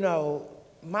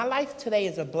 my life today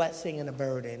is a blessing and a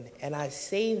burden. And I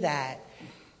say that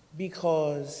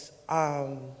because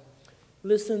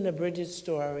listen to Bridget's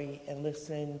story and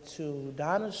listen to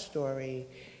Donna's story,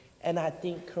 and I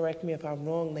think, correct me if I'm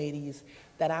wrong, ladies,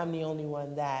 that I'm the only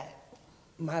one that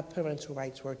my parental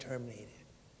rights were terminated.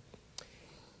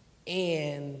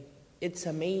 And it's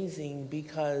amazing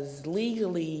because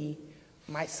legally,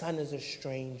 my son is a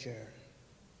stranger.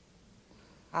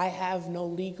 I have no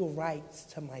legal rights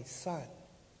to my son.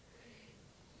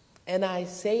 And I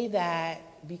say that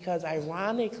because,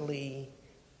 ironically,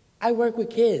 I work with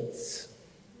kids.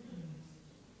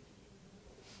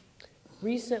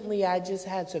 Recently, I just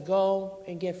had to go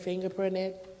and get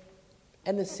fingerprinted,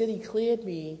 and the city cleared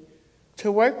me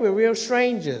to work with real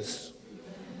strangers.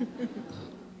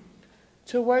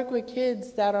 To work with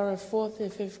kids that are in 4th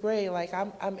and 5th grade. Like,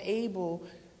 I'm able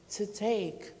to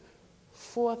take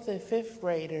 4th and 5th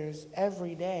graders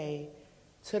every day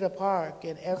to the park,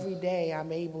 and every day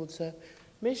I'm able to,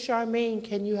 Miss Sharmaine,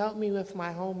 can you help me with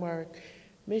my homework?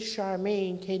 Miss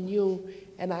Sharmaine, can you,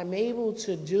 and I'm able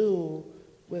to do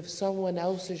with someone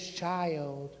else's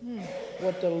child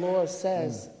what the law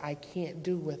says I can't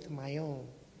do with my own.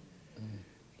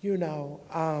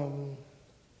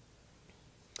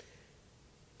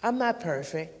 I'm not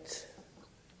perfect,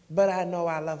 but I know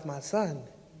I love my son.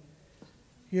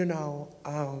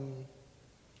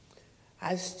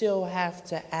 I still have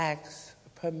to ask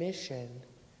permission.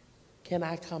 Can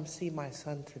I come see my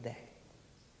son today?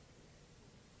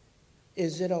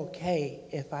 Is it okay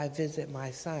if I visit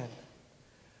my son?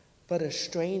 But a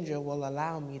stranger will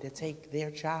allow me to take their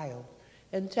child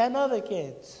and 10 other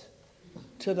kids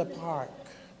to the park,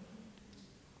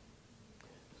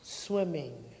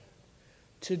 swimming,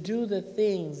 to do the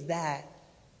things that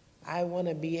I want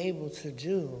to be able to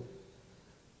do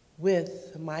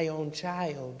with my own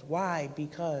child. Why?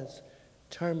 Because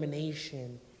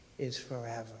termination is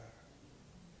forever.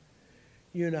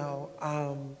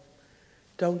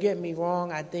 Don't get me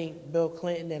wrong, I think Bill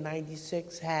Clinton in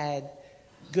 '96 had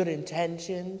good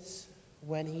intentions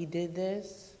when he did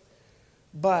this,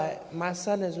 but my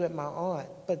son is with my aunt.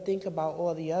 But think about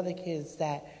all the other kids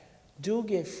that do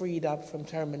get freed up from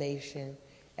termination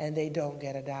and they don't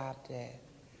get adopted.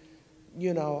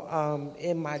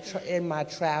 In my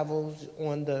travels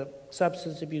on the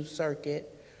substance abuse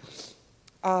circuit,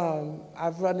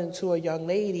 I've run into a young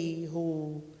lady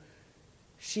who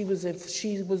she was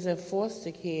in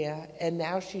foster care, and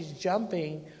now she's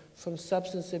jumping from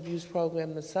substance abuse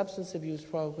program to substance abuse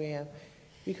program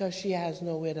because she has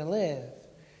nowhere to live.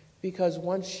 Because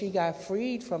once she got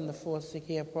freed from the foster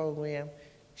care program,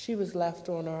 she was left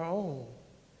on her own.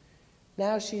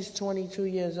 Now she's 22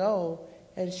 years old,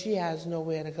 and she has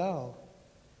nowhere to go.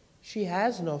 She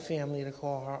has no family to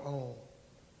call her own.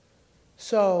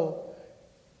 So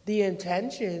the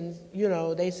intentions,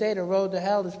 they say the road to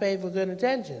hell is paved with good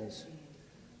intentions.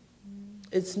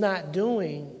 It's not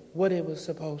doing what it was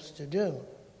supposed to do.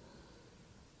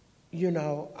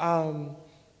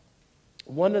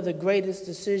 One of the greatest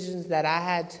decisions that I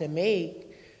had to make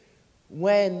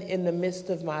when in the midst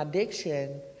of my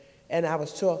addiction, and I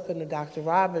was talking to Dr.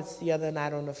 Roberts the other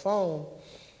night on the phone,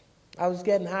 I was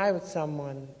getting high with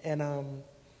someone, and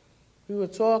we were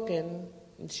talking,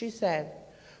 and she said,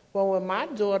 well, when my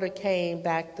daughter came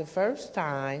back the first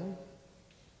time,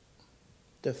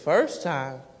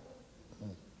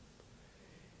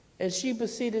 And she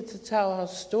proceeded to tell her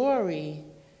story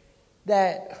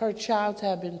that her child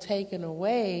had been taken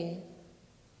away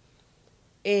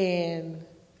and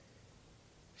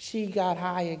she got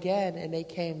high again and they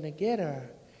came to get her.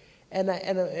 And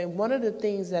one of the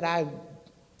things that I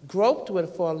groped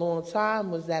with for a long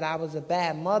time was that I was a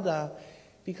bad mother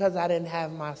because I didn't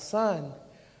have my son.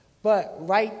 But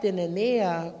right then and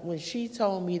there, when she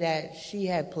told me that she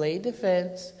had played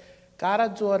defense, got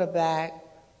her daughter back,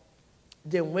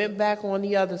 then went back on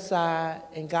the other side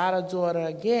and got her daughter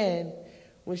again,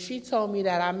 when she told me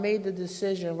that, I made the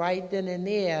decision right then and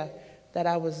there that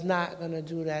I was not going to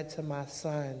do that to my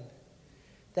son.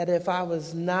 That if I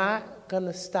was not going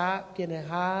to stop getting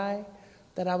high,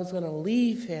 that I was going to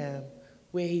leave him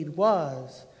where he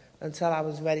was until I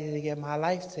was ready to get my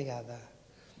life together.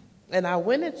 And I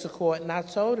went into court and I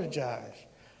told the judge,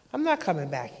 I'm not coming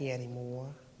back here anymore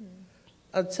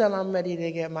until I'm ready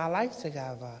to get my life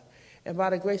together. And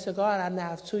by the grace of God, I now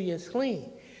have 2 years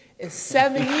clean. It's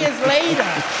 7 years later.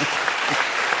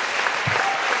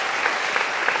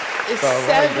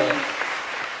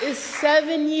 It's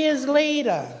 7 years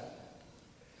later.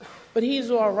 But he's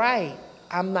all right.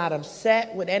 I'm not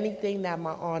upset with anything that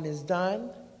my aunt has done.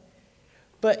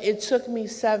 But it took me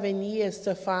 7 years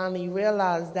to finally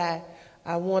realize that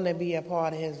I want to be a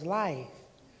part of his life.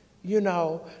 You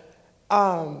know,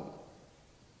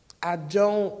 I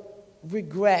don't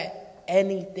regret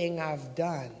anything I've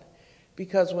done.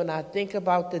 Because when I think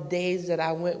about the days that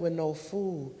I went with no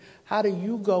food, how do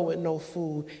you go with no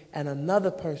food and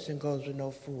another person goes with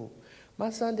no food?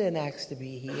 My son didn't ask to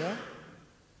be here.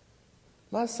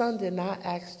 My son did not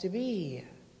ask to be here.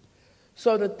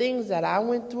 So the things that I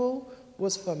went through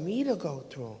was for me to go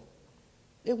through.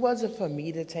 It wasn't for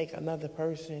me to take another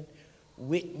person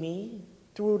with me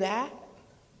through that.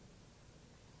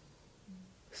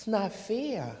 It's not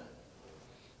fair.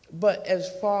 But as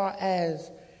far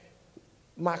as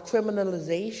my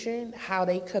criminalization, how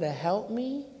they could have helped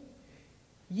me,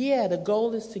 yeah, the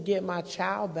goal is to get my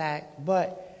child back,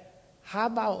 but how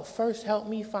about first help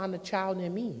me find the child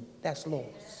in me that's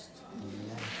lost?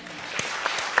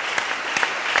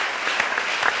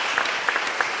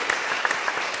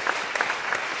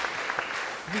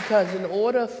 Because in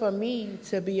order for me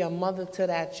to be a mother to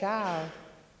that child,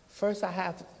 first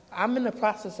I'm in the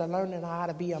process of learning how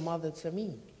to be a mother to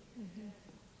me.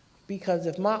 Because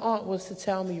if my aunt was to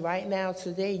tell me right now,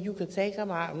 today, you could take him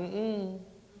out,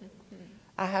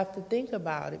 I have to think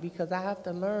about it because I have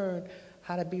to learn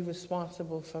how to be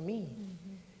responsible for me.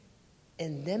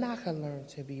 And then I can learn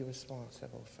to be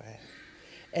responsible for him.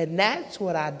 And that's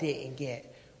what I didn't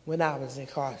get when I was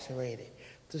incarcerated.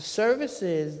 The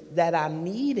services that I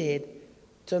needed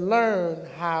to learn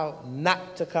how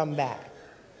not to come back,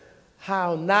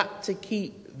 how not to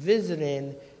keep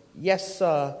visiting, yes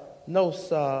sir, no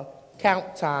sir,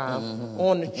 count time,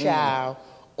 on the child,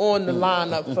 on the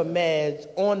lineup for meds,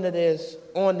 on to this,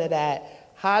 on to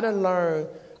that, how to learn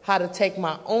how to take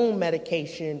my own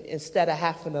medication instead of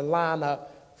having to line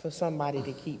up for somebody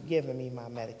to keep giving me my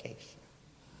medication.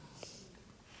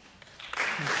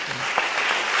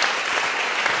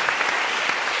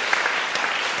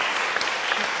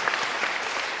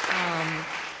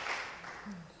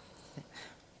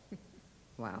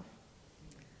 Wow.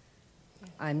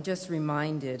 I'm just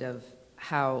reminded of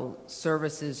how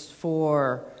services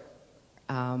for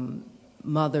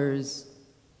mothers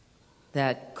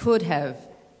that could have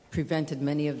prevented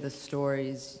many of the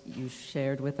stories you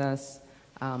shared with us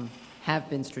have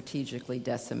been strategically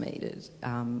decimated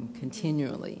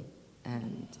continually.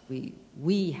 And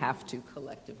we have to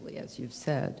collectively, as you've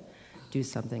said, do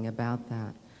something about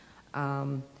that.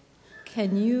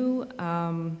 Can you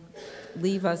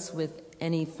leave us with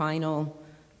any final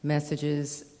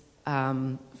messages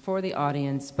for the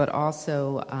audience, but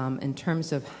also in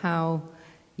terms of how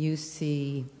you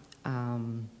see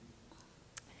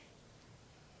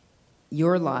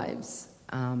your lives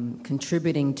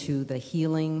contributing to the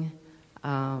healing,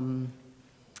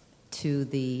 to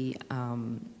the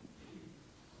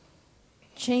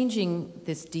changing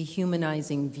this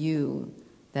dehumanizing view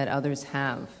that others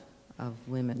have of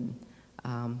women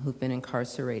who've been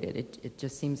incarcerated. It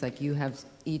just seems like you have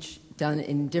each done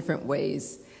in different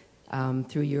ways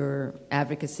through your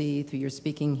advocacy, through your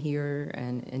speaking here,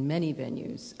 and in many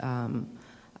venues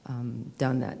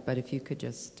done that. But if you could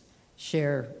just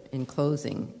share in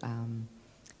closing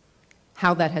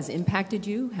how that has impacted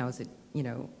you, how has it,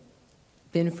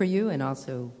 been for you, and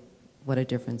also what a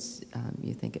difference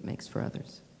you think it makes for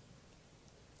others.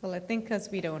 Well, I think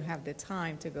because we don't have the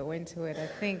time to go into it, I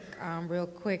think real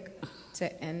quick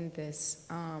to end this,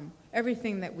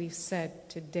 everything that we've said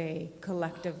today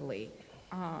collectively,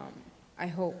 I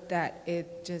hope that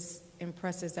it just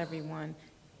impresses everyone,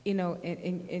 you know,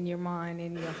 in your mind,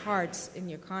 in your hearts, in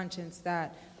your conscience,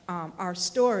 that our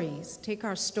stories, take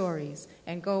our stories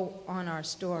and go on our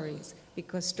stories,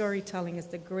 because storytelling is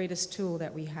the greatest tool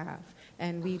that we have.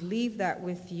 And we leave that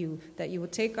with you, that you will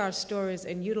take our stories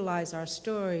and utilize our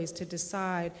stories to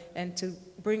decide and to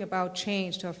bring about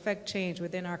change, to affect change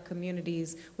within our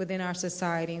communities, within our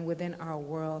society, and within our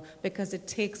world, because it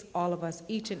takes all of us,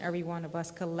 each and every one of us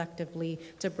collectively,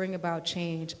 to bring about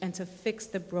change and to fix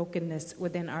the brokenness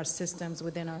within our systems,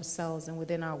 within ourselves, and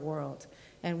within our world.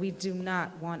 And we do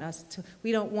not want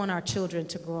we don't want our children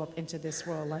to grow up into this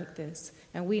world like this.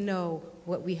 And we know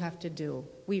what we have to do.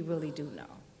 We really do know.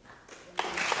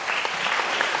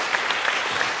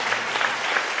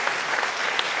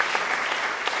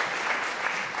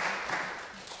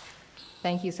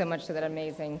 Thank you so much to that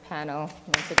amazing panel.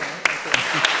 Once again, thank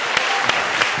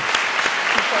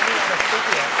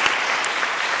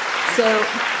you.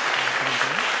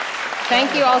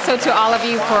 Thank you also to all of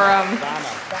you for,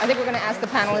 I think we're going to ask the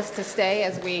panelists to stay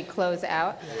as we close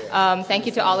out. Thank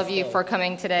you to all of you for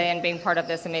coming today and being part of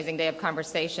this amazing day of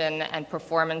conversation and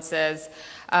performances.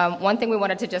 One thing we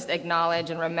wanted to just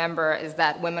acknowledge and remember is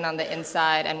that women on the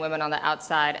inside and women on the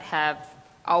outside have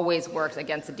always worked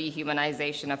against the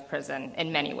dehumanization of prison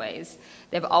in many ways.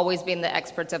 They've always been the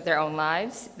experts of their own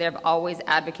lives. They've always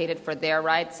advocated for their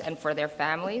rights and for their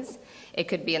families. It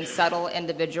could be in subtle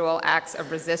individual acts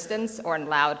of resistance or in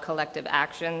loud collective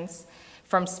actions.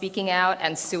 From speaking out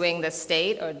and suing the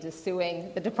state or just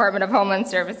suing the Department of Homeland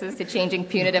Services to changing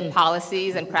punitive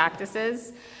policies and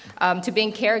practices, to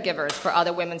being caregivers for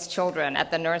other women's children at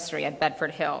the nursery at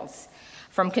Bedford Hills.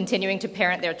 From continuing to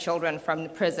parent their children from the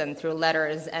prison through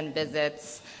letters and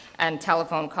visits and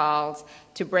telephone calls,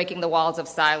 to breaking the walls of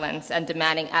silence and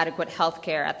demanding adequate health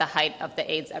care at the height of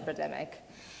the AIDS epidemic.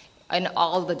 And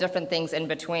all the different things in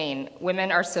between.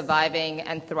 Women are surviving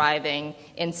and thriving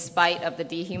in spite of the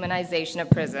dehumanization of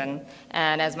prison.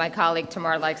 And as my colleague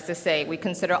Tamar likes to say, we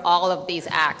consider all of these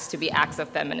acts to be acts of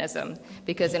feminism,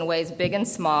 because in ways big and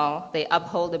small, they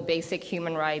uphold the basic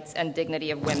human rights and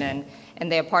dignity of women, and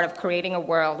they are part of creating a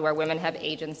world where women have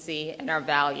agency and are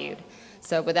valued.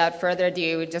 So without further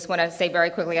ado, we just want to say very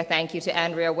quickly a thank you to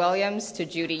Andrea Williams, to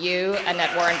Judy Yu,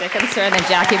 Annette Warren Dickinson, and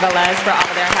Jackie Velez for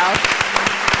all their help.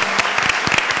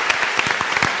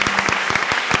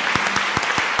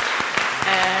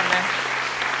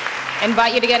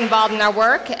 Invite you to get involved in our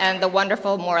work, and the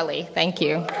wonderful Morley. Thank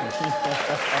you.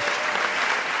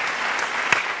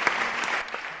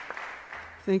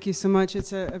 Thank you so much.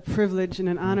 It's a privilege and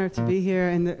an honor to be here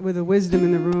with the wisdom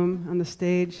in the room on the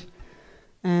stage.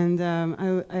 And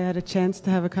I had a chance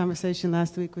to have a conversation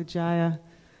last week with Jaya.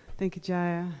 Thank you,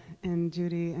 Jaya, and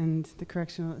Judy, and the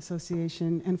Correctional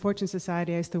Association, and Fortune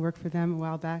Society. I used to work for them a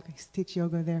while back. I used to teach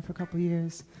yoga there for a couple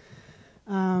years.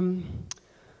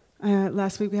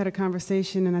 Last week we had a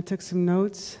conversation and I took some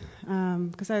notes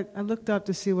because I looked up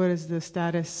to see what is the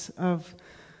status of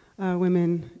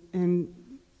women and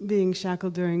being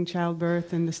shackled during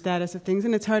childbirth and the status of things.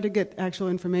 And it's hard to get actual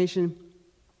information,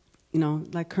 you know,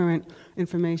 like current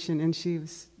information. And she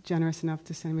was generous enough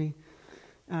to send me.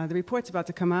 The report's about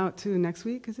to come out too next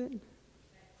week, is it?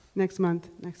 Next month.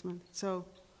 So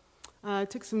I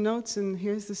took some notes, and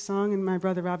here's the song, and my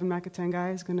brother Robin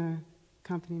Makatengai is going to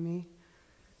accompany me.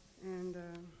 And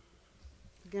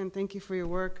again, thank you for your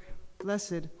work.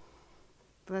 Blessed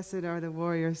are the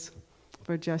warriors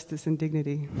for justice and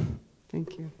dignity.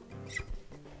 Thank you.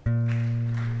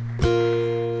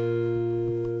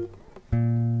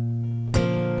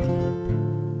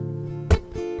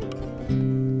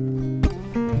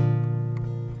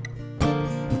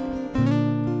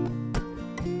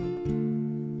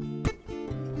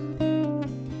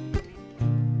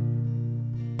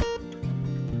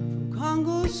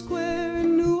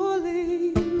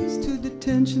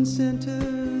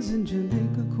 Centers in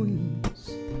Jamaica,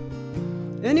 Queens.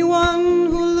 Anyone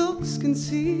who looks can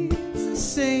see it's the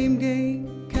same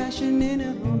game, cashing in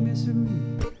our misery.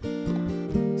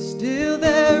 Still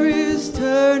there is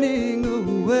turning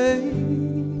away.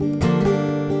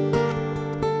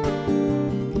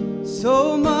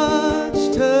 So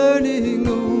much turning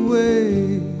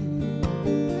away.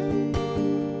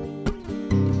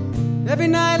 Every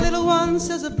night little one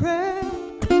says a prayer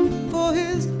for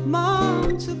his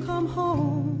mom to come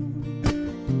home.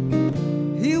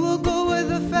 He will go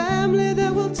with a family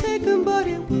that will take him, but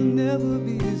it will never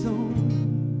be his own.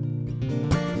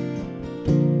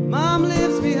 Mom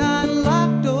lives behind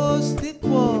locked doors, thick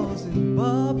walls, and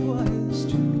barbed wire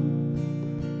street,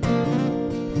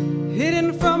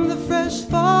 hidden from the fresh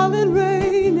falling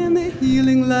rain and the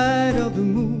healing light of the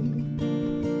moon.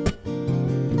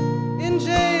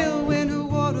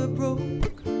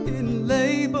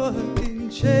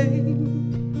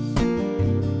 chains.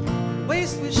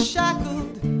 Waist was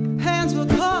shackled, hands were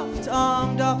cuffed,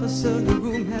 armed officer in the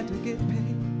room had to get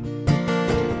paid.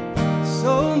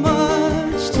 So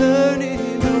much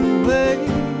turning away,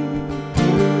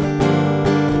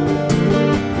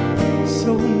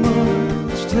 so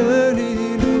much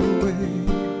turning away.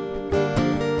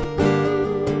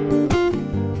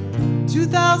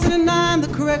 2009, the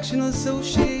Correctional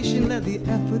Association led the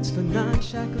efforts for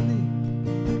non-shackling.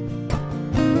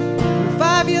 In a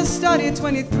 5-year study,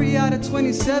 23 out of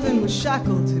 27 were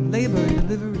shackled in labor and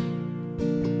delivery.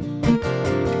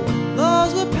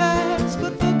 Laws were passed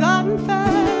but forgotten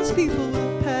fast. People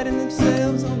were patting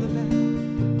themselves on the back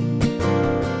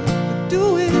for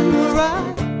doing the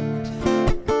right,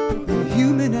 the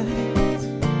human act.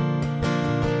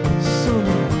 So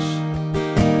much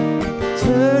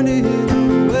turning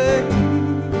away.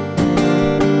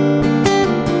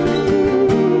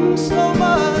 So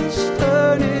much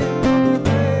turning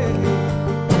away.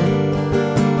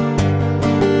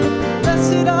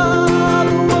 Blessed are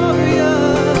the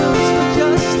warriors for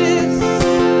justice,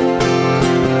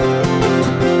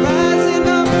 rising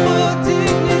up for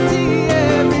dignity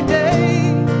every day,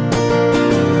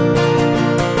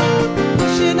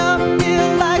 pushing uphill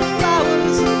like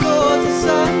flowers towards the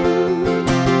sun.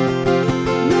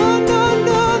 No, no,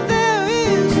 no, there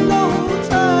is no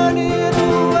turning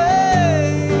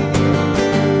away.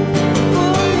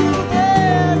 For you,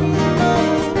 there is no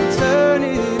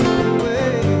turning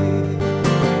away.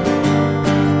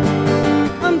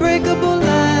 Unbreakable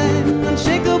line,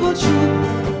 unshakable truth.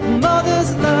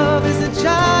 Mother's love is a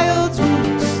child's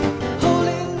roots.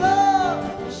 Holy love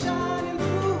shining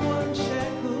through,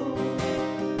 unshackled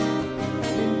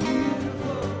and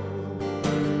beautiful.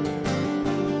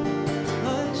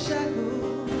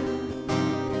 Unshackled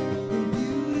and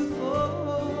beautiful.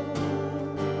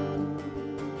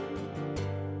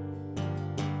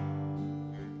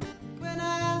 When I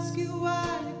ask you why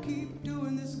you keep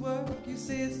doing this work, you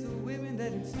say it's the women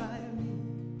that inspire me.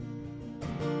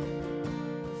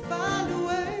 Find a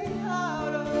way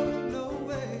out of no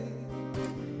way.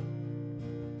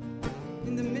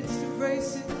 In the midst of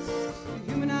racist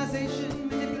dehumanization,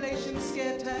 manipulation,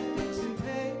 scare tactics, and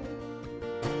pain,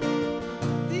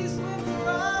 these women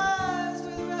rise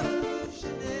with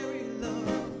revolutionary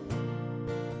love.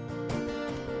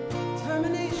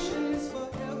 Termination is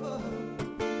forever,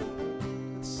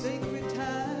 but sacred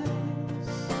ties,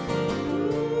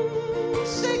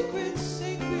 sacred,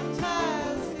 sacred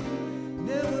ties can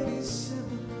never be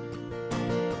severed.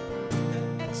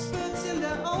 They're experts in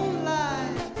their own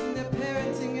lives, and they're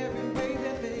parenting every way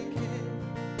that they can.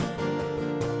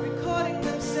 Recording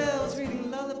themselves, reading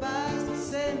lullabies to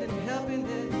send, and helping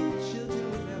their children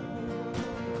with their homework.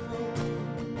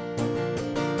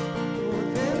 For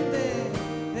them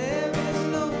there is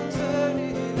no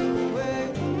turning away.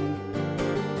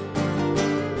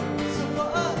 So for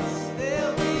us,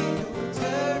 there'll be no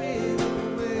turning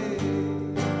away.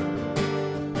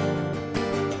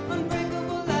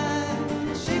 Unbreakable line,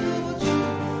 unshakable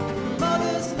truth.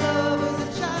 Mother's love is a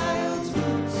child's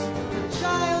roots, a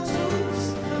child's roots.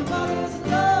 A mother's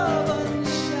love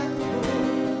unshackled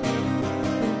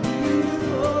and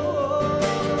beautiful.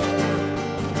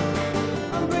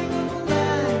 Unbreakable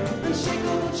line,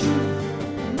 unshakable truth.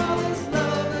 Mother's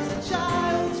love is a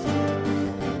child's roots.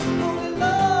 Holy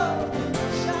love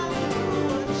shining through,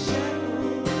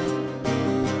 unshackled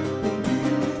and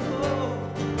beautiful.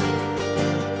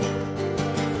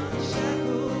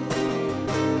 Unshackled,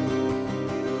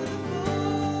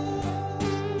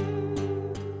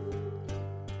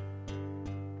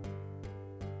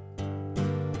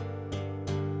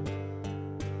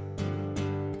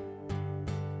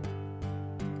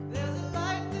 there's a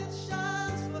light that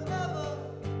shines forever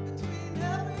between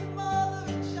every mother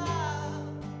and child,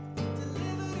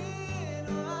 delivered in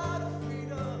or out of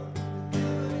freedom,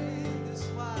 delivered in this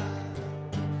wild.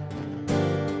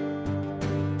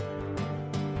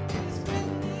 It is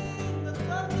written in the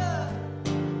thunder,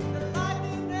 the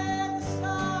lightning and the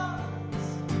stars.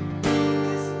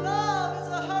 This love is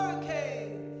a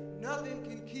hurricane, nothing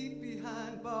can keep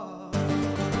behind bars.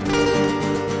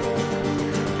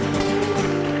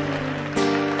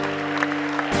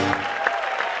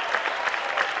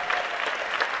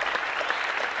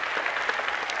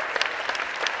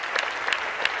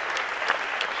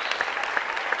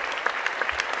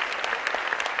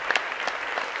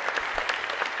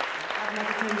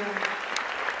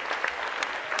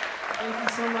 Thank you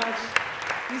so much.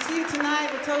 We see you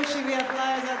tonight with Toshi. We have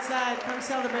flyers outside. Come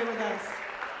celebrate with us.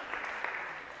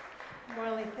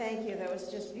 Marley, thank you. That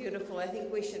was just beautiful. I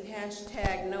think we should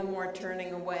hashtag no more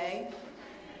turning away.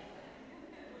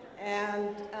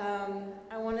 And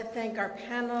I want to thank our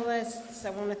panelists.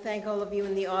 I want to thank all of you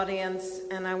in the audience.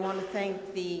 And I want to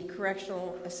thank the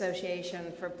Correctional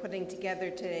Association for putting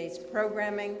together today's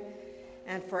programming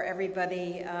and for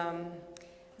everybody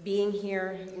being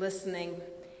here, listening,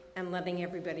 and letting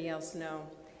everybody else know.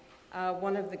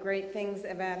 One of the great things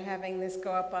about having this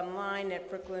go up online at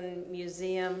Brooklyn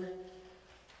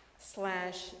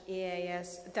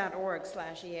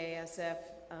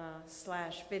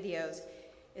Museum.org/EASF/videos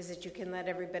is that you can let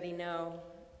everybody know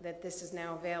that this is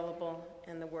now available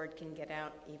and the word can get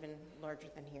out even larger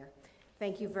than here.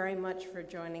 Thank you very much for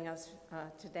joining us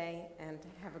today, and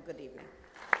have a good evening.